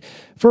 right? Like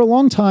for a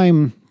long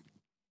time,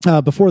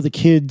 before the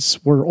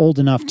kids were old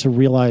enough to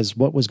realize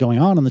what was going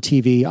on the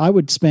TV, I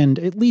would spend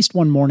at least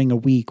one morning a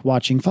week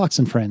watching Fox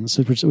and Friends,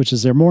 which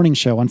is their morning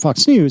show on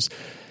Fox News.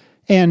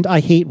 And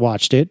I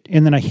watched it.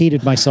 And then I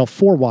hated myself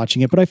for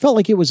watching it. But I felt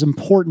like it was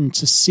important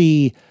to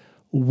see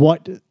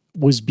what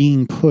was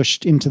being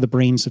pushed into the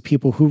brains of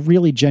people who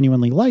really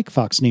genuinely like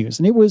Fox News.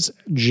 And it was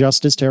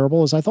just as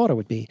terrible as I thought it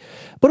would be.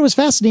 But it was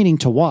fascinating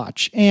to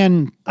watch.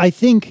 And I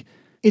think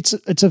it's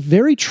a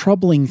very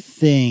troubling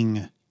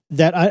thing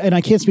that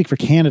I can't speak for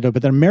Canada,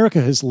 but that America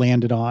has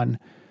landed on,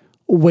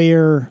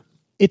 where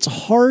it's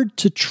hard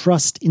to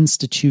trust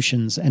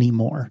institutions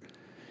anymore.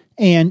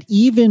 And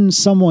even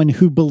someone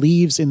who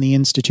believes in the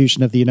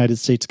institution of the United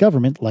States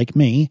government, like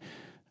me,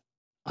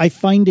 I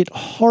find it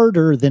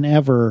harder than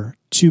ever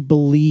to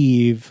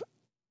believe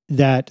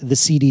that the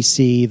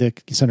CDC, the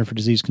Center for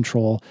Disease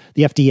Control,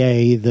 the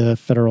FDA, the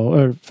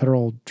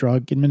Federal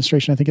Drug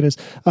Administration, I think it is,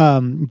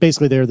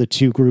 basically they're the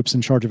two groups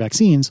in charge of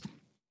vaccines.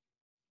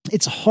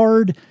 It's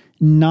hard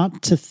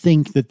not to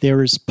think that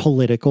there is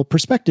political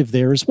perspective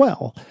there as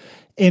well.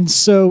 And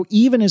so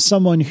even as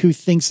someone who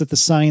thinks that the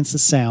science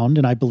is sound,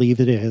 and I believe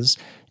it is,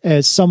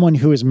 as someone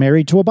who is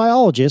married to a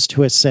biologist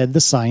who has said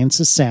the science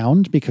is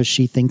sound because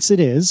she thinks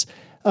it is,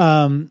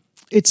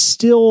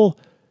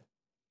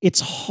 it's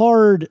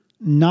hard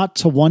not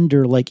to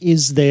wonder, like,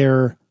 is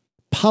there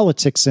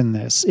politics in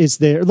this? Is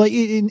there, like,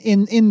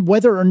 in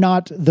whether or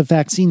not the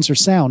vaccines are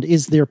sound,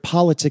 is there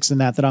politics in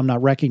that I'm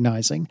not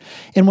recognizing?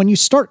 And when you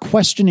start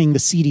questioning the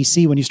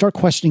CDC, when you start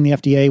questioning the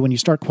FDA, when you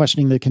start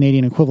questioning the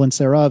Canadian equivalents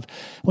thereof,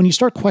 when you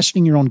start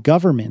questioning your own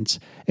government,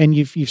 and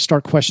you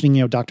start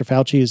questioning, Dr.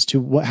 Fauci as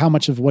to how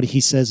much of what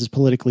he says is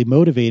politically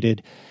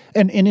motivated.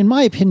 And in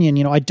my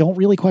opinion, I don't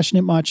really question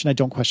it much, and I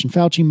don't question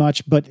Fauci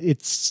much, but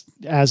it's,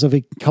 as of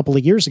a couple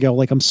of years ago,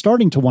 like, I'm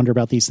starting to wonder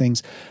about these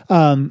things.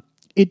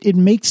 It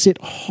makes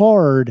it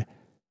hard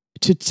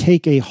to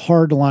take a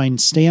hardline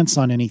stance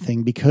on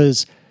anything,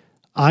 because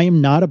I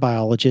am not a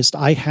biologist.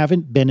 I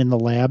haven't been in the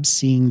lab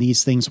seeing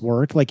these things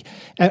work. Like,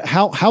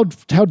 how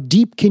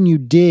deep can you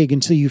dig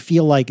until you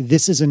feel like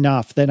this is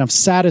enough, that I've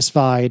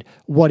satisfied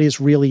what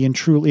is really and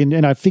truly,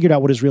 and I've figured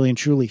out what is really and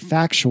truly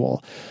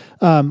factual.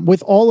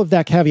 With all of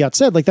that caveat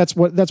said, like, that's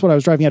what I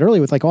was driving at earlier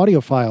with, like, audio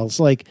files.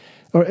 Like,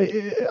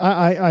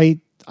 I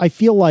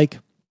feel like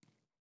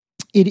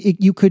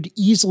you could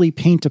easily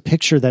paint a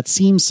picture that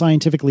seems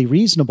scientifically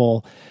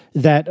reasonable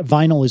that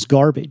vinyl is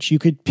garbage. You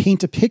could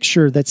paint a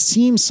picture that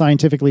seems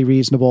scientifically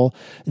reasonable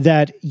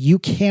that you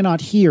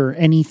cannot hear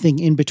anything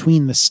in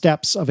between the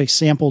steps of a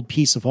sampled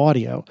piece of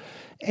audio.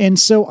 And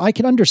so I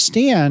can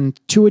understand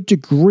to a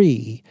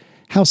degree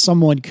how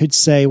someone could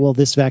say, well,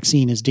 this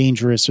vaccine is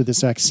dangerous, or this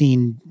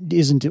vaccine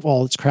isn't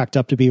all it's cracked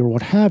up to be, or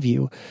what have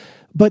you.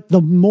 But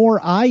the more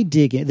I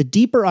dig in, the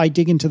deeper I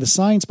dig into the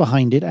science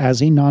behind it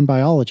as a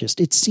non-biologist,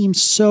 it seems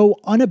so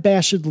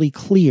unabashedly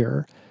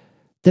clear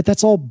that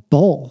that's all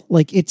bull.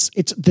 Like,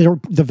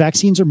 the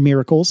vaccines are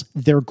miracles.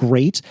 They're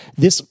great.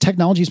 This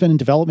technology has been in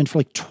development for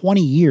like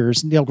 20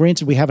 years. Now,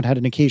 granted, we haven't had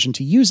an occasion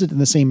to use it in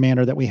the same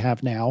manner that we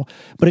have now,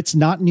 but it's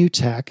not new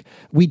tech.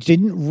 We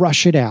didn't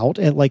rush it out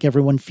like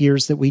everyone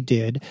fears that we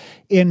did.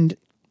 And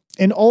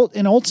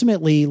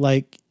ultimately,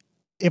 like,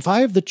 if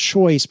I have the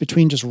choice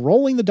between just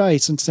rolling the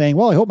dice and saying,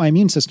 well, I hope my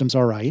immune system's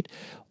all right,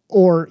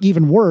 or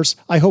even worse,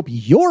 I hope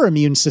your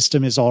immune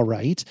system is all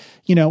right,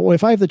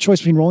 if I have the choice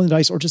between rolling the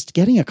dice or just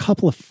getting a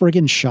couple of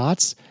friggin'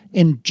 shots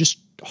and just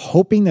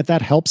hoping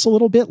that helps a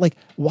little bit, like,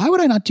 why would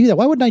I not do that?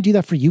 Why wouldn't I do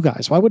that for you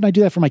guys? Why wouldn't I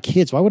do that for my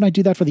kids? Why wouldn't I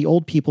do that for the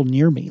old people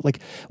near me?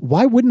 Like,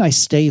 why wouldn't I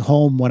stay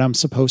home when I'm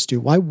supposed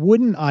to? Why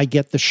wouldn't I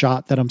get the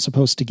shot that I'm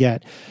supposed to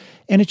get?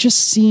 And it just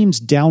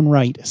seems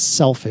downright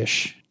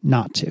selfish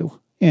not to.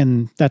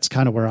 And that's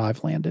kind of where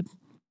I've landed.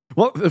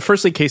 Well,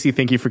 firstly, Casey,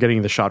 thank you for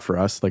getting the shot for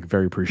us. Like,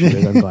 very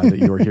appreciated. I'm glad that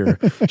you were here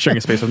sharing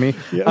a space with me.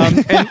 Yeah.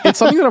 And it's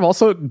something that I've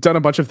also done a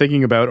bunch of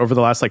thinking about over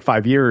the last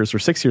 5 years or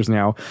 6 years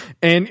now.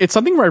 And it's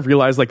something where I've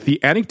realized, like, the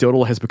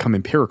anecdotal has become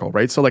empirical,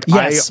 right? So, like,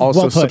 yes, I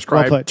also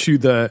subscribe to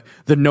the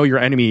know your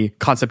enemy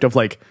concept of,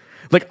 like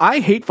Like, I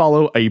hate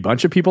follow a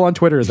bunch of people on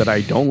Twitter that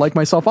I don't like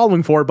myself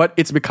following for, but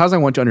it's because I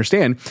want to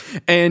understand.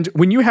 And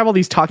when you have all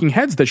these talking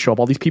heads that show up,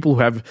 all these people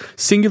who have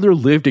singular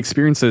lived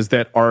experiences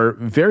that are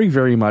very,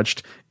 very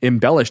much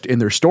embellished in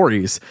their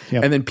stories,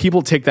 and then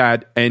people take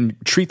that and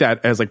treat that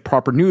as like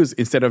proper news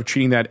instead of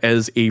treating that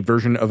as a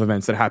version of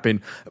events that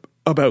happen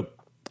about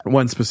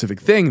one specific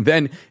thing,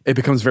 then it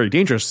becomes very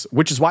dangerous,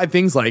 which is why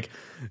things like,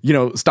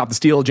 Stop the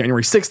Steal,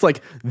 January 6th,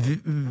 like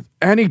the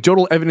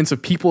anecdotal evidence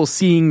of people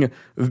seeing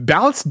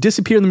ballots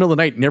disappear in the middle of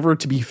the night, never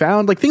to be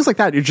found, like things like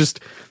that.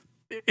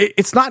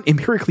 It's not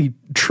empirically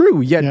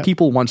true, yet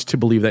people want to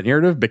believe that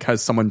narrative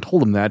because someone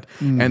told them that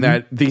and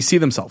that they see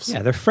themselves.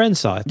 Yeah, their friend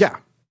saw it. Yeah.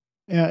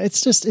 Yeah,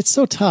 it's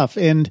so tough.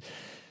 And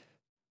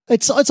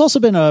it's also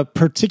been a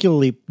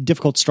particularly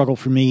difficult struggle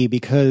for me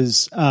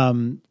because,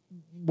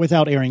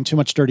 without airing too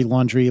much dirty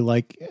laundry,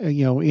 like,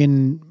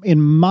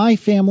 in my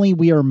family,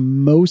 we are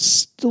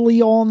mostly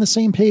all on the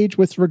same page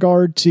with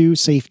regard to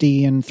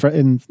safety and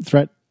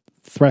threat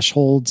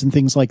thresholds and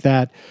things like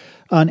that.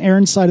 On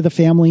Aaron's side of the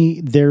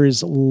family,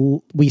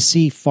 we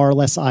see far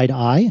less eye to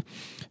eye.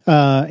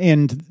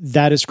 And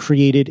that has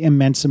created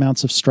immense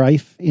amounts of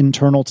strife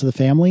internal to the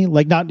family,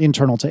 like not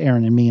internal to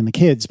Aaron and me and the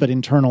kids, but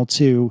internal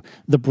to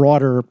the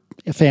broader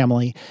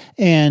family.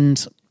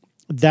 And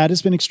that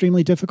has been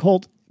extremely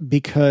difficult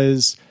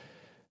because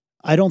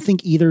I don't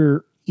think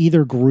either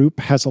group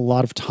has a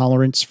lot of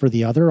tolerance for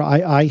the other.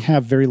 I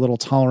have very little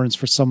tolerance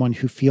for someone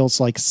who feels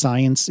like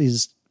science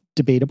is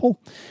debatable.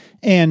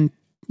 And,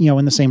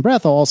 in the same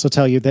breath, I'll also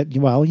tell you that,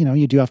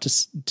 you do have to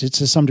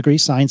some degree,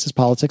 science is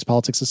politics,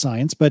 politics is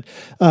science. But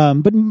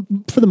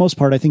for the most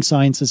part, I think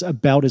science is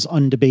about as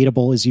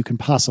undebatable as you can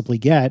possibly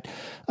get.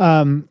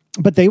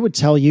 But they would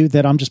tell you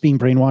that I'm just being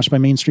brainwashed by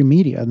mainstream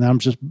media and that I'm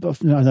just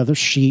another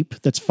sheep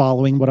that's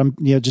following what I'm,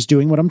 just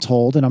doing what I'm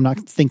told, and I'm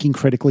not thinking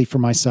critically for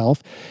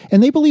myself.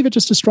 And they believe it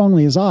just as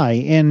strongly as I.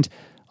 And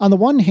on the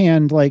one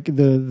hand, like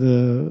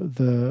the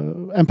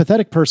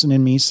empathetic person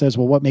in me says,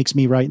 well, what makes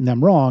me right and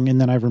them wrong? And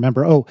then I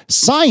remember,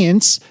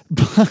 science,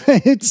 but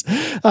it's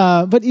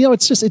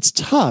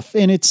tough.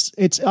 And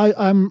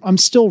I'm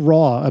still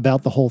raw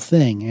about the whole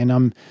thing. And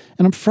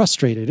I'm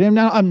frustrated. And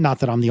I'm not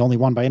that I'm the only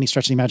one by any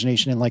stretch of the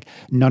imagination. And like,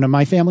 none of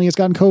my family has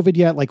gotten COVID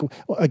yet. Like,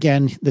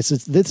 again, this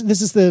is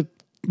the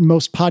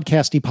most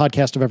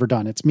podcast I've ever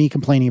done. It's me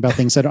complaining about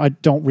things that I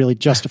don't really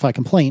justify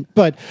complaint,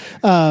 but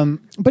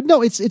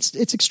no, it's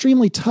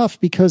extremely tough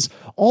because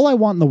all I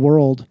want in the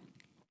world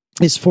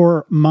is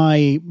for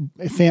my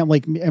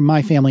family,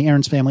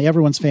 Aaron's family,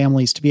 everyone's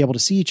families to be able to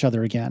see each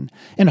other again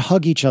and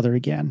hug each other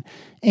again.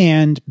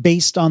 And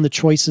based on the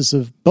choices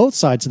of both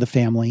sides of the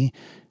family,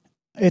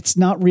 it's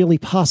not really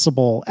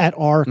possible at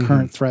our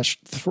current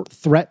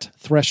threat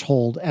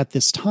threshold at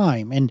this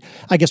time. And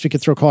I guess we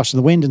could throw caution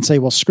to the wind and say,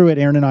 well, screw it.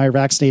 Aaron and I are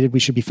vaccinated. We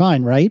should be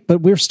fine, right?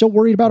 But we're still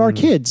worried about our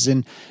kids.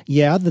 And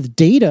yeah, the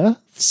data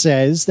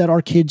says that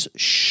our kids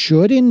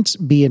shouldn't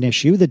be an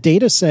issue. The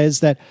data says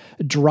that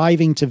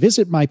driving to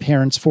visit my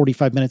parents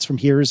 45 minutes from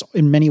here is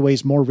in many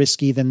ways more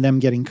risky than them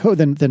getting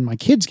COVID, than my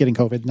kids getting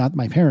COVID, not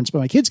my parents, but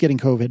my kids getting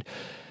COVID.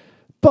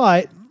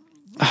 But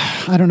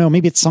I don't know,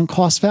 maybe it's sunk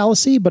cost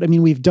fallacy, but I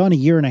mean, we've done a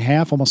year and a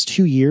half, almost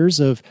 2 years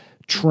of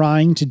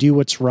trying to do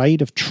what's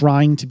right, of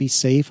trying to be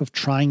safe, of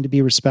trying to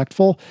be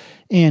respectful.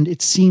 And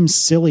it seems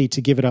silly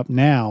to give it up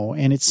now.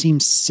 And it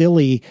seems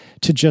silly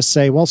to just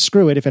say, well,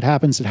 screw it. If it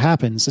happens, it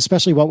happens.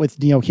 Especially what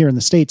with, here in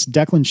the States,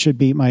 Declan should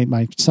be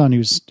my son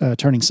who's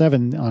turning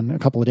 7 on a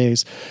couple of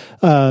days.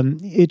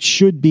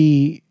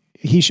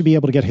 He should be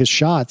able to get his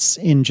shots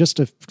in just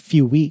a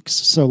few weeks.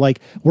 So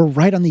like we're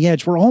right on the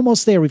edge. We're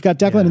almost there. We've got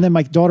Declan and then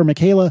my daughter,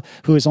 Michaela,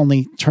 who is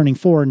only turning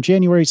 4 in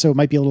January. So it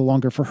might be a little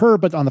longer for her,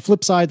 but on the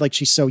flip side, like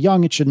she's so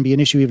young, it shouldn't be an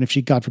issue, even if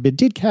she, God forbid,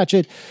 did catch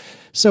it.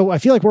 So I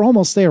feel like we're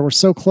almost there. We're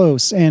so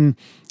close. And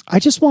I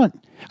just want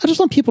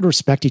people to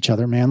respect each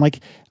other, man.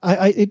 Like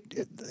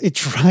it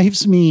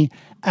drives me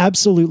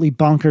absolutely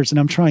bonkers.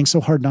 And I'm trying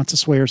so hard not to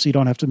swear so you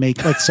don't have to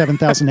make like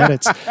 7,000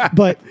 edits,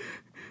 but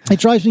it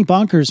drives me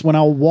bonkers when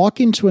I'll walk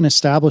into an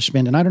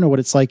establishment, and I don't know what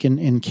it's like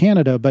in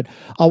Canada, but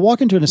I'll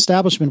walk into an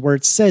establishment where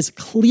it says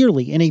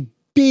clearly in a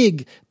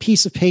big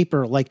piece of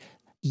paper, like,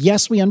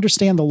 yes, we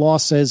understand the law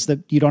says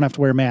that you don't have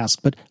to wear a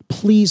mask, but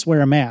please wear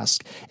a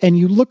mask. And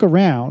you look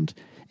around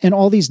and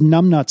all these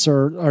numbnuts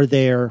are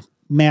there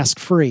mask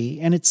free.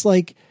 And it's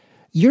like,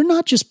 you're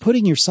not just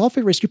putting yourself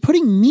at risk, you're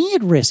putting me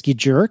at risk, you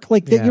jerk.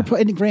 Like that you're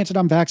putting, granted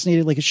I'm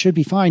vaccinated, like it should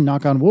be fine,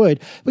 knock on wood,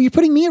 but you're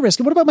putting me at risk.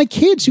 And what about my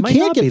kids who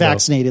can't get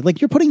vaccinated?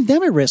 Like you're putting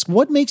them at risk.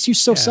 What makes you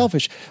so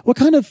selfish? What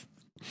kind of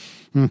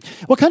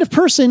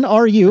person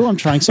are you? I'm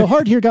trying so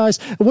hard here, guys.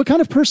 What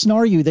kind of person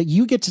are you that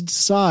you get to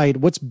decide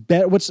what's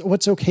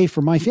okay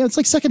for my family? It's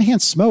like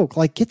secondhand smoke.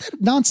 Like, get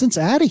that nonsense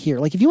out of here.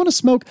 Like, if you want to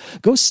smoke,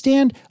 go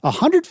stand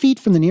 100 feet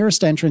from the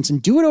nearest entrance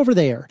and do it over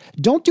there.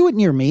 Don't do it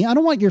near me. I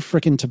don't want your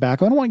freaking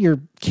tobacco. I don't want your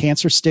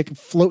cancer stick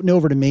floating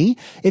over to me.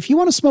 If you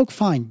want to smoke,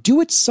 fine. Do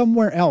it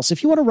somewhere else.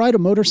 If you want to ride a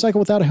motorcycle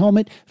without a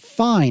helmet,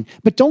 fine.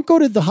 But don't go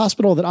to the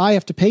hospital that I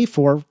have to pay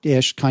for,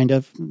 ish, kind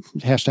of,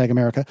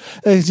 #America.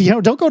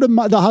 Don't go to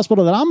the hospital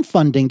motorcycle that I'm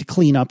funding to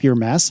clean up your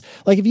mess.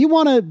 Like, if you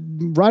want to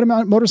ride a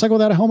motorcycle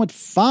without a helmet,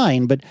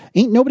 fine, but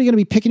ain't nobody going to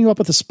be picking you up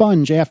with a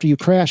sponge after you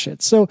crash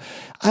it. So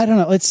I don't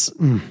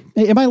know.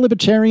 Am I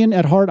libertarian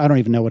at heart? I don't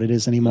even know what it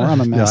is anymore.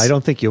 I'm a mess. No, I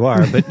don't think you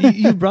are. But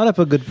you brought up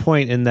a good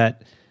point in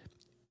that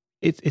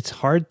it's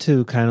hard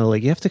to kind of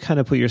like, you have to kind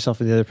of put yourself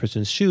in the other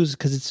person's shoes,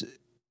 because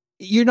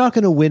you're not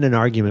going to win an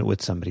argument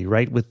with somebody,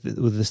 right? With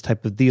this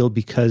type of deal,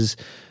 because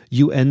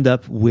you end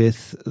up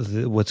with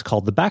what's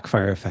called the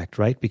backfire effect,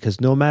 right?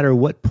 Because no matter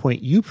what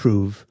point you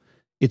prove,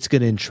 it's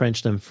going to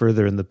entrench them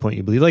further in the point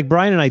you believe. Like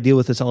Brian and I deal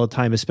with this all the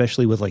time,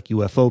 especially with like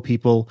UFO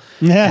people.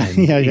 Yeah,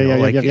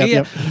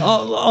 and,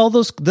 all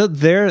those,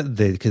 they're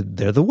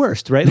the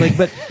worst, right? Like,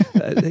 but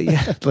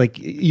like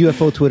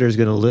UFO Twitter is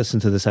going to listen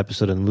to this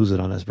episode and lose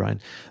it on us,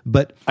 Brian.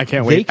 But I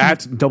can't wait. At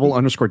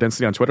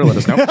 @double_density on Twitter, let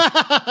us know.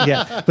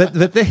 Yeah,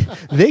 but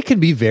they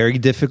can be very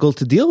difficult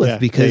to deal with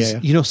because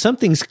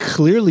something's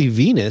clearly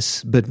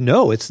Venus, but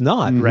no, it's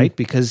not, right?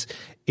 Because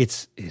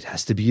it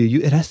has to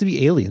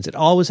be aliens. It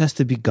always has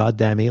to be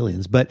goddamn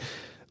aliens. But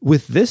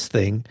with this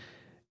thing,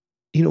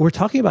 we're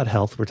talking about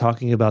health, we're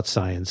talking about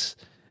science,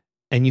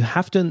 and you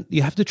have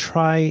to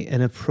try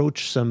and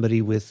approach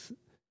somebody with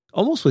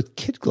almost with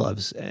kid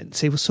gloves and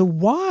say, well, so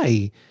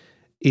why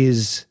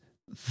is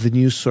the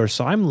news source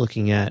I'm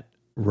looking at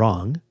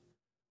wrong,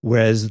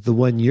 whereas the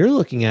one you're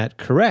looking at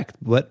correct?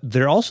 But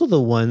they're also the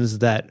ones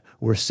that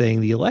were saying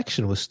the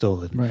election was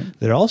stolen. Right.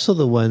 They're also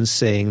the ones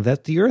saying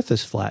that the earth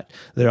is flat.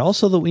 They're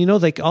also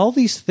like all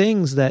these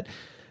things that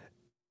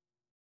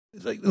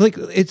like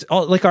it's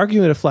all, like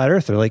arguing a flat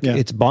earther, like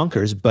it's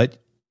bonkers, but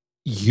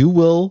you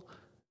will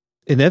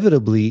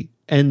inevitably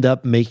end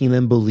up making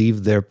them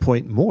believe their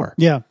point more.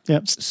 Yeah.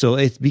 So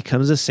it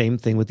becomes the same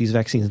thing with these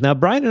vaccines. Now,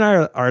 Brian and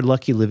I are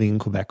lucky living in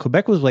Quebec.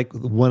 Quebec was like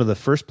one of the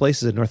first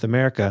places in North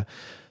America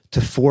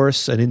to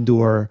force an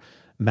indoor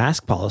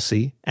mask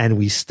policy, and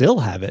we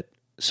still have it.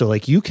 So,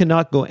 like, you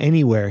cannot go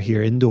anywhere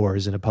here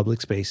indoors in a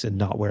public space and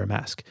not wear a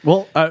mask.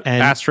 Well,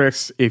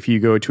 asterisk, if you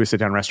go to a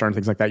sit-down restaurant and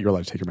things like that, you're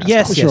allowed to take your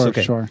mask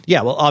off. Sure.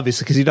 Yeah, well,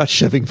 obviously, because you're not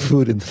shoving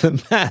food into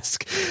the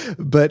mask.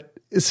 But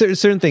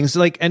certain things,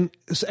 like, and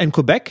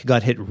Quebec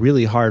got hit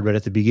really hard right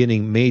at the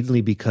beginning,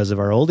 mainly because of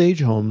our old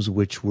age homes,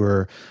 which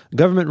were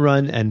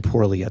government-run and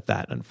poorly at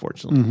that,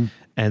 unfortunately. Mm-hmm.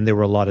 And there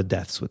were a lot of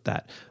deaths with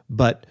that.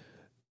 But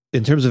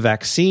in terms of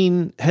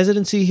vaccine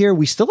hesitancy here,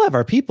 we still have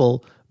our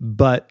people,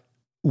 but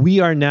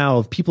we are now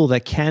of people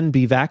that can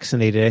be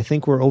vaccinated. I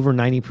think we're over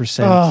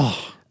 90%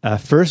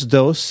 first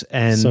dose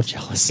and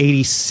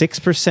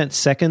 86%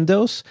 second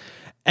dose.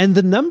 And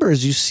the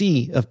numbers you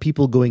see of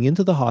people going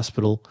into the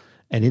hospital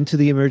and into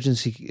the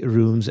emergency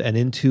rooms and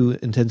into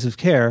intensive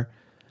care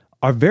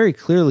are very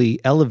clearly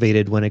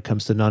elevated when it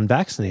comes to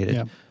non-vaccinated.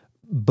 Yeah.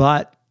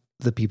 But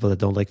the people that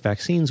don't like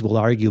vaccines will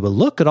argue, but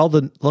look at all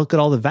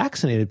the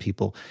vaccinated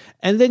people.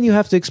 And then you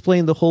have to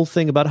explain the whole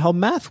thing about how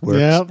math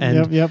works.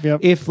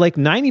 If like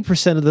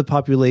 90% of the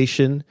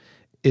population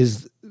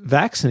is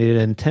vaccinated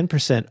and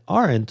 10%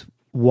 aren't,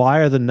 why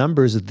are the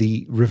numbers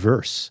the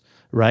reverse?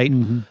 Right?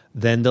 Mm-hmm.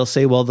 Then they'll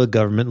say, well, the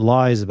government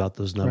lies about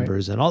those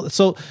numbers and all.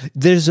 So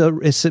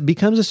it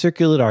becomes a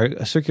circular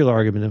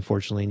argument,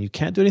 unfortunately, and you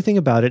can't do anything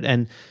about it.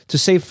 And to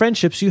save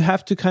friendships, you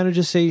have to kind of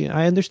just say,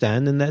 I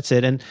understand, and that's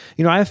it. And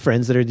I have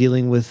friends that are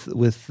dealing with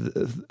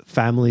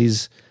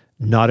families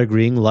not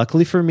agreeing.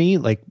 Luckily for me,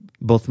 like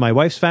both my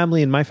wife's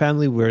family and my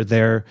family, where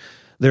they're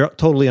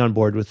totally on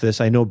board with this.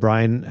 I know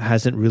Brian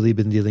hasn't really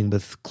been dealing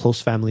with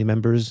close family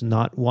members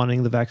not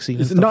wanting the vaccine.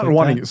 Not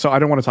wanting it. So I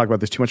don't want to talk about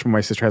this too much, but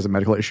my sister has a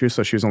medical issue,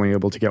 so she was only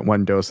able to get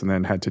one dose and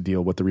then had to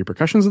deal with the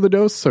repercussions of the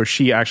dose. So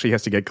she actually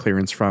has to get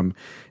clearance from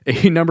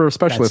a number of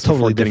specialists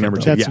before getting number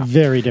 2. That's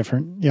very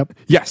different. Yep.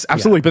 Yes,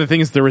 absolutely. Yeah. But the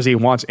thing is, there is a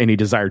want and a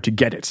desire to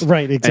get it.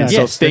 Right, exactly.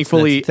 And so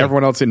thankfully,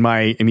 everyone else in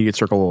my immediate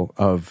circle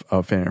of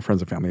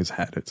friends and family has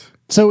had it.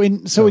 So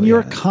in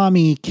your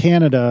commie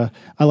Canada,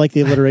 I like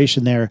the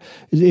alliteration there,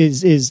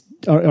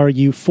 are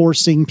you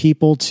forcing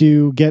people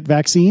to get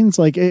vaccines?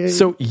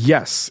 So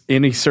yes,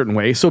 in a certain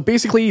way. So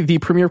basically, the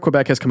Premier of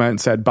Quebec has come out and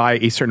said by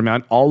a certain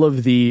amount, all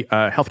of the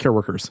healthcare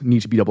workers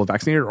need to be double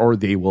vaccinated or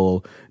they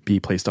will be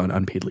placed on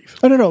unpaid leave.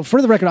 Oh, no.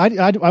 For the record,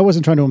 I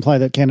wasn't trying to imply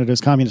that Canada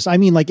is communist. I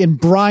mean, like in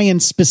Brian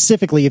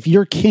specifically, if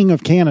you're king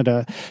of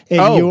Canada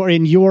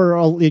and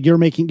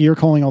you're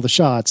calling all the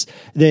shots,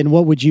 then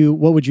what would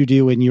you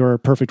do in your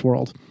perfect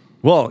world?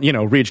 Well,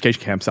 re-education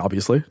camps,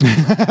 obviously.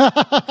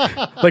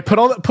 Like put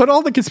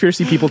all the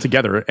conspiracy people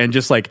together and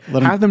just like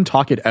have them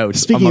talk it out.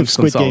 Speaking of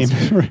Squid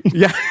themselves. Game, right?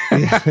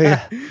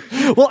 Yeah.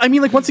 Well, I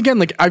mean, like once again,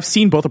 like I've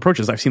seen both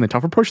approaches. I've seen the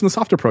tough approach and the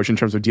soft approach in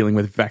terms of dealing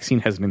with vaccine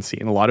hesitancy,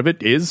 and a lot of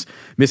it is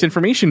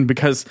misinformation.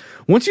 Because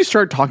once you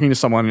start talking to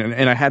someone,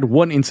 and I had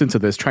one instance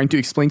of this, trying to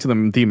explain to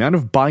them the amount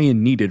of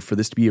buy-in needed for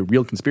this to be a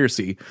real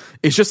conspiracy,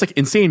 it's just like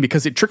insane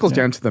because it trickles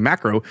down to the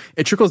macro.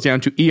 It trickles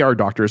down to ER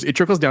doctors. It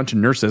trickles down to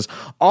nurses,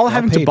 all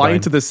having to buy fine.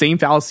 into the same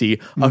fallacy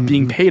of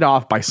being paid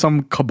off by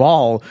some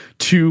cabal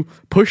to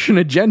push an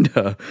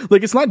agenda.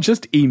 Like, it's not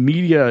just a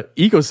media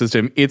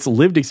ecosystem, it's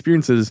lived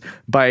experiences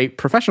by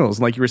professionals.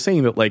 Like you were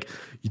saying that, like,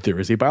 there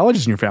is a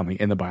biologist in your family,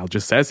 and the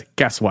biologist says,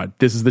 guess what?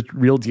 This is the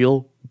real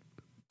deal.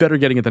 Better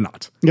getting it than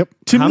not. Yep.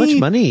 How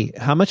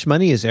much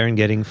money is Aaron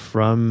getting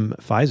from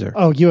Pfizer?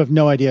 Oh, you have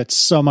no idea. It's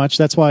so much.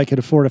 That's why I could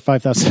afford a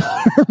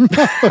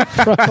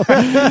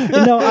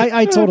 $5,000. No,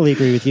 I totally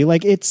agree with you.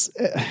 Like, it's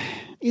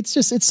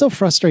so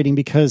frustrating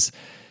because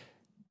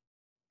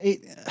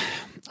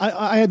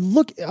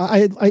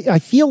I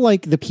feel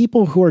like the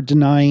people who are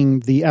denying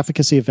the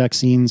efficacy of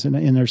vaccines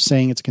and are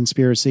saying it's a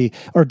conspiracy,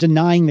 or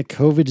denying that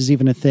COVID is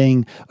even a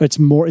thing, or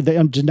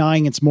I'm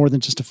denying it's more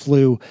than just a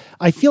flu.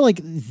 I feel like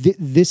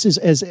this is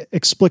as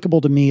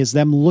explicable to me as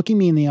them looking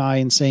me in the eye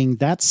and saying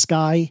that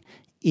sky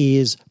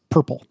is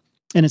purple.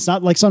 And it's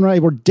not like sunrise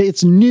where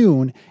it's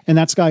noon and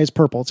that sky is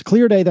purple. It's a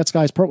clear day, that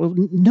sky is purple.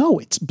 No,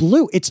 it's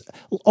blue. It's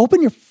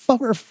open your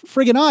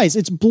friggin' eyes.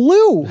 It's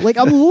blue. Like,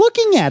 I'm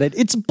looking at it.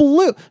 It's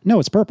blue. No,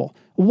 it's purple.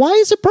 Why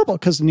is it purple?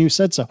 Because the news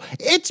said so.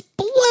 It's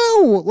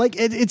blue. Like,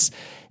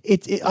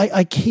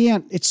 I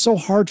can't. It's so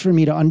hard for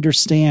me to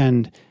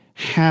understand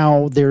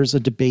how there's a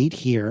debate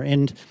here.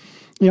 And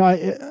you know,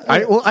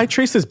 I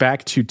trace this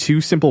back to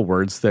two simple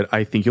words that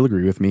I think you'll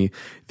agree with me.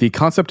 The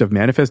concept of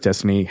manifest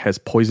destiny has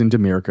poisoned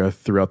America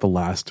throughout the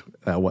last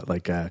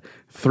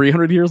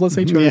 300 years, let's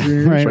say 200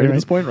 years, right at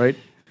this point, right?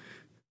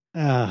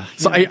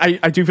 So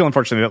I do feel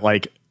unfortunate that,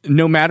 like,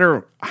 no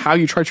matter how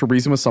you try to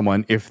reason with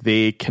someone, if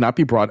they cannot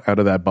be brought out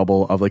of that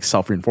bubble of, like,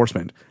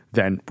 self-reinforcement,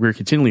 then we're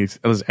continually,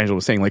 as Angela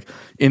was saying, like,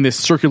 in this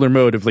circular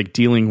mode of, like,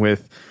 dealing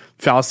with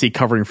fallacy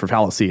covering for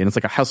fallacy. And it's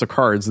like a house of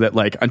cards that,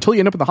 like, until you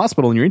end up in the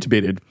hospital and you're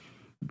intubated,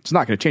 it's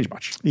not going to change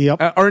much.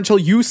 Yep. Or until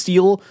you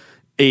steal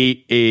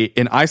an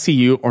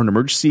ICU or an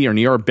emergency or an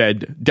ER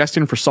bed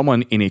destined for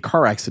someone in a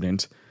car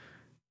accident.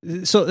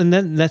 So, and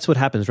then that's what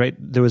happens, right?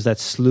 There was that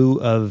slew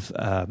of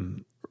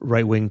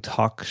right-wing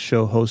talk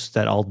show hosts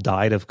that all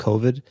died of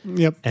COVID.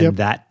 Yep. And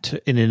that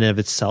in and of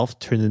itself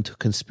turned into a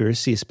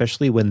conspiracy,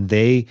 especially when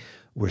they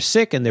were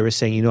sick and they were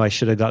saying, I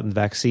should have gotten the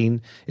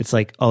vaccine. It's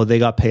like, oh, they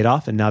got paid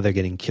off and now they're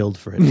getting killed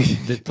for it.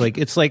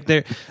 It's like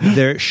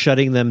they're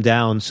shutting them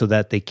down so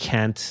that they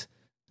can't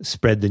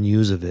spread the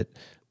news of it.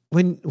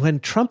 When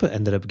Trump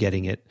ended up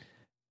getting it,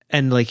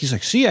 and, like, he's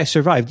like, see, I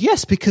survived.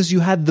 Yes, because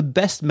you had the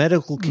best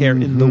medical care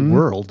in the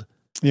world.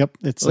 Yep,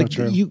 it's like,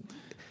 so true.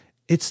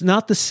 It's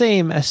not the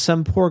same as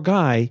some poor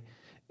guy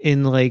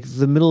in, like,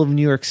 the middle of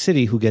New York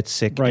City who gets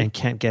sick and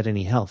can't get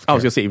any health care. I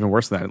was going to say even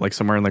worse than that, like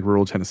somewhere in, like,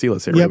 rural Tennessee,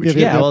 let's say. Yep,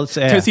 well,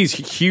 Tennessee's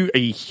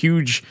a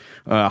huge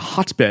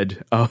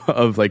hotbed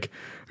of like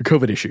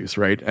COVID issues,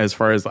 right? As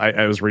far as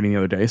I was reading the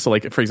other day. So,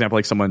 like, for example,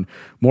 like someone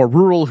more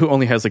rural who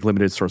only has, like,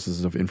 limited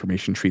sources of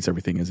information treats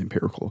everything as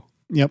empirical.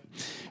 Yep.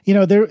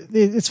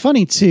 It's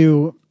funny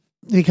too,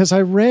 because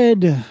I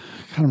read, God,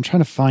 I'm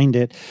trying to find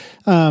it.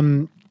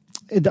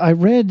 I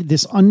read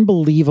this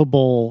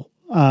unbelievable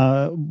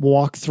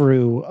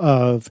walkthrough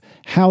of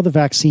how the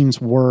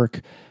vaccines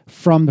work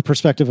from the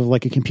perspective of,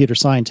 like, a computer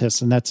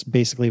scientist, and that's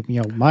basically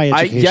my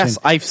education. Yes,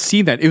 I've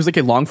seen that. It was like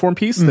a long form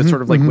piece that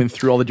sort of like went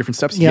through all the different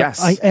steps. Yeah,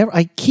 yes,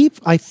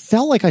 I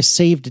felt like I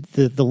saved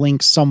the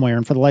link somewhere,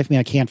 and for the life of me,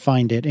 I can't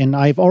find it. And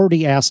I've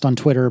already asked on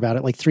Twitter about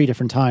it like 3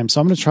 different times,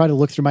 so I'm going to try to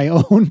look through my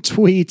own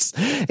tweets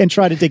and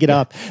try to dig it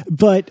up.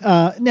 But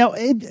now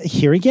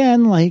here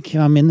again, like,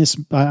 I'm in this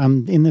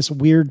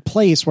weird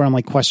place where I'm,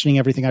 like, questioning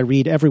everything I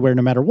read everywhere,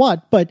 no matter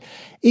what. But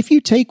if you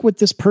take what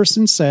this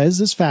person says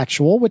as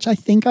factual, which I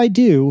think I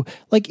do,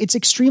 like, it's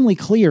extremely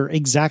clear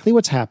exactly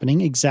what's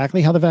happening,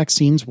 exactly how the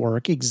vaccines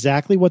work,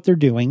 exactly what they're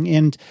doing.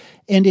 And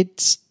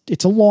it's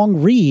a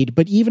long read,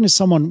 but even as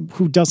someone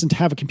who doesn't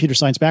have a computer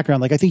science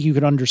background, like, I think you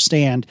could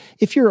understand,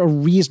 if you're a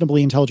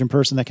reasonably intelligent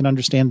person that can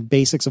understand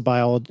basics of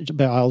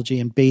biology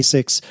and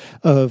basics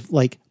of,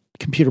 like,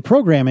 computer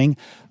programming,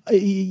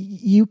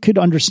 you could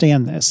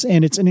understand this.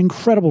 And it's an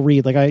incredible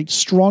read. Like, I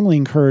strongly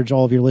encourage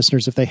all of your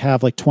listeners, if they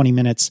have like 20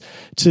 minutes,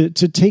 to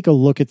take a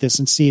look at this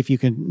and see if you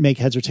can make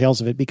heads or tails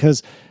of it.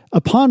 Because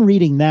upon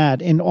reading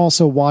that, and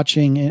also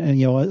watching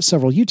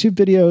several YouTube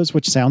videos,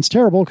 which sounds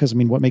terrible, because, I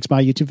mean, what makes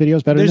my YouTube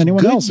videos better than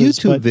anyone else's?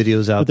 YouTube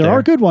videos out there. There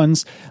are good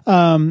ones.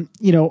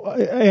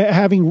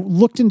 Having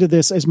looked into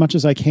this as much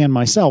as I can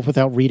myself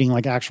without reading,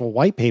 like, actual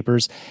white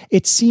papers,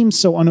 it seems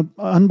so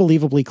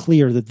unbelievably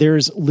clear that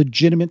there's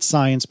legitimate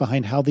science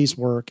behind how these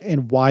work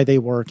and why they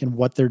work and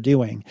what they're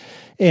doing.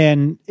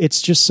 And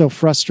it's just so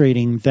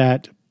frustrating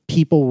that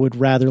people would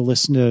rather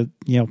listen to,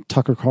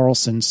 Tucker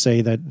Carlson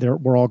say that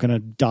we're all going to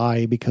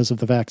die because of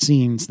the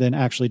vaccines than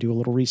actually do a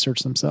little research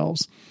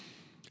themselves.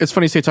 It's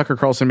funny you say Tucker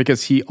Carlson,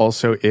 because he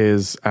also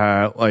is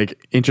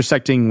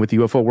intersecting with the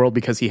UFO world,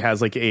 because he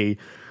has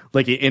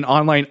an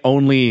online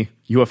only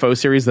UFO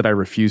series that I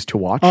refuse to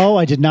watch. Oh,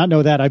 I did not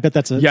know that. I bet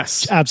that's an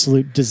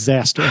absolute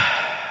disaster.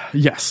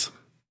 Yes.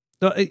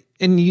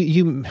 And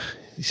you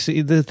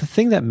see, the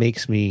thing that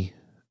makes me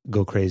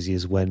go crazy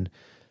is when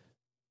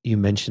you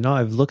mention, oh,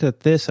 I've looked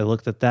at this, I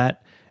looked at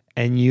that,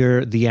 and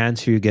the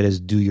answer you get is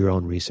do your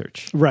own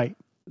research. Right.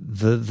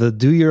 the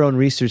do your own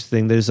research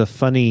thing. There's a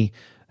funny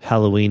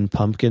Halloween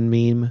pumpkin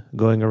meme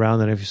going around.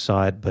 I don't know if you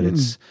saw it, but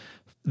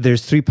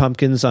there's 3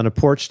 pumpkins on a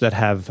porch that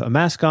have a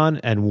mask on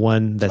and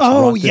one that's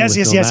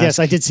yes.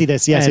 I did see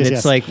this. Yes, and yes,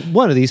 it's like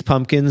one of these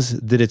pumpkins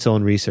did its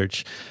own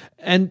research.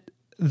 And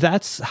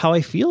that's how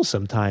I feel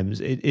sometimes.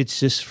 It's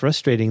just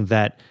frustrating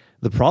that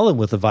the problem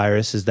with the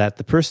virus is that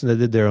the person that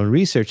did their own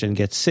research and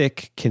gets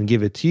sick can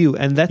give it to you.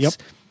 And that's,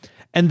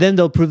 and then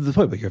they'll prove the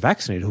point, but you're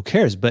vaccinated. Who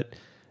cares? But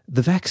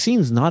the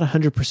vaccine's not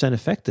 100%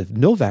 effective.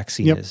 No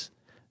vaccine is.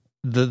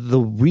 The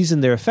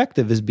reason they're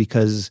effective is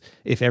because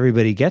if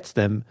everybody gets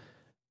them,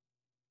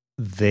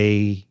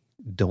 they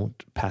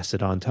don't pass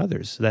it on to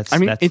others. That's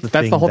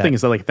the whole thing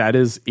is that like that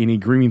is an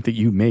agreement that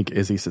you make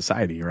as a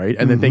society, right?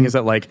 And the thing is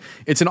that like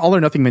it's an all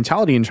or nothing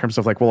mentality in terms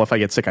of like, well, if I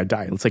get sick, I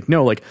die. It's like,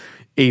 no, like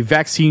a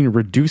vaccine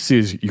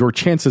reduces your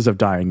chances of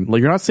dying.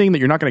 Like you're not saying that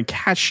you're not going to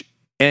catch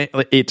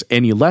it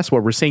any less.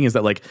 What we're saying is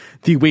that like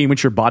the way in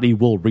which your body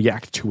will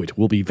react to it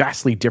will be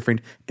vastly different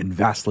and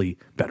vastly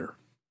better.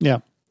 Yeah.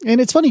 And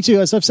it's funny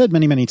too, as I've said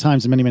many, many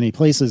times in many, many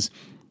places,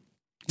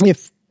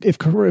 if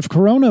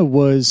Corona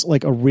was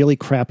like a really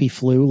crappy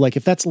flu, like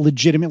if that's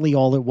legitimately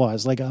all it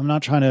was, like I'm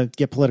not trying to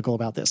get political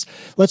about this.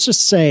 Let's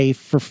just say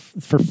for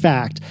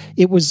fact,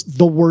 it was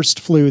the worst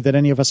flu that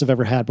any of us have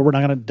ever had, but we're not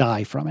going to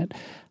die from it.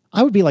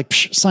 I would be like,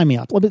 sign me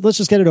up. Let's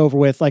just get it over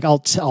with. Like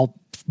I'll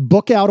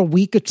book out a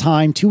week at a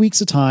time, 2 weeks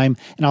at a time,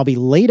 and I'll be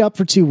laid up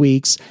for 2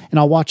 weeks and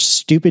I'll watch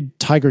stupid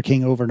Tiger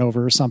King over and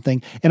over or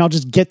something, and I'll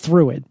just get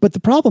through it. But the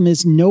problem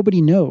is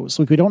nobody knows.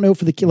 Like we don't know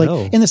for the kid,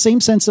 like in the same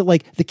sense that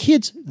like the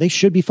kids, they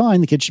should be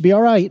fine. The kids should be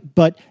all right,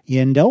 but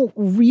you don't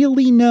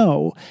really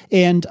know.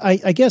 And I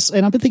guess,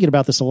 and I've been thinking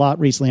about this a lot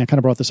recently. I kind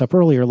of brought this up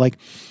earlier. Like,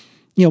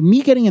 you know,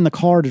 me getting in the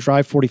car to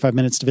drive 45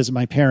 minutes to visit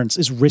my parents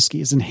is risky,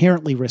 is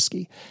inherently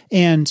risky.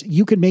 And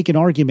you could make an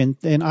argument,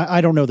 and I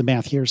don't know the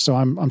math here, so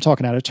I'm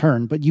talking out of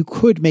turn, but you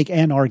could make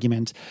an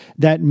argument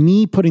that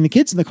me putting the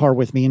kids in the car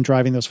with me and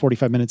driving those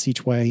 45 minutes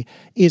each way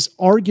is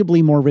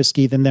arguably more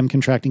risky than them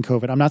contracting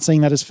COVID. I'm not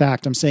saying that as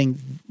fact. I'm saying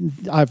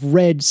I've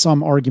read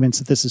some arguments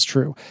that this is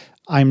true.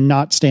 I'm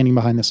not standing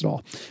behind this at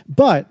all.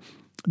 But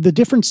the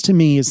difference to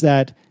me is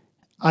that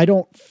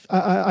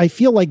I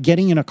feel like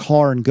getting in a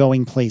car and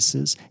going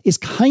places is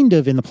kind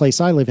of, in the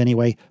place I live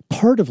anyway,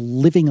 part of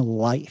living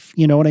life.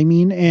 You know what I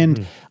mean?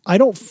 And I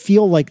don't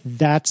feel like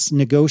that's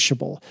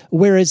negotiable.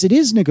 Whereas it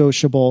is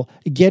negotiable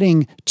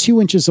getting 2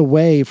 inches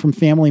away from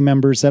family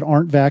members that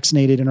aren't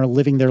vaccinated and are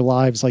living their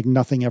lives like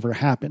nothing ever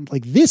happened.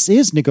 Like this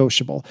is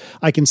negotiable.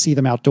 I can see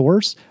them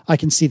outdoors. I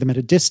can see them at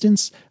a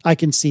distance. I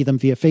can see them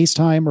via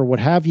FaceTime or what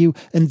have you.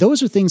 And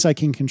those are things I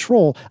can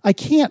control. I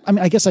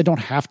guess I don't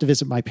have to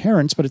visit my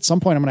parents, but at some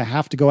point I'm going to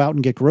have to go out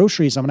and get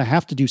groceries. I'm going to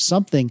have to do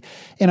something.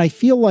 And I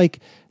feel like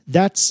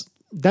that's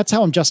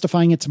how I'm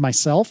justifying it to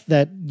myself,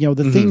 that, you know,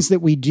 the things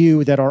that we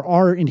do that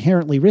are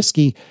inherently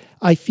risky,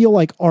 I feel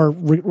like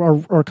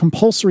are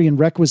compulsory and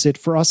requisite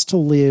for us to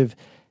live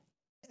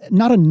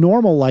not a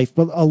normal life,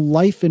 but a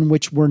life in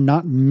which we're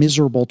not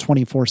miserable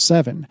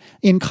 24/7.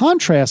 In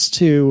contrast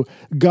to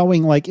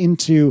going like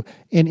into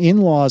an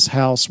in-law's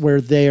house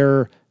where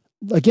they're,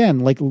 again,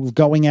 like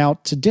going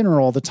out to dinner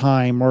all the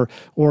time or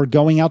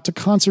going out to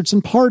concerts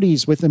and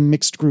parties with a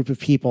mixed group of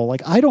people.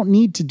 Like I don't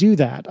need to do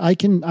that. I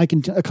can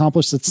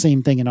accomplish the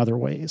same thing in other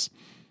ways.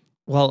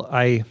 Well,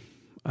 I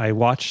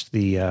watched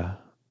the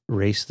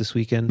race this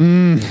weekend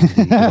in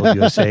the old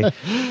USA,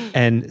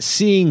 and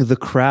seeing the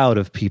crowd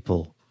of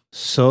people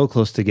so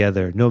close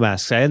together, no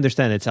masks. I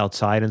understand it's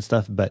outside and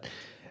stuff, but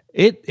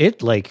it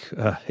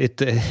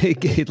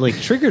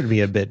triggered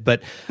me a bit.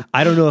 But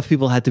I don't know if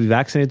people had to be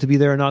vaccinated to be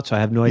there or not, so I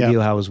have no idea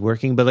how it was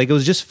working. But like it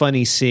was just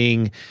funny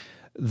seeing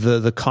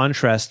the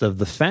contrast of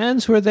the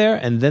fans who are there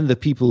and then the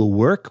people who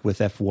work with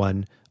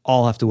F1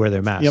 all have to wear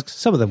their masks. Yep.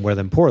 Some of them wear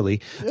them poorly.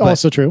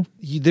 Also true.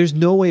 There's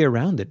no way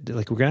around it.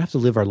 Like we're gonna have to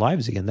live our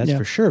lives again. That's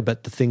for sure.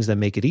 But the things that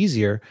make it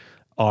easier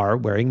are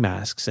wearing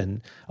masks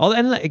and all.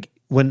 And like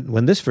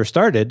when this first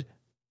started,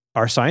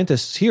 our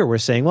scientists here were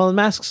saying, well,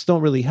 masks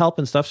don't really help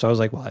and stuff. So I was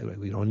like, well,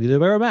 we don't need to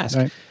wear a mask.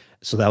 Right.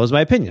 So that was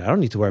my opinion. I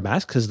don't need to wear a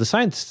mask because the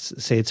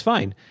scientists say it's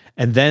fine.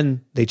 And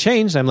then they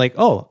changed. I'm like,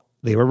 oh,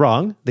 they were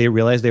wrong. They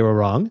realized they were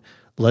wrong.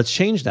 Let's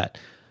change that.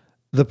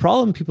 The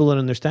problem people don't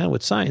understand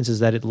with science is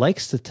that it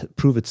likes to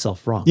prove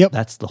itself wrong. Yep.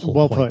 That's the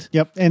whole point. Put.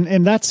 Yep.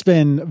 And that's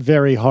been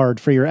very hard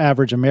for your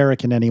average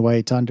American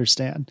anyway to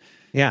understand.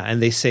 Yeah.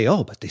 And they say,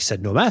 oh, but they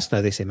said no mask.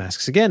 Now they say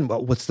masks again.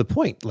 Well, what's the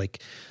point?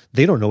 Like,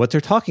 they don't know what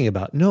they're talking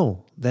about.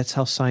 No, that's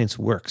how science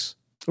works.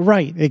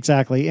 Right,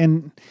 exactly.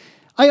 And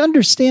I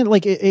understand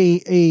like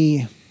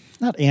a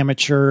not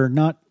amateur,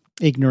 not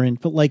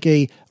ignorant, but like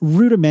a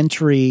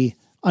rudimentary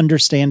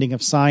understanding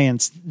of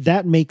science.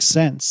 That makes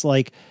sense.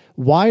 Like,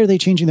 why are they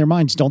changing their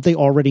minds? Don't they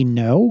already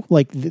know?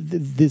 Like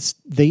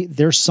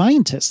they're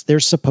scientists. They're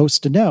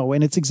supposed to know.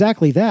 And it's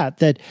exactly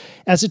that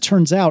as it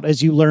turns out,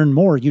 as you learn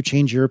more, you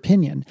change your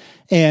opinion.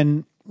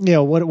 And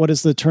what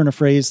is the turn of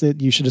phrase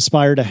that you should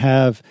aspire to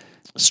have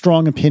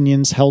strong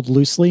opinions held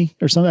loosely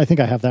or something? I think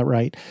I have that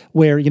right,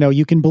 where,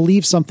 you can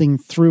believe something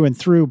through and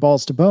through,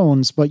 balls to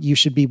bones, but you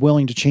should be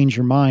willing to change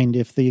your mind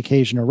if the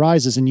occasion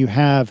arises and you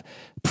have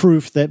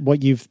proof that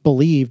what you've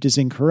believed is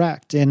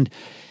incorrect. And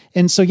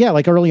so,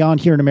 like early on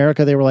here in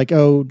America, they were like,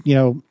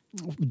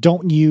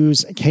 don't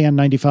use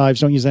KN95s,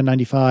 don't use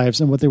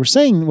N95s. And what they were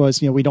saying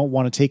was, we don't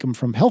want to take them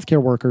from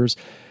healthcare workers,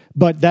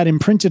 but that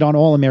imprinted on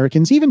all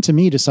Americans, even to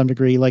me to some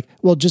degree, like,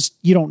 well, just,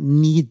 you don't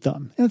need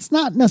them. And it's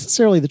not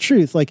necessarily the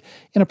truth. Like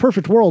in a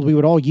perfect world, we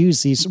would all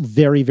use these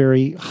very,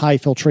 very high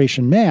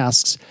filtration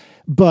masks,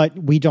 but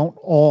we don't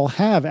all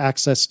have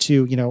access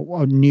to,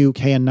 a new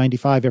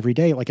KN95 every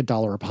day, like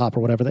 $1 a pop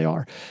or whatever they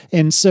are.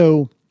 And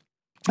so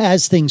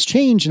as things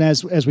change and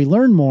as we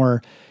learn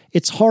more,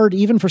 it's hard,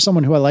 even for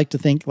someone who I like to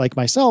think like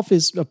myself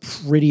is a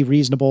pretty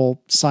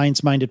reasonable,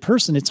 science-minded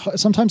person.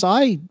 Sometimes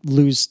I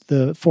lose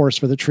the forest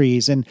for the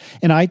trees, and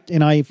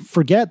I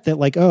forget that,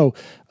 like,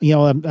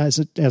 as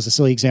a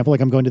silly example,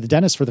 like I'm going to the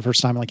dentist for the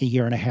first time in like a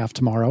year and a half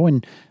tomorrow,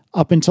 and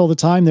up until the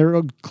time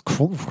they're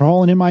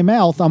crawling in my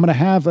mouth, I'm going to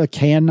have a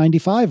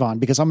KN95 on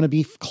because I'm going to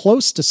be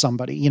close to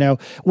somebody,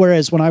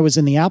 whereas when I was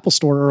in the Apple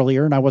store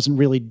earlier and I wasn't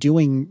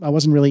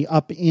really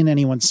up in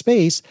anyone's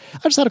space,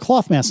 I just had a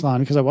cloth mask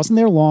on because I wasn't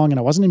there long and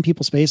I wasn't in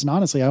people's space. And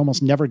honestly, I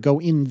almost never go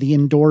in the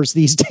indoors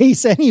these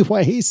days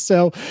anyway.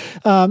 So,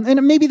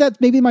 and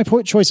maybe my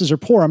choices are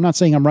poor. I'm not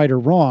saying I'm right or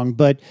wrong,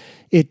 but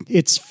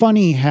it's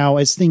funny how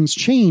as things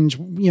change,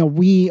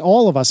 we,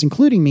 all of us,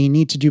 including me,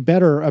 need to do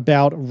better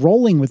about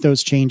rolling with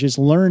those changes,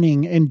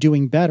 learning and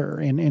doing better.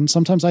 And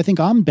sometimes I think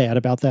I'm bad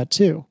about that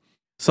too.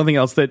 Something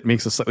else that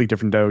makes us slightly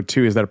different, though,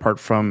 too, is that apart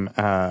from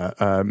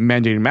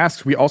mandating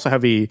masks, we also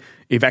have a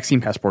vaccine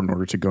passport in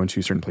order to go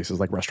into certain places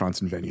like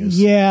restaurants and venues.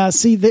 Yeah,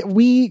 see, that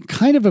we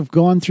kind of have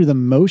gone through the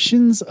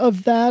motions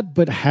of that,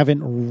 but it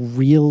hasn't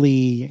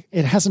really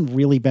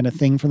been a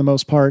thing for the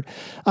most part.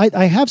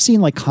 I have seen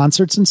like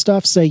concerts and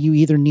stuff say you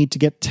either need to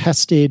get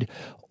tested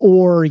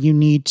or you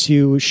need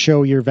to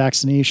show your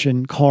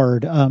vaccination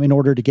card in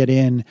order to get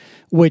in,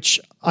 which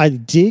I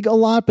dig a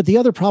lot. But the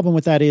other problem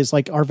with that is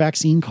like our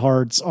vaccine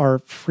cards are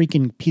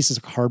freaking pieces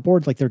of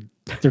cardboard. Like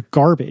they're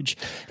garbage.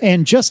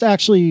 And just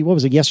actually, what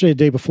was it, yesterday, the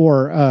day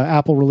before,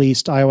 Apple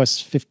released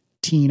iOS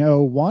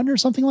 15.01 or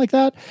something like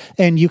that.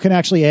 And you can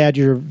actually add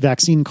your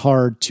vaccine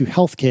card to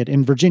HealthKit.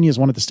 And Virginia is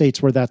one of the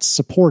states where that's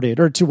supported,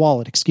 or to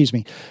Wallet, excuse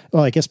me.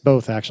 Well, I guess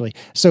both actually.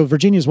 So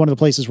Virginia is one of the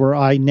places where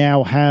I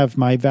now have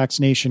my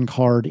vaccination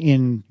card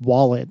in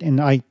Wallet, and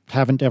I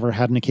haven't ever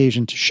had an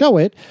occasion to show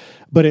it,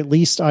 but at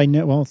least I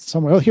know, well,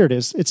 somewhere, here it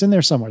is. It's in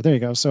there somewhere. There you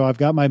go. So I've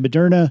got my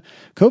Moderna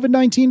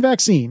COVID-19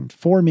 vaccine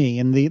for me.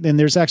 And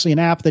there's actually an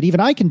app that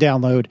even I can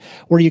download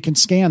where you can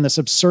scan this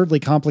absurdly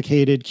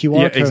complicated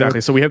QR code. Yeah,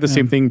 exactly. So we have the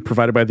same thing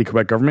provided by the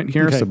Quebec government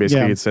here. Okay, so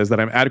basically it says that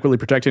I'm adequately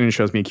protected, and it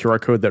shows me a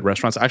QR code that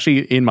restaurants,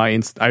 actually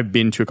I've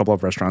been to a couple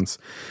of restaurants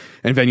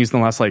and venues in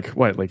the last,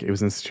 it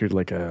was instituted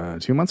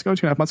 2.5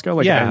 months ago.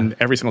 And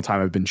every single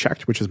time I've been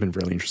checked, which has been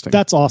really interesting.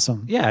 That's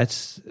awesome. Yeah,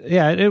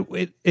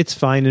 it's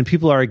fine. And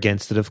people are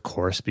against it, of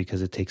course,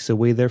 because it takes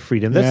away their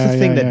freedom. That's the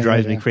thing that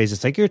drives me crazy.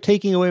 It's like, you're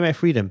taking away my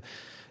freedom.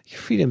 Your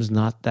freedom's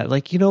not that,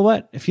 like, you know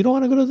what? If you don't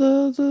want to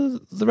go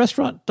to the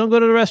restaurant, don't go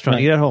to the restaurant.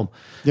 Eat at home.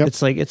 Yep.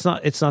 It's like, it's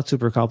not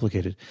super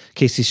complicated.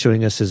 Casey's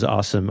showing us his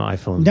awesome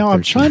iPhone. Now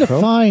I'm trying to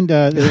find,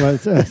 I'm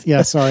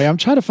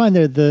trying to find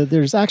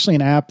there's actually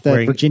an app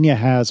that Virginia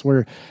has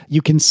where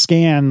you can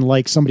scan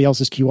like somebody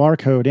else's QR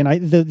code.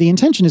 And the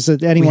intention is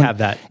that anyone we have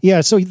that. Yeah.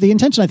 So the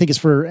intention, I think, is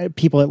for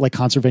people at like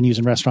concert venues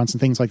and restaurants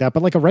and things like that.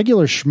 But like a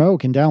regular schmo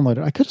can download it.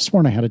 I could have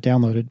sworn I had it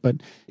downloaded, but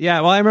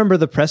yeah. Well, I remember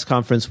the press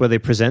conference where they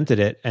presented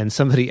it and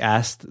somebody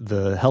asked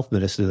the health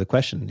minister the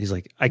question. He's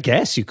like, I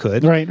guess you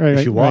could,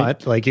 if you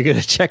want. Like, you're going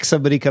to check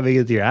somebody coming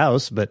into your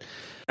house, but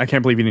I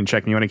can't believe you didn't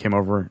check me when I came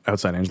over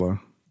outside Angelo.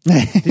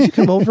 Did you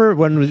come over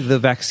when the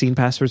vaccine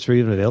passports were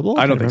even available?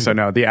 I don't think so.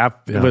 No, the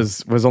app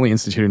was only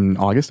instituted in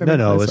August.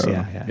 No, it was, so,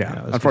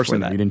 yeah.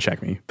 Unfortunately, you didn't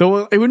check me.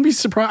 Though it wouldn't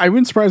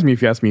surprise me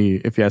if you asked me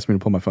to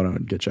pull my phone out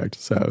and get checked.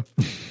 So.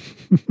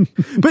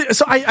 But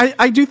so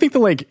I do think that,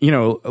 like,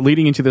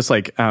 leading into this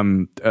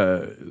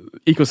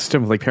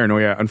ecosystem of like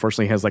paranoia,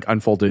 unfortunately has like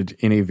unfolded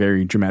in a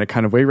very dramatic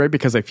kind of way, right?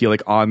 Because I feel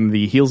like on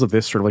the heels of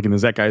this, sort of like in the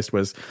Zeitgeist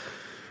was,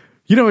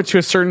 to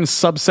a certain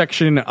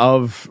subsection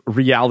of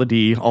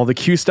reality, all the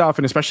Q stuff,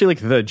 and especially like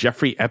the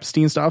Jeffrey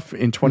Epstein stuff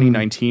in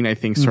 2019, I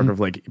think sort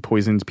of like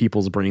poisoned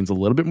people's brains a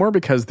little bit more,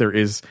 because there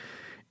is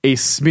a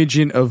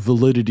smidgen of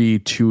validity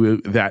to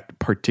that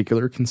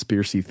particular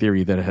conspiracy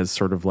theory that has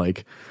sort of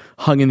like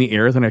hung in the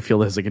air, that I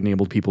feel has like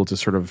enabled people to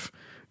sort of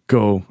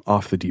go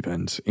off the deep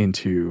end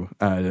into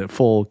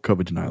full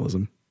COVID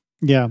denialism.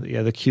 Yeah,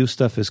 the Q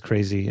stuff is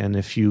crazy. And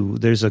if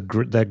there's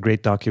that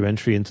great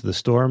documentary Into the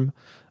Storm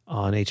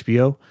on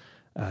HBO,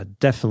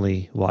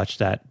 definitely watch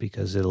that,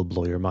 because it'll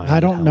blow your mind. I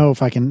don't know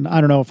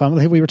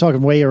if we were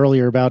talking way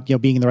earlier about,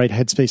 being in the right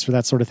headspace for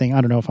that sort of thing.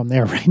 I don't know if I'm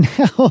there right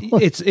now.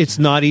 It's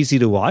not easy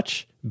to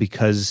watch,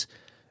 because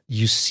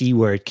you see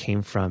where it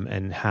came from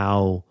and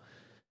how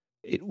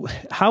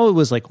how it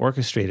was like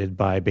orchestrated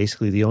by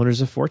basically the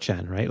owners of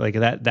 4chan, right? Like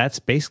that's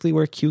basically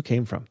where Q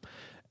came from.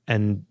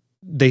 And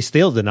they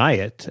still deny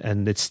it,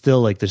 and it's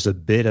still like there's a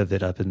bit of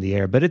it up in the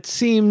air, but it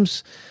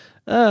seems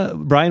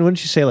Brian,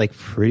 wouldn't you say like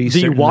pretty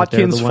the certain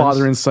Watkins that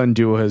father and son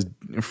duo has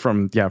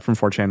from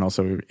 4chan,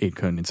 also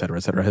 8kun, et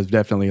cetera, has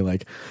definitely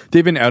like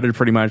they've been outed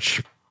pretty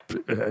much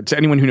to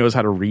anyone who knows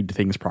how to read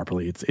things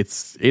properly.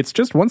 It's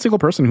just one single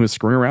person who is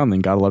screwing around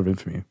and got a lot of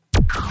infamy.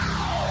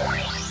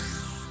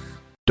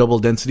 Double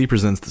Density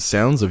presents the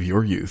sounds of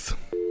your youth.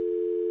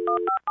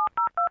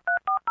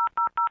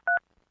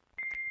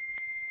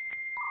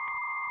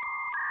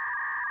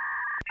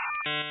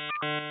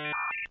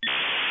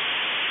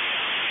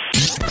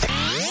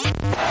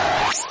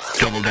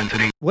 Double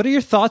Density. What are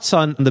your thoughts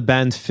on the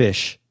band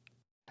Fish?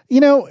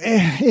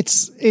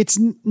 It's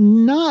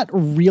not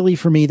really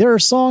for me. There are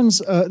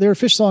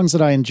Fish songs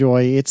that I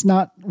enjoy. It's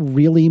not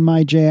really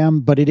my jam,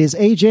 but it is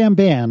a jam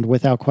band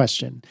without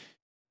question.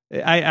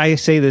 I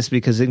say this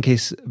because in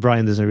case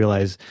Brian doesn't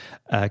realize,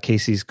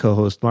 Casey's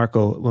co-host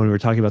Marco, when we were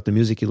talking about the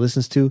music he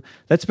listens to,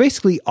 that's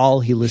basically all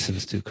he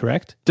listens to,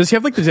 correct? Does he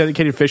have like the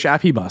dedicated Fish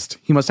app? He must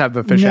have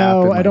the Fish app.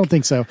 No, I don't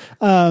think so.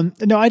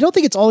 No, I don't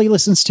think it's all he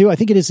listens to. I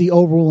think it is the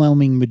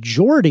overwhelming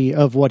majority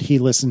of what he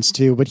listens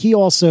to. But he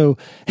also,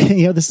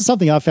 this is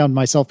something I've found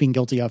myself being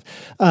guilty of.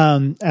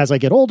 As I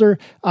get older,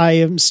 I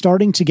am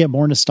starting to get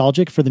more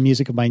nostalgic for the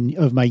music of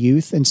my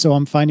youth, and so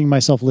I'm finding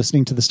myself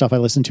listening to the stuff I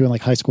listened to in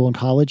like high school and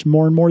college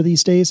more and more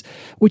these days,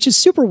 which is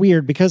super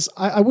weird because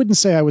I wouldn't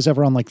say I was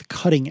ever on like the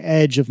cutting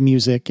edge of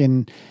music,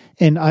 and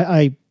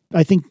I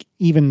think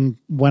even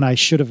when I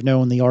should have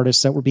known the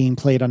artists that were being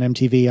played on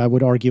MTV, I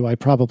would argue I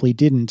probably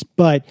didn't.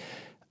 But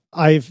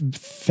I've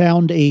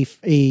found a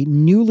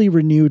newly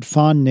renewed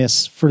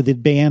fondness for the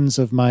bands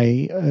of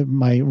my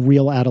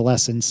real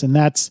adolescence, and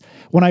that's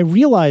when I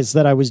realized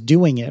that I was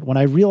doing it. When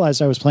I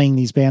realized I was playing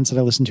these bands that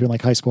I listened to in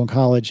like high school and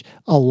college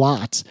a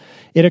lot,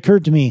 it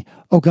occurred to me,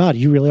 oh God,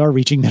 you really are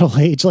reaching middle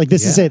age. Like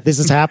this is it. This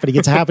is happening.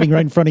 It's happening right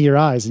in front of your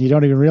eyes, and you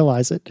don't even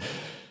realize it.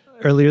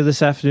 Earlier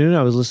this afternoon,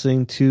 I was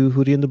listening to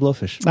Hootie and the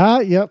Blowfish.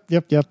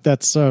 Yep.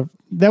 That's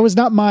that was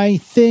not my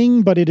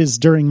thing, but it is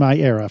during my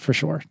era for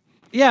sure.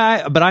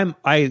 Yeah, but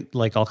I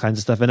like all kinds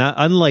of stuff, and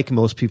unlike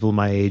most people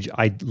my age,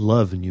 I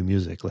love new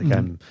music. Like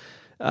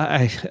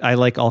I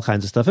like all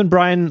kinds of stuff, and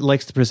Brian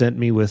likes to present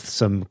me with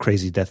some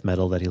crazy death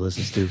metal that he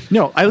listens to.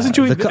 No, I listen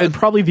to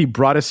probably the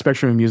broadest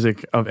spectrum of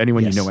music of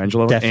anyone you know,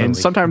 Angelo. Definitely. And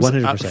sometimes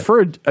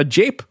for a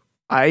jape,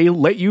 I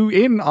let you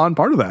in on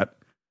part of that.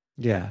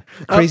 Yeah,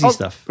 crazy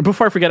stuff.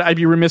 Before I forget, I'd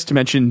be remiss to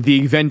mention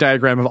the Venn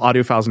diagram of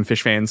audiophiles and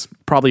Fish fans.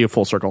 Probably a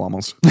full circle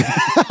almost.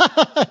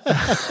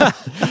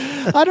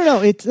 I don't know.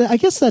 I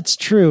guess that's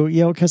true,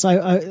 because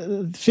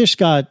Fish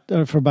got,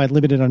 for my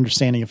limited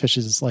understanding of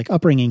Fish's like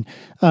upbringing,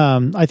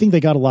 I think they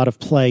got a lot of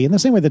play in the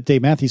same way that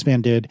Dave Matthews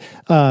Band did,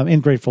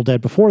 and Grateful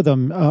Dead before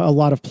them, a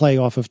lot of play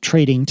off of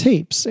trading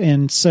tapes.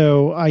 And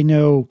so I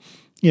know,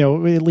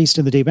 at least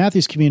in the Dave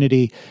Matthews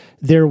community,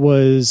 there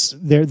was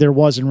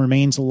and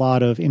remains a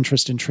lot of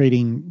interest in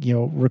trading,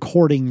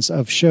 recordings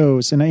of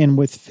shows. And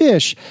with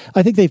Fish,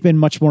 I think they've been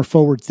much more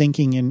forward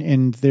thinking,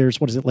 and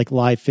there's, like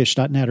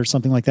livefish.net or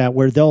something like that,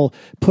 where they'll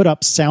put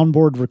up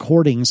soundboard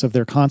recordings of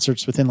their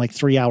concerts within like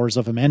 3 hours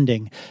of them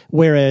ending.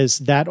 Whereas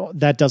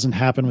that doesn't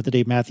happen with the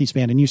Dave Matthews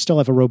Band, and you still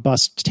have a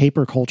robust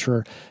taper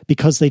culture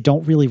because they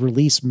don't really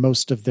release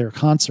most of their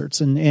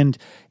concerts. And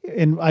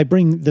I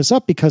bring this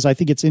up because I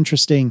think it's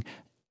interesting,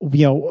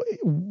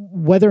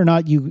 whether or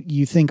not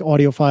you think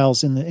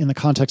audiophiles in the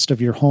context of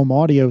your home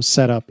audio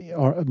setup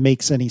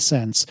makes any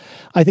sense.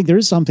 I think there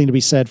is something to be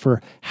said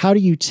for how do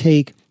you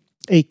take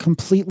a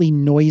completely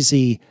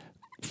noisy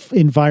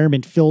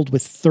environment filled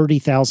with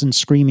 30,000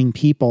 screaming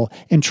people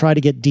and try to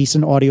get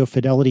decent audio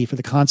fidelity for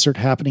the concert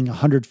happening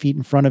 100 feet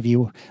in front of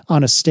you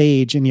on a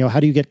stage. And, how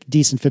do you get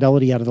decent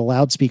fidelity out of the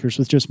loudspeakers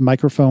with just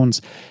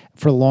microphones?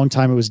 For a long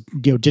time, it was,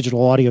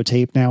 digital audio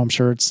tape. Now I'm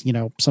sure it's,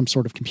 some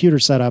sort of computer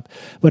setup,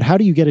 but how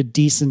do you get a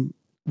decent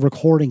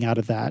recording out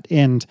of that?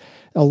 And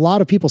a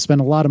lot of people spend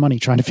a lot of money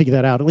trying to figure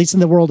that out, at least in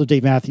the world of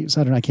Dave Matthews.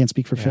 I don't know. I can't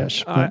speak for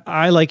Fish.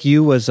 I like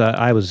you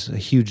I was a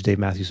huge Dave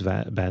Matthews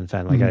band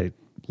fan. Like I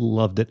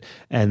loved it,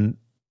 and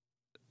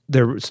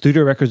their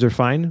studio records are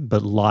fine,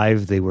 but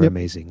live they were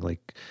amazing.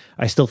 Like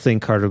I still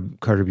think Carter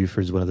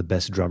Buford is one of the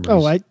best drummers.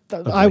 Oh,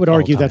 I would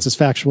argue that's as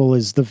factual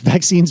as the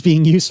vaccines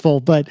being useful,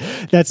 but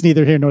that's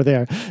neither here nor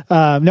there.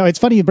 No, it's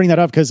funny you bring that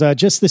up because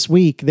just this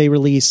week they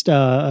released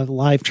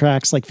live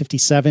tracks like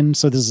 57.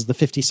 So this is the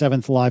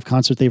 57th live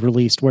concert they've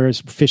released,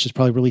 whereas Fish has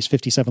probably released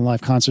 57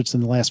 live concerts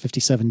in the last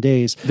 57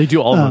 days. They do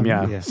all of them,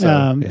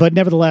 yeah. But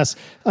nevertheless,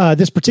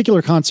 this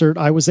particular concert,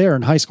 I was there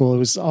in high school. It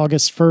was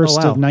August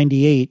 1st of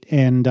 98,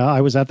 and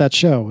I was at that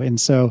show. And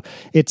so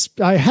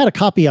I had a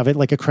copy of it,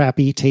 like a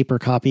crappy taper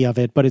copy of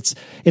it, but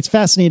it's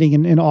fascinating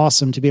and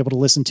awesome to be able to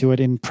listen to it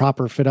in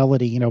proper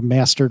fidelity,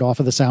 mastered off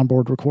of the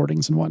soundboard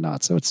recordings and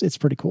whatnot. So it's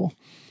pretty cool.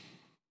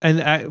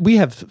 And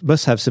we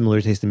must have similar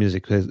taste in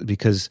music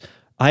because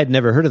I had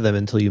never heard of them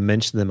until you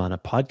mentioned them on a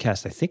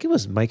podcast. I think it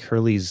was Mike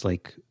Hurley's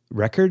like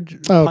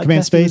record. Oh, podcast Command he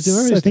was Space,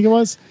 doing? I think it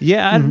was.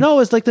 Yeah, I don't know. It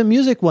was like the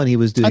music one he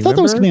was doing. I thought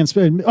that was remember?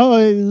 Command Space.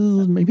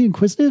 Oh, maybe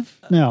Inquisitive?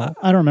 No,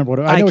 I don't remember what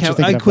I know what you're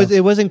thinking of.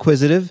 It was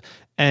Inquisitive,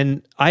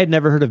 and I had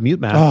never heard of Mute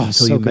Math until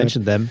so you good.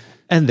 mentioned them.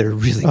 And they're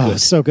really Oh, good.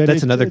 so good.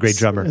 That's another great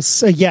drummer.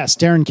 Yes,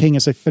 Darren King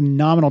is a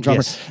phenomenal drummer.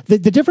 Yes. The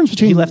difference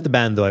between He left the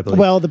band, though, I believe.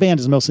 Well, the band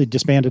is mostly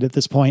disbanded at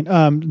this point.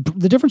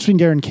 The difference between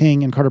Darren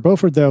King and Carter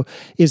Beauford, though,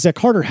 is that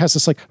Carter has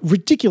this like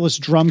ridiculous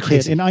drum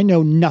kit, and I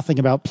know nothing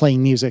about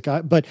playing music,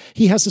 but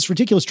he has this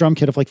ridiculous drum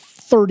kit of like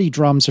 30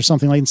 drums or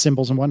something, like in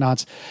cymbals and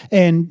whatnots.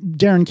 And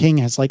Darren King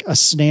has like a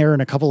snare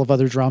and a couple of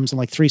other drums and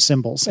like 3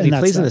 cymbals. And he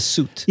that's plays in that. a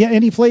suit. Yeah,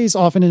 and he plays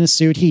often in a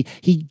suit. He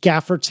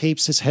gaffer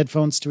tapes his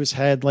headphones to his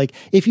head. Like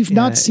if you've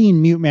not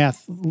seen Mute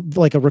Math,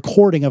 like a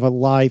recording of a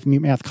live Mute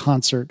Math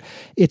concert,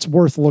 it's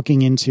worth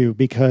looking into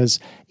because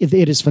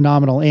it is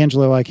phenomenal.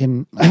 Angelo, I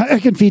can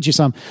feed you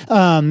some,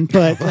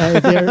 but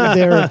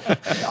they're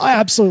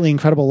absolutely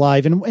incredible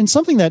live. And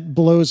something that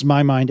blows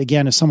my mind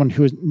again as someone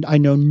I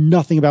know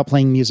nothing about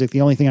playing music.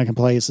 The only thing I can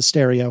play is the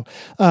stereo,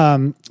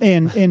 and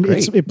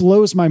it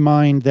blows my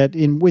mind that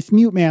with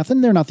Mute Math,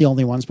 and they're not the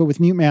only ones, but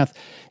with Mute Math,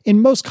 in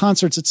most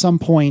concerts at some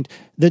point,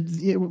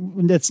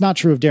 that's not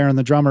true of Darren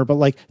the drummer, but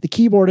like the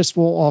keyboardist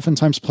will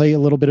oftentimes play a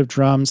little bit of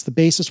drums, the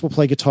bassist will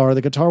play guitar,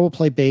 the guitar will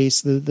play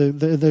bass, the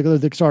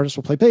guitarist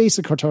will play bass,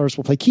 the guitarist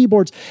will play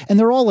keyboards, and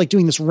they're all like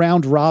doing this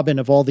round robin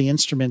of all the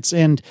instruments,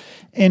 and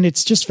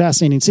it's just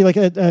fascinating. See, like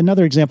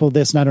another example of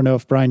this, and I don't know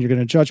if Brian, you're going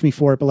to judge me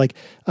for it, but like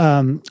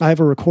I have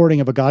a recording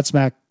of a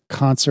Godsmack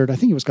concert. I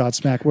think it was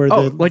Godsmack where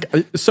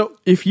so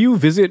if you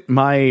visit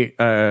my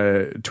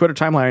Twitter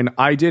timeline,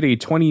 I did a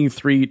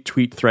 23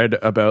 tweet thread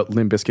about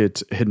Limp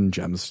Bizkit hidden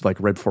gems, like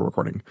right before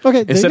recording.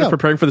 Okay, instead of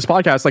preparing for this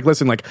podcast, like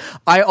listen, like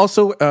I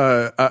also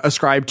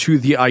ascribe to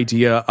the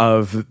idea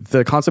of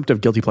the concept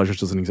of guilty pleasures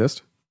doesn't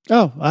exist.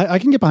 Oh, I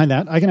can get behind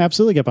that. I can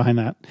absolutely get behind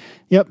that.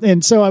 Yep.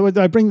 And so I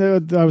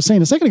was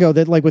saying a second ago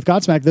that like with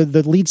Godsmack,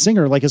 the lead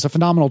singer like is a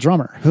phenomenal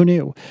drummer. Who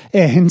knew?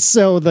 And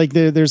so like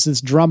there's this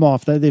drum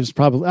off that there's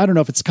probably, I don't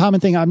know if it's a common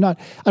thing. I don't It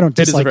is a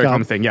dislike very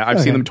common thing. Yeah. I've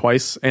seen them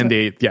twice and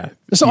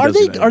So are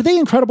they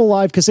incredible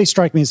live? Because they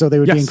strike me as though they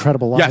would be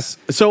incredible live. Yes.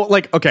 So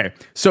like, okay.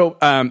 So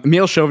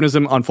male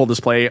chauvinism on full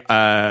display.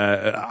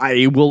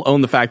 I will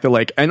own the fact that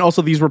like, and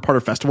also these were part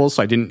of festivals,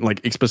 so I didn't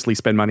like explicitly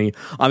spend money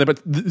on it.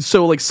 But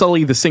so like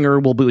Sully, the singer,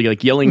 will be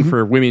like yelling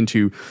for women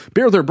to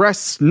bare their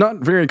breasts, not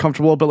very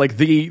comfortable, but like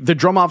the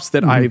drum offs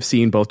that I've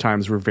seen both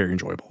times were very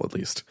enjoyable, at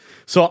least.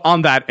 So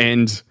on that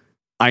end,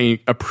 I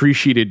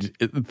appreciated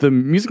the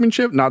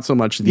musicmanship, not so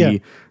much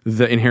the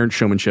inherent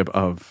showmanship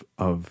of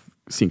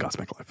seeing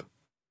Godsmack live.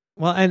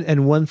 Well,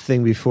 and one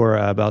thing before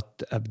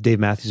about Dave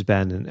Matthews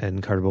Band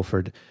and Carter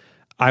Beauford,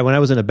 when I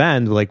was in a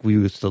band, like we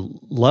used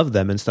to love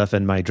them and stuff,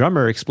 and my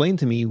drummer explained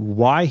to me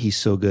why he's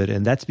so good,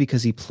 and that's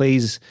because he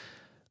plays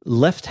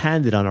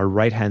left-handed on a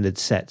right-handed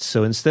set.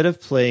 So instead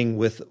of playing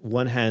with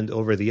one hand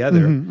over the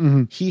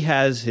other, he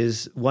has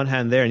his one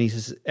hand there and he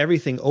has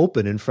everything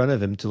open in front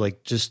of him to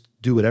like just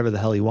do whatever the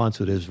hell he wants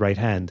with his right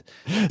hand.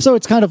 So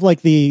it's kind of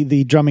like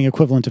the drumming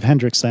equivalent of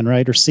Hendrix then,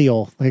 right? Or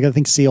Seal. Like I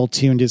think Seal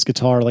tuned his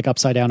guitar like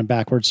upside down and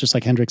backwards, just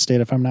like Hendrix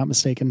did, if I'm not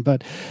mistaken.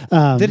 But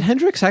did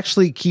Hendrix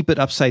actually keep it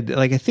upside?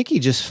 Like I think he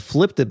just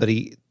flipped it, but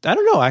I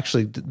don't know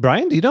actually.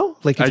 Brian, do you know?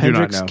 Like if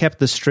Hendrix kept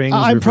the strings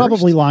I'm reversed?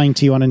 probably lying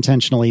to you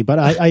unintentionally, but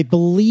I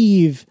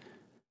believe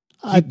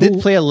he did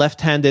play a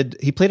left-handed.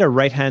 He played a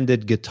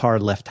right-handed guitar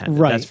left-handed.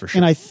 Right. That's for sure.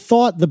 And I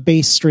thought the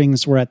bass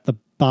strings were at the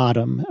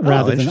bottom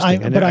rather than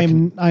I'm not I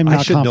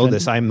should confident. know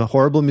this. I'm a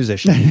horrible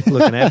musician.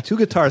 Look, and I have 2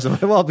 guitars on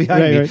my wall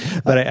behind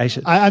me, but I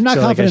should. I'm not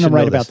confident I'm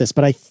right about this,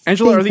 but I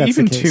Angela, are they that's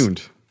even the case.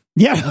 tuned?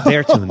 Yeah,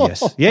 they're tuned.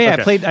 Yes, yeah.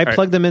 Okay. I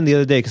plugged them in the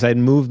other day because I had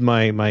moved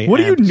my. What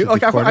do you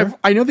like? corner.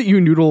 I know that you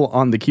noodle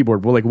on the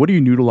keyboard. Well, like, what do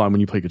you noodle on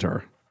when you play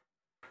guitar?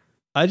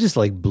 I just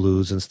like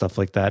blues and stuff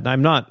like that.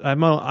 And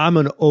I'm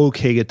an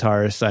okay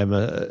guitarist. I'm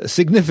a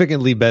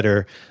significantly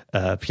better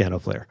piano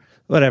player.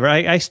 Whatever.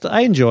 I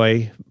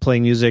enjoy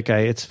playing music.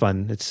 It's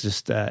fun. It's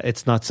just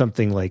it's not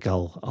something like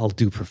I'll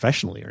do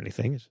professionally or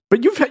anything.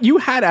 But you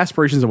had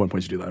aspirations at one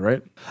point to do that,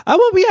 right? I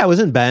was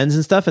in bands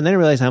and stuff, and then I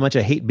realized how much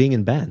I hate being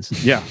in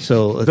bands. Yeah.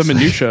 So the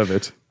minutia of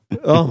it.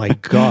 Oh my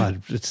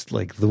God, it's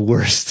like the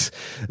worst.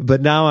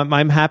 But now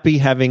I'm happy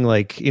having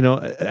like,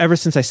 ever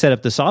since I set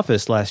up this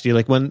office last year,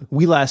 like when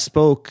we last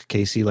spoke,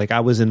 Casey, like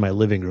I was in my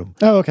living room.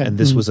 Oh, okay. And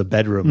this was a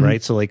bedroom,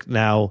 right? So like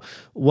now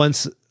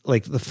once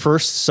like the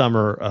first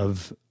summer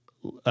of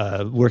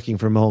working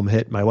from home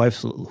hit, my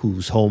wife,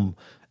 who's home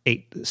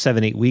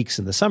 7-8 weeks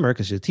in the summer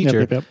because she's a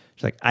teacher, Yep.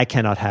 she's like, I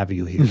cannot have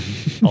you here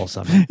all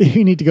summer.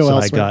 You need to go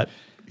elsewhere.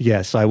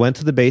 So I went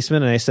to the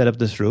basement and I set up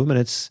this room, and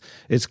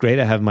it's great.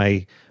 I have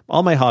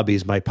all my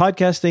hobbies, my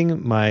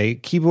podcasting, my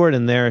keyboard,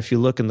 and there, if you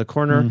look in the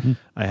corner,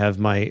 I have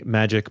my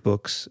magic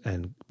books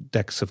and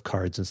decks of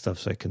cards and stuff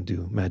so I can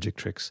do magic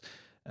tricks.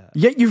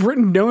 Yet you've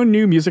written no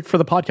new music for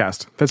the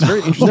podcast. That's very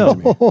interesting to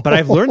me. But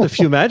I've learned a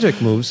few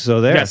magic moves,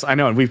 so there. Yes, I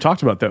know, and we've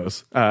talked about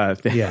those.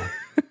 Yeah.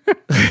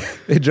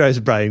 It drives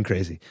Brian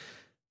crazy.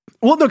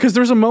 Well, no, because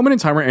there's a moment in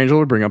time where Angelo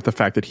would bring up the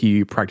fact that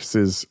he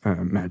practices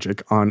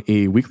magic on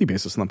a weekly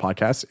basis on the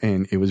podcast,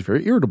 and it was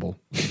very irritable.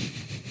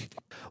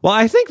 Well,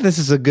 I think this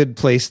is a good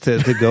place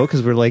to go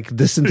because we're like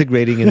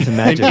disintegrating into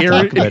magic.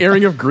 An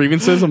airing of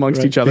grievances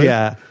amongst each other.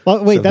 Yeah.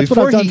 Well, wait, So that's what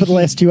I've done for the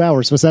last 2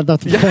 hours. Was that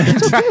not the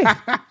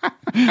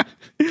point?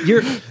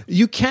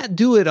 You can't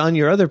do it on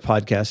your other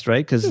podcast,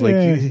 right? Because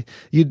like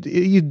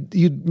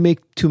you'd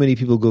make too many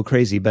people go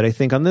crazy. But I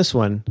think on this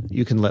one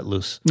you can let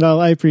loose. Well,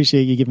 I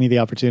appreciate you giving me the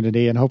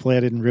opportunity, and hopefully I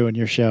didn't ruin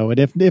your show.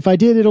 And if I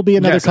did, it'll be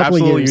another couple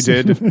of years.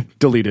 You did.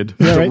 Deleted.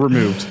 Right?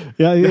 Removed.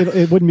 Yeah,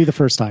 it wouldn't be the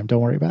first time.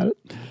 Don't worry about it.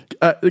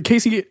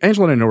 Casey,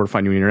 Angela and I know where to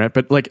find you on the internet,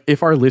 but like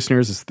if our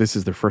listeners, this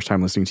is their first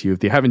time listening to you, if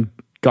they haven't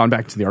gone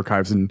back to the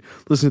archives and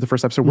listened to the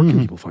first episode, where can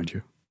people find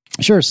you?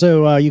 Sure.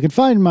 So you can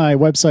find my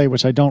website,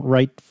 which I don't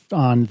write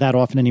on that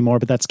often anymore,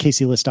 but that's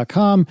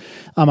caseylist.com.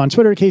 I'm on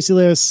Twitter at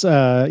caseylist,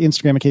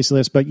 Instagram at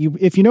caseylist. But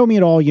if you know me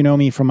at all, you know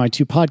me from my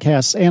two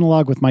podcasts,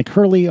 Analog with Mike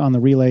Hurley on the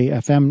Relay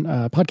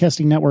FM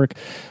podcasting network,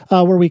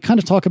 where we kind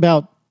of talk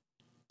about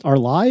our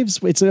lives.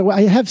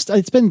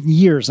 It's been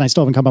years and I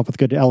still haven't come up with a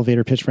good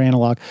elevator pitch for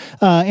Analog.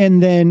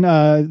 And then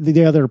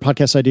the other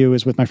podcast I do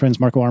is with my friends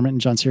Marco Arment and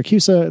John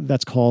Siracusa.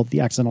 That's called the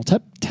Accidental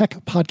Tech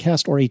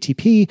Podcast, or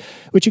ATP,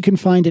 which you can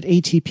find at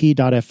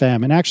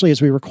atp.fm. And actually,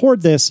 as we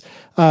record this,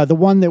 the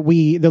one that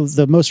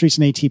the most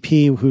recent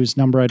ATP, whose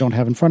number I don't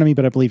have in front of me,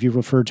 but I believe you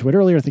referred to it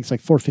earlier. I think it's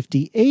like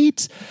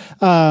 458.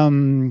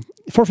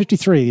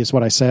 453 is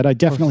what I said. I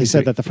definitely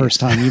said that the first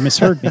time. You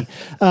misheard me.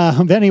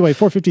 But anyway,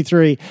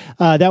 453.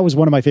 That was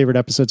one of my favorite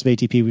episodes of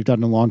ATP we've done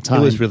in a long time.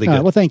 It was really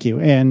good. Well, thank you.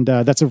 And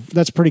that's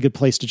a pretty good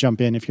place to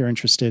jump in if you're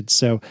interested.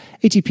 So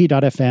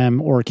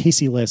atp.fm or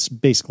Casey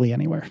List, basically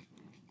anywhere.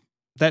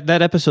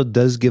 That episode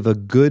does give a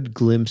good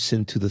glimpse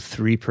into the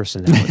three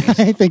personalities.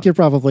 I think you're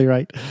probably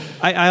right.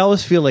 I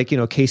always feel like,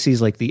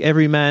 Casey's like the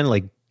everyman,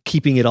 like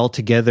keeping it all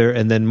together.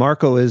 And then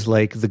Marco is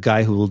like the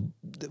guy who will,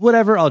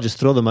 whatever, I'll just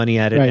throw the money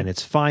at it and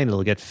it's fine.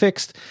 It'll get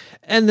fixed.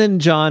 And then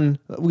John,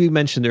 we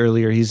mentioned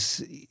earlier, he's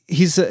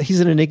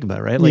an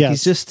enigma, right? Like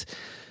he's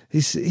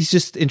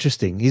just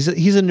interesting. He's a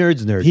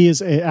nerd's nerd. He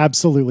is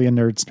absolutely a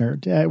nerd's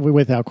nerd,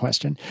 without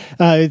question.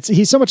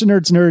 He's so much a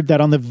nerd's nerd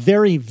that on the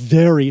very,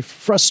 very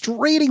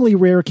frustratingly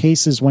rare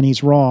cases when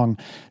he's wrong,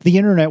 the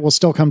internet will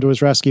still come to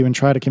his rescue and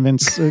try to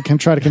convince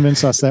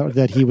us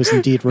that he was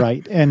indeed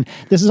right. And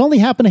this has only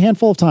happened a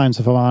handful of times,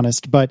 if I'm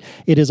honest, but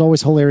it is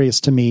always hilarious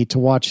to me to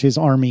watch his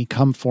army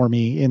come for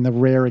me in the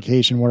rare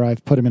occasion where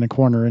I've put him in a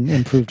corner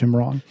and proved him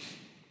wrong.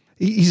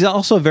 He's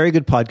also a very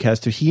good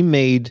podcaster. He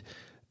made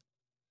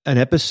an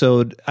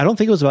episode, I don't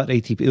think it was about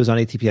ATP, it was on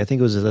ATP, I think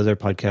it was his other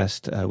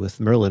podcast with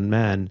Merlin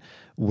Mann,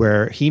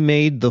 where he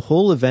made the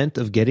whole event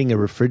of getting a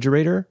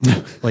refrigerator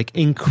like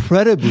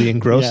incredibly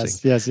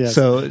engrossing. Yes.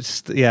 So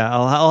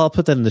I'll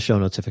put that in the show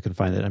notes if I can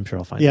find it. I'm sure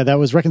I'll find it. Yeah, that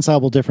was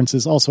Reconcilable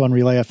Differences, also on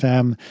Relay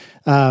FM.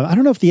 I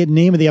don't know if the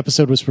name of the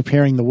episode was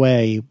Preparing the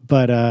Way,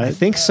 but I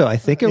think so. I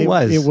think it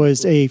was. It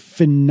was a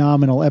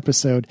phenomenal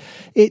episode.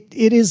 It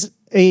is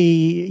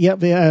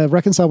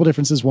Reconcilable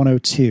Differences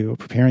 102,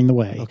 Preparing the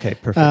Way. Okay,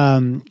 perfect.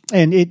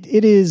 And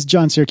it is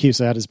John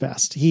Siracusa at his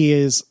best. He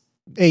is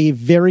a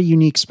very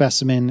unique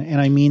specimen,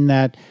 and I mean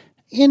that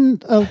in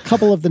a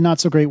couple of the not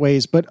so great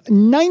ways, but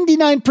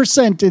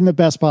 99% in the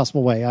best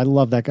possible way. I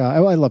love that guy.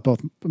 I love both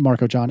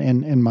Marco, John,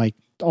 and Mike,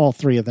 all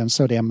three of them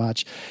so damn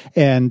much.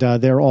 And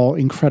they're all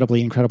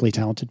incredibly, incredibly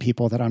talented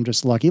people that I'm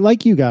just lucky,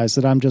 like you guys,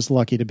 that I'm just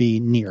lucky to be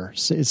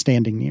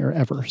standing near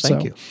ever.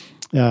 Thank you.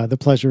 The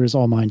pleasure is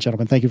all mine,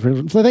 gentlemen. Thank you for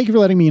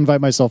letting me invite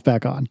myself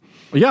back on.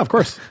 Well, yeah, of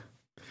course.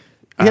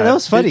 Yeah, that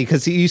was funny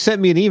because you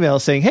sent me an email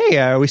saying, "Hey,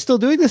 are we still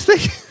doing this thing?"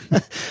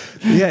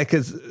 Yeah,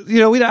 because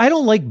I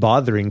don't like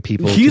bothering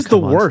people. He's the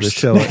worst.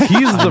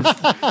 He's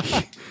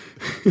the.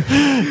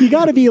 You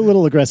got to be a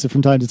little aggressive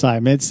from time to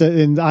time.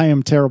 And I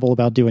am terrible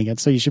about doing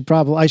it. So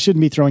I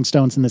shouldn't be throwing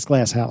stones in this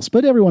glass house.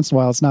 But every once in a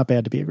while, it's not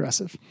bad to be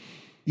aggressive.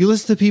 You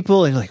listen to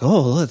people and you're like,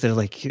 oh, they're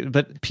like,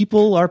 but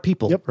people are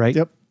people, right?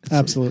 Yep.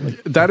 Absolutely.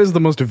 That is the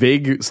most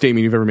vague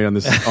statement you've ever made on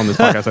this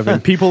podcast. I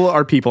think people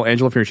are people.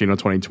 Angelo Fiorentino,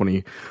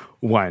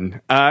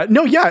 2021.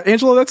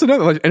 Angelo, that's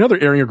another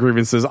airing of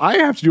grievances. I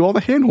have to do all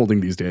the hand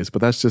holding these days,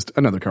 but that's just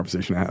another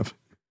conversation to have.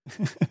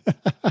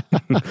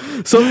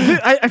 So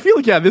I feel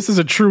like, this is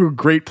a true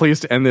great place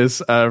to end this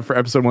for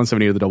episode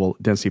 170 of the Double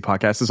Density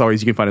Podcast. As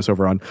always, you can find us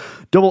over on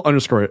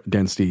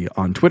double_density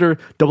on Twitter,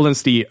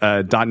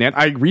 doubledensity.net.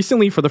 I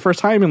recently, for the first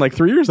time in like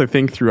 3 years, I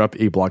think, threw up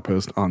a blog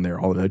post on there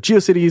all about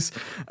GeoCities.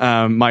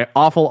 My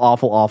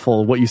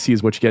awful what you see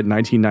is what you get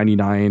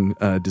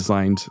 1999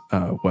 designed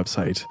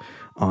website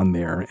on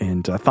there,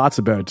 and thoughts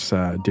about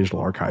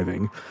digital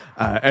archiving.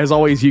 As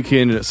always, you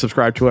can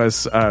subscribe to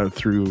us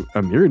through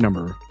a myriad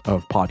number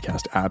of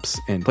podcast apps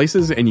and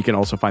places, and you can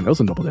also find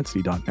those on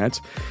doubledensity.net.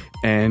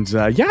 And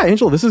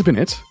Angelo, this has been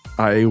it.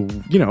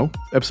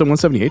 Episode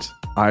 178.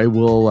 I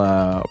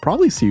will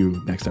probably see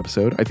you next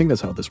episode. I think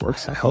that's how this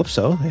works. I hope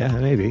so. Yeah,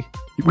 maybe.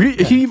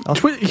 He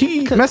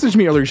messaged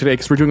me earlier today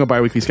because we're doing a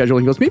bi-weekly schedule.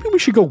 He goes, maybe we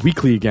should go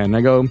weekly again. And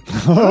I go,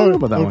 I don't know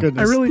about that one.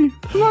 Goodness.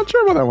 I'm not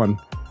sure about that one.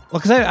 Well,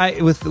 because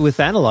I with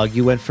Analog,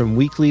 you went from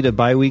weekly to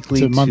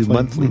bi-weekly to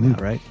monthly now,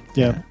 right?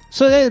 Yeah.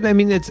 So I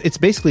mean, it's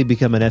basically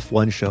become an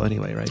F1 show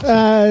anyway,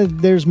 right?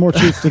 There's more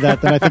truth to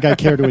that than I think I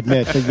care to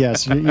admit. But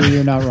yes,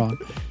 you're not wrong.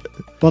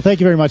 Well,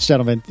 thank you very much,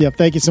 gentlemen. Yep,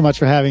 thank you so much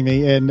for having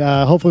me, and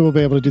hopefully we'll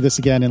be able to do this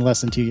again in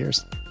less than 2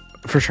 years.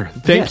 For sure.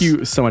 Thank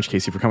you so much,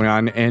 Casey, for coming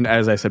on. And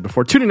as I said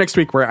before, tune in next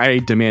week where I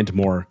demand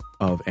more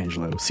of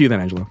Angelo. See you then,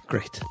 Angelo.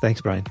 Great.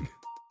 Thanks, Brian.